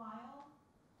worthwhile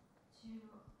to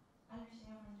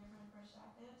understand from different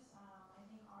perspectives. I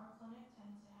think our clinic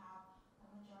tends to have a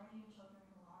majority of children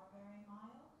who are very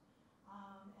mild.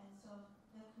 And so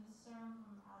the concern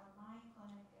from out of my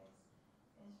clinic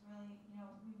is really,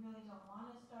 we really don't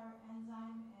want to start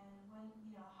enzyme, and when,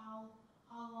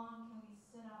 how long can we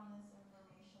sit on this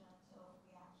information until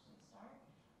we actually start?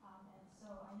 And so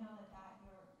I know that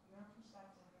your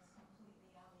perspective is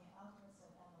completely on the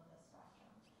opposite end of the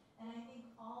spectrum. And I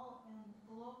think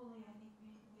globally, I think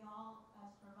we all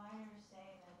as providers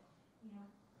say that,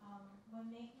 when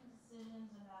making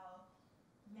decisions about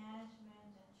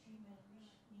management and treatment,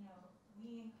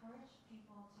 we encourage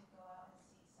people to go out and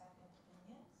seek second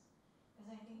opinions,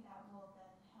 because I think that will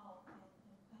then help in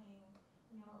putting,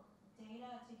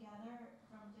 data together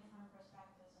from different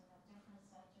perspectives and at different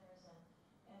centers and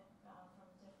from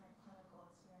different clinical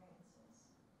experiences.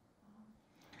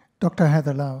 Dr.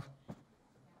 Heather Love.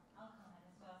 I'll comment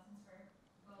as well, since we're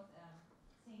both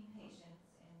seeing patients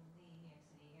in the New York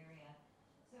City area.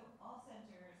 So all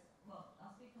centers, well,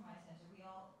 I'll speak for my center, we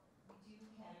do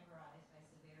categorize by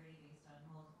severity based on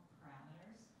multiple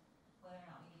parameters. Whether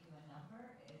or not we give you a number,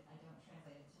 I don't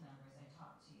translate it to numbers, I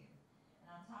talk to you.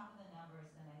 And on top of the numbers,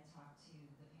 then I talk to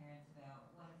the parents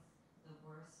about what is the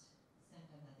worst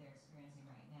symptom that they're experiencing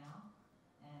right now,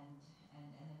 and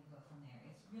then we go from there.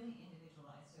 It's really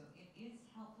individualized, so it is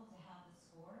helpful to have the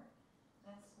score.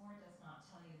 That score does not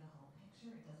tell you the whole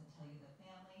picture. It doesn't tell you the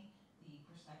family, the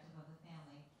perspective of the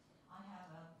family. I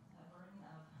have a burden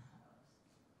of,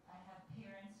 I have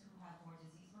parents who have more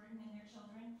disease burden in their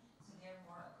children, so they're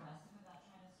more aggressive about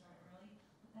trying to start early.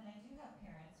 But then I do have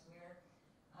parents where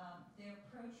they're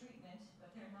pro-treatment,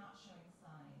 but they're not showing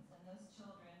signs. And those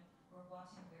children we're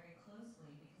watching very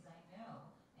closely, because I know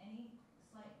any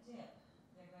slight dip,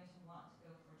 they're going to want to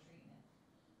go for treatment.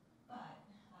 But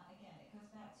again, it goes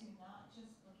back to not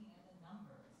just looking at the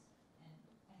numbers, and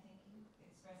I think you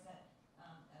expressed that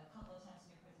a couple of times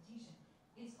in your presentation.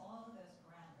 It's all of those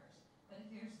parameters. But if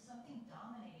there's something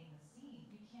dominating the scene,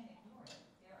 we can't ignore it.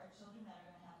 There are children that are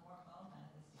going to have more bone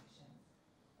manifestations.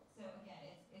 So again,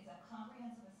 it's a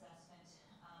comprehensive assessment,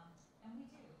 and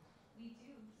we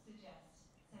do suggest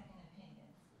second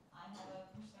opinions. I have a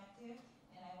perspective,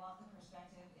 and I want the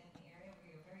perspective in the area where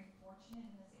you're very fortunate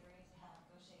in this area to have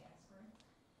Gaucher experts,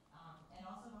 and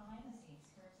also behind the scenes,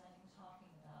 curbsiding, talking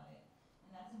about it.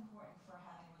 And that's important for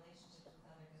having relationships with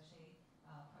other Gaucher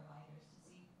providers to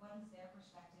see what is their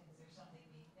perspective. Is there something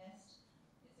being missed?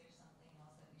 Is there something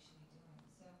else that we should be doing?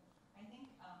 So I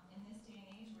think in this day and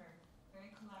age, we're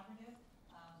very collaborative.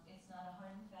 It's not a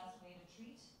hard and fast way to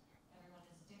treat. Everyone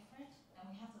is different, and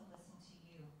we have to listen to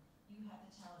you. You have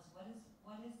to tell us what is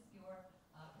your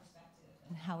perspective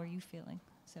and how are you feeling.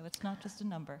 So it's not just a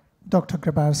number. Dr.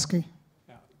 Grabowski.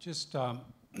 Yeah, just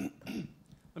let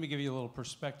me give you a little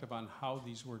perspective on how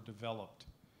these were developed.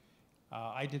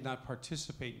 I did not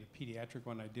participate in the pediatric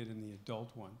one, I did in the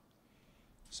adult one.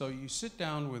 So you sit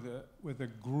down with a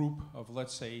group of,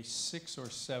 let's say, 6 or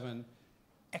 7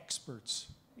 experts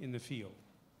in the field.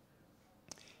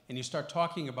 And you start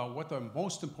talking about what the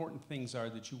most important things are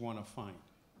that you want to find.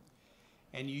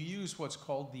 And you use what's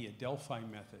called the Adelphi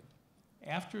method.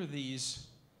 After these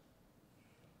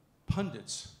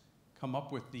pundits come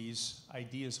up with these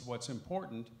ideas of what's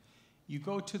important, you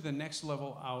go to the next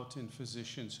level out in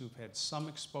physicians who've had some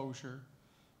exposure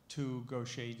to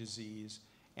Gaucher disease,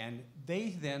 and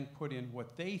they then put in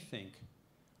what they think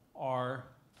are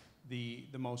the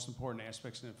most important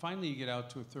aspects. And then finally you get out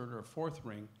to a third or a fourth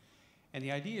ring, and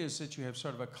the idea is that you have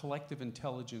sort of a collective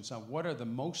intelligence on what are the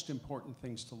most important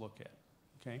things to look at,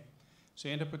 okay? So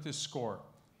you end up with this score.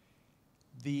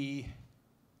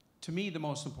 To me, the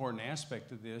most important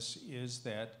aspect of this is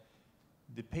that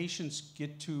the patients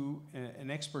get to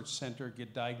an expert center,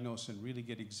 get diagnosed, and really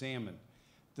get examined.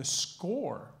 The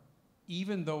score,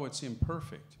 even though it's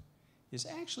imperfect, is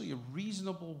actually a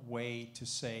reasonable way to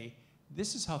say,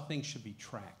 this is how things should be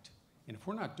tracked. And if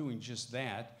we're not doing just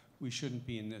that, we shouldn't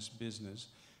be in this business.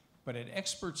 But at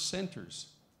expert centers,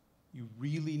 you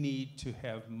really need to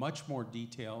have much more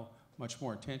detail, much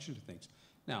more attention to things.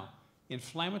 Now,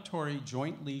 inflammatory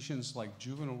joint lesions like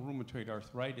juvenile rheumatoid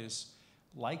arthritis,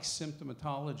 like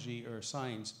symptomatology or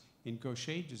signs in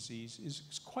Gaucher disease,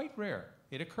 is quite rare.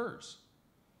 It occurs,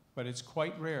 but it's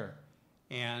quite rare.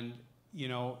 And you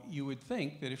know, you would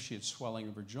think that if she had swelling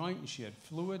of her joint and she had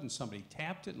fluid and somebody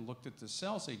tapped it and looked at the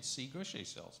cells, they'd see Gaucher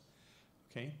cells.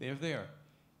 Okay, they're there.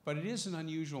 But it is an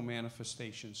unusual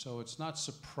manifestation, so it's not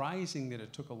surprising that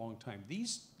it took a long time.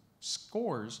 These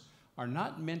scores are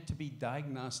not meant to be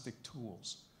diagnostic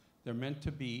tools. They're meant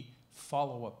to be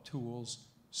follow-up tools,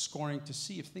 scoring to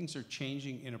see if things are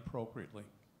changing inappropriately.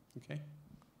 Okay?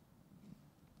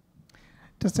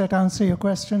 Does that answer your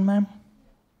question, ma'am?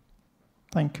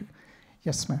 Thank you.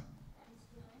 Yes, ma'am. Is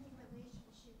there any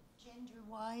relationship,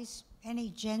 gender-wise, any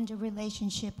gender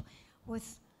relationship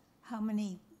with how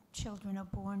many children are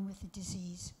born with the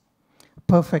disease?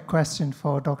 Perfect question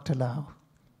for Dr. Lau.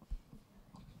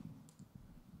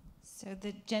 So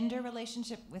the gender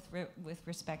relationship with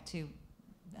respect to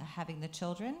having the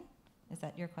children, is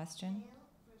that your question? Male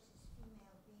versus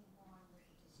female being born with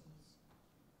the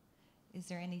disease. Is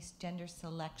there any gender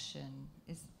selection?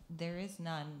 There is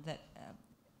none that,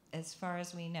 as far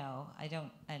as we know,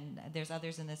 and there's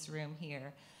others in this room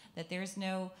here, that there's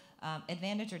no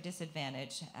advantage or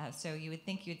disadvantage. So you would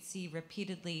think you'd see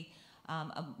repeatedly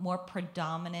a more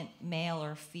predominant male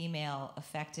or female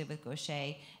affected with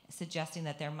Gaucher, suggesting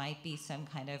that there might be some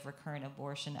kind of recurrent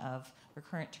abortion of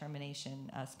recurrent termination,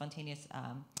 spontaneous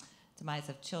demise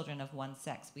of children of one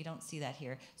sex. We don't see that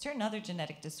here. Certain other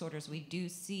genetic disorders, we do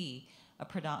see a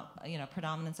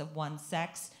predominance of one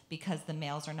sex because the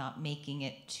males are not making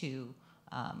it to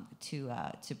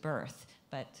birth.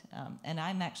 But and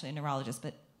I'm actually a neurologist,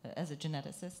 but as a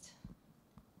geneticist.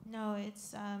 No,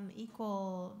 it's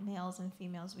equal males and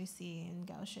females we see in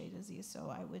Gaucher disease. So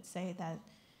I would say that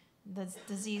the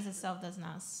disease itself does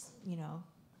not,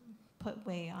 put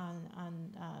weight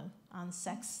on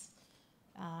sex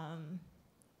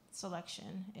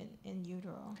selection in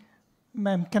utero.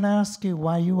 Ma'am, can I ask you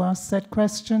why you asked that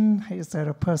question? Is there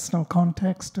a personal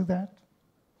context to that?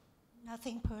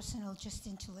 Nothing personal, just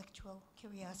intellectual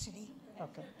curiosity.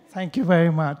 Okay. Thank you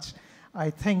very much. I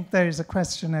think there is a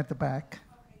question at the back.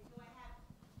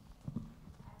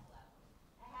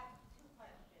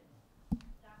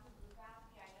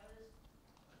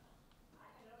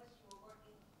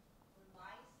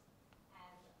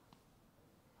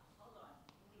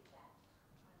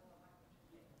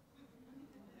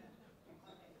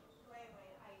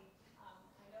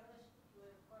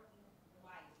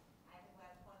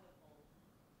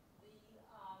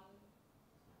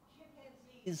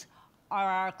 Are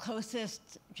our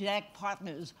closest genetic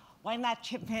partners. Why not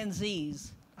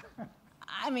chimpanzees?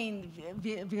 I mean,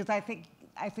 because I think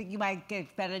you might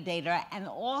get better data. And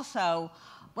also,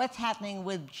 what's happening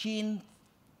with gene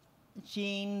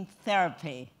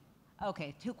therapy?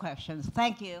 Okay, 2 questions.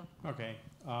 Thank you. Okay.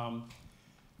 The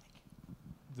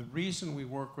reason we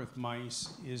work with mice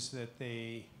is that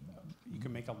you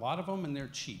can make a lot of them and they're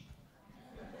cheap.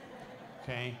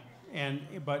 Okay? And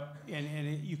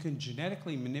you can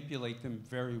genetically manipulate them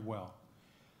very well.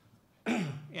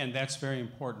 And that's very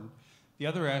important. The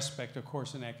other aspect, of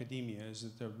course, in academia is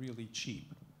that they're really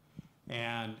cheap.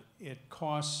 And it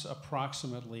costs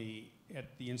approximately,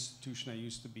 at the institution I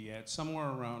used to be at, somewhere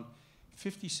around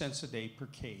 50 cents a day per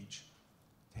cage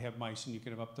to have mice, and you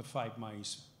can have up to 5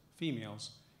 mice,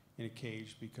 females, in a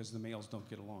cage because the males don't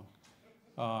get along.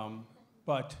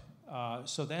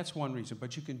 So that's one reason,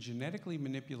 but you can genetically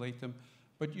manipulate them.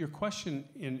 But your question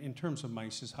in terms of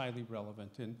mice is highly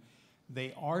relevant, and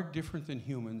they are different than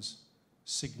humans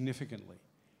significantly.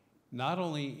 Not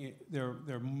only, they're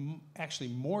actually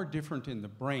more different in the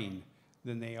brain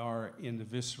than they are in the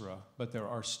viscera, but there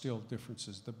are still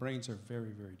differences. The brains are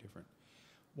very, very different.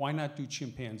 Why not do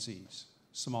chimpanzees,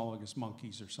 homologous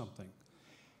monkeys or something?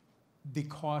 The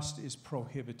cost is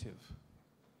prohibitive.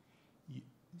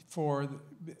 For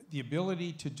the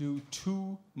ability to do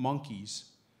 2 monkeys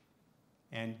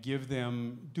and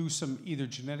do some either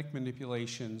genetic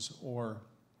manipulations or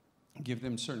give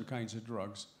them certain kinds of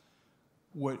drugs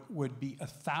would be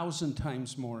 1,000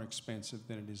 times more expensive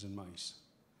than it is in mice.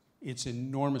 It's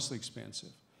enormously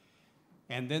expensive.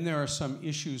 And then there are some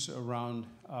issues around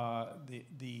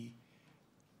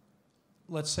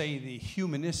let's say the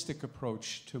humanistic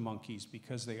approach to monkeys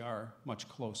because they are much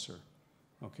closer,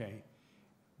 okay?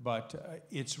 But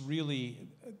it's really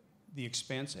the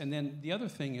expense. And then the other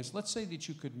thing is, let's say that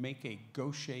you could make a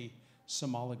Gaucher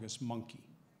homologous monkey.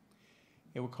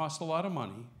 It would cost a lot of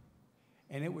money,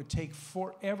 and it would take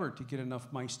forever to get enough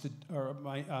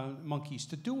monkeys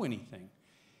to do anything.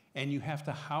 And you have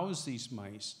to house these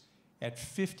mice at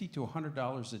 $50 to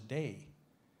 $100 a day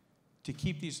to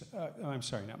keep these, I'm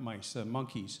sorry, not mice,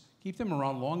 monkeys. Keep them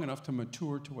around long enough to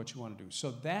mature to what you want to do.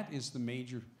 So that is the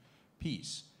major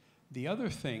piece. The other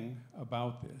thing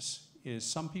about this is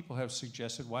some people have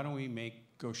suggested, why don't we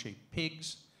make Gaucher-shaped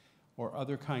pigs or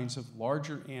other kinds of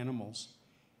larger animals?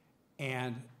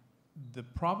 And the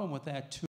problem with that too